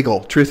it's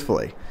legal,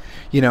 truthfully.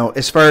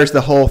 As far as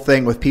the whole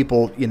thing with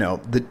people,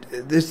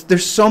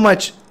 there's so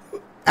much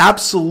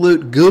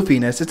absolute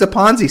goofiness. It's a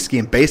Ponzi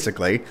scheme,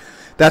 basically.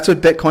 That's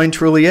what Bitcoin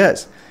truly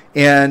is.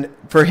 And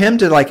for him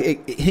to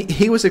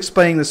he was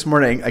explaining this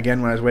morning,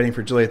 again, when I was waiting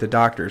for Julie at the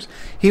doctor's,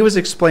 he was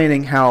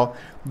explaining how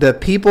the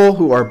people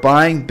who are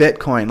buying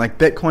Bitcoin, like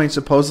Bitcoin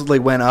supposedly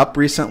went up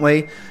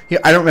recently.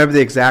 I don't remember the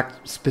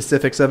exact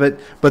specifics of it,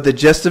 but the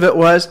gist of it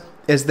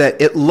is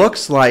that it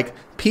looks like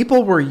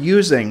people were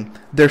using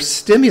their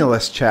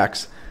stimulus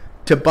checks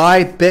to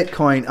buy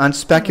Bitcoin on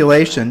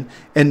speculation,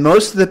 and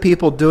most of the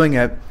people doing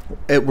it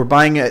were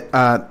buying it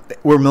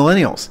were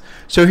millennials.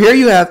 So here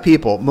you have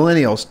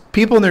millennials,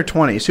 people in their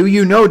 20s,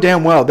 who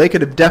damn well they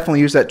could have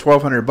definitely used that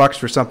 $1,200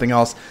 for something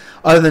else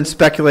other than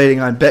speculating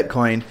on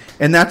Bitcoin,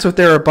 and that's what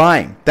they were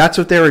buying. That's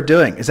what they were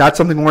doing. Is that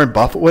something Warren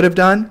Buffett would have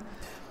done?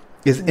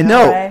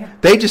 No,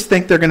 they just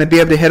think they're going to be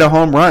able to hit a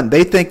home run.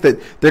 They think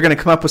that they're going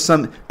to come up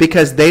with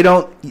because they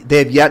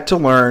have yet to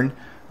learn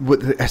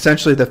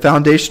essentially the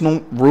foundational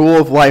rule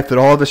of life that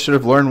all of us should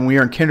have learned when we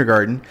were in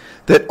kindergarten,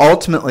 that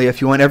ultimately, if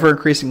you want ever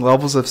increasing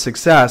levels of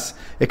success,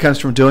 it comes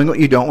from doing what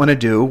you don't want to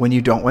do when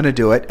you don't want to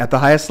do it at the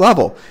highest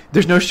level.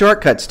 There's no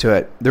shortcuts to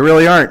it. There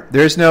really aren't.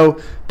 There's no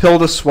pill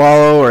to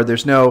swallow, or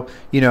there's no,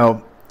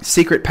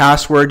 secret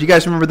password. You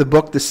guys remember the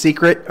book The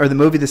Secret, or the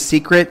movie The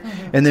Secret?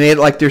 Mm-hmm. And they made it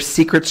like there's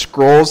secret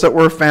scrolls that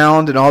were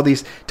found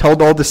and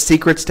told all the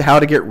secrets to how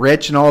to get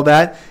rich and all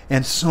that.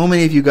 And so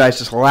many of you guys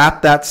just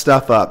lap that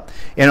stuff up.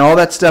 And all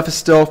that stuff is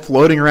still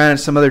floating around in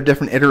some other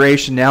different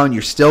iteration now, and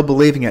you're still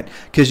believing it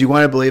because you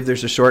want to believe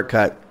there's a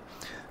shortcut.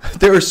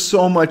 There is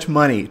so much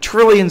money,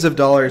 trillions of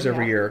dollars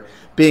every year,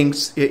 being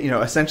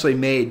essentially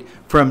made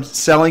from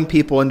selling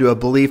people into a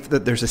belief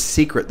that there's a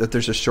secret, that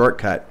there's a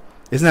shortcut.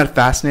 Isn't that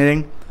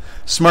fascinating?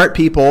 Smart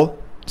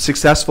people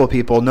successful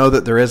people know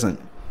that there isn't,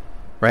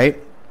 right?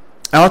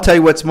 And I'll tell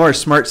you what's more,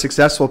 smart,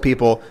 successful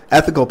people,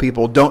 ethical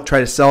people don't try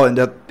to sell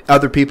into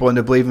other people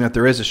into believing that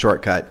there is a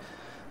shortcut.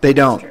 They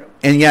don't.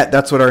 And yet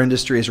that's what our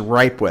industry is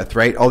ripe with,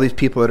 right? All these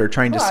people that are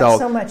trying to sell. It's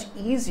so much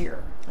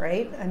easier,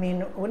 right? I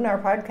mean, wouldn't our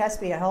podcast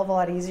be a hell of a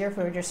lot easier if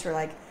we were just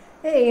like,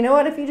 hey, you know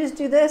what? If you just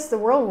do this, the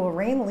world will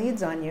rain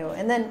leads on you.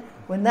 And then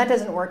when that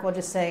doesn't work, we'll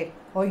just say,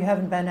 oh, you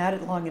haven't been at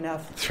it long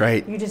enough. That's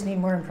right. You just need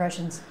more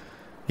impressions.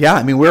 Yeah,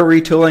 I mean, we're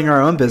retooling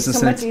our own business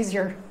so much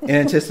easier. in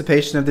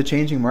anticipation of the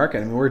changing market.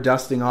 I mean, we're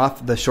dusting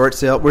off the short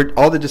sale.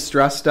 All the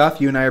distressed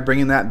stuff, you and I are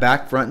bringing that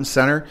back front and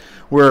center.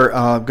 We're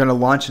going to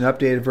launch an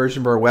updated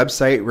version of our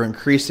website. We're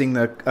increasing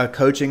the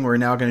coaching. We're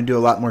now going to do a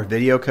lot more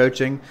video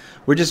coaching.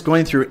 We're just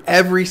going through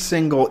every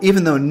single,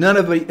 even though none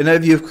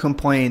of you have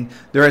complained,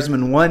 there has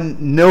been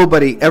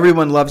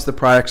everyone loves the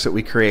products that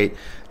we create.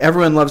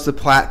 Everyone loves the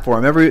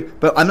platform.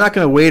 But I'm not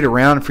going to wait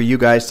around for you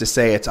guys to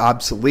say it's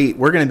obsolete.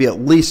 We're going to be at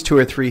least 2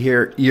 or 3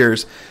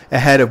 years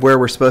ahead of where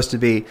we're supposed to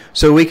be,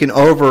 so we can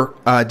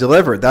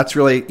deliver. That's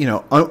really,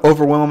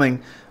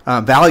 overwhelming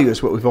value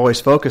is what we've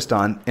always focused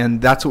on,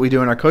 and that's what we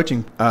do in our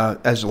coaching,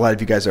 as a lot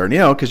of you guys already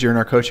know, because you're in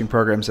our coaching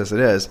programs as it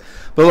is.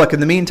 But look, in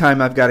the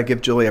meantime, I've got to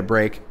give Julie a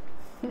break.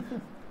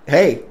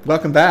 Hey,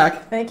 welcome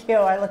back. Thank you.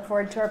 I look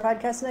forward to our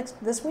podcast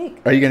this week.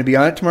 Are you going to be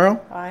on it tomorrow?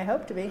 I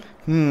hope to be.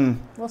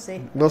 We'll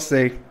see. We'll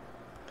see.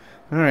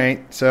 All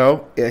right.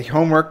 So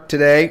homework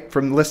today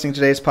from listening to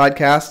today's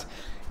podcast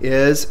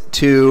is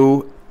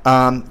to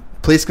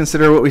please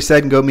consider what we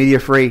said and go media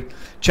free.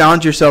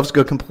 Challenge yourselves to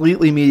go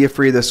completely media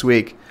free this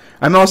week.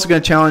 I'm also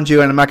going to challenge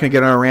you, and I'm not going to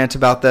get on a rant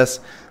about this,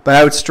 but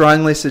I would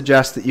strongly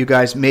suggest that you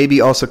guys maybe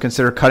also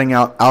consider cutting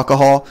out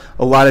alcohol.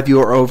 A lot of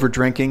you are over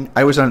drinking.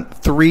 I was on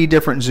 3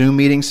 different Zoom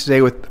meetings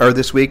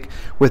this week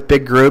with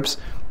big groups,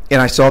 and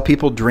I saw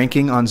people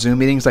drinking on Zoom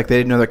meetings like they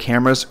didn't know their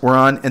cameras were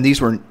on, and this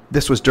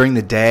was during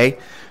the day.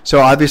 So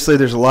obviously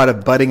there's a lot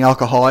of budding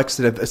alcoholics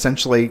that have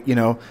essentially,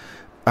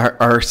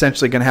 are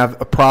essentially going to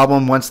have a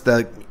problem once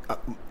they're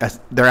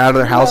out of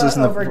their houses.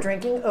 Over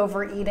drinking,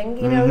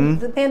 overeating.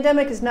 The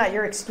pandemic is not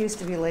your excuse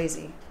to be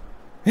lazy.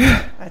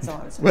 That's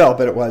all I'm saying. Well,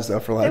 but it was, though,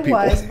 for a lot of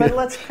people. It was, but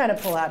let's kind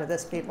of pull out of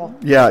this, people.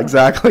 Yeah,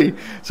 exactly.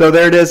 So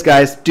there it is,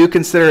 guys. Do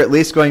consider at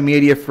least going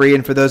media-free,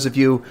 and for those of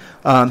you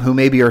who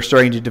maybe are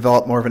starting to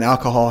develop more of an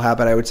alcohol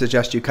habit, I would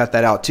suggest you cut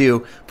that out,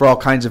 too, for all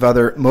kinds of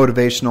other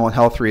motivational and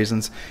health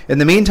reasons. In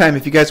the meantime,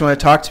 if you guys want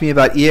to talk to me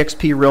about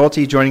eXp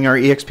Realty, joining our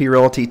eXp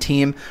Realty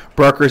team,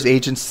 brokers,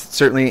 agents,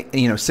 certainly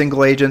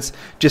single agents,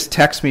 just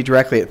text me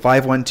directly at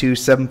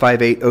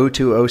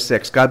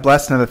 512-758-0206. God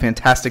bless and have a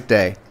fantastic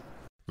day.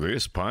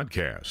 This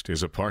podcast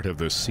is a part of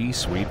the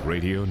C-Suite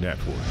Radio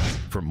Network.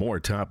 For more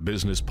top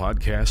business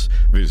podcasts,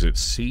 visit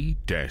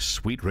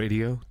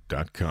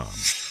c-suiteradio.com.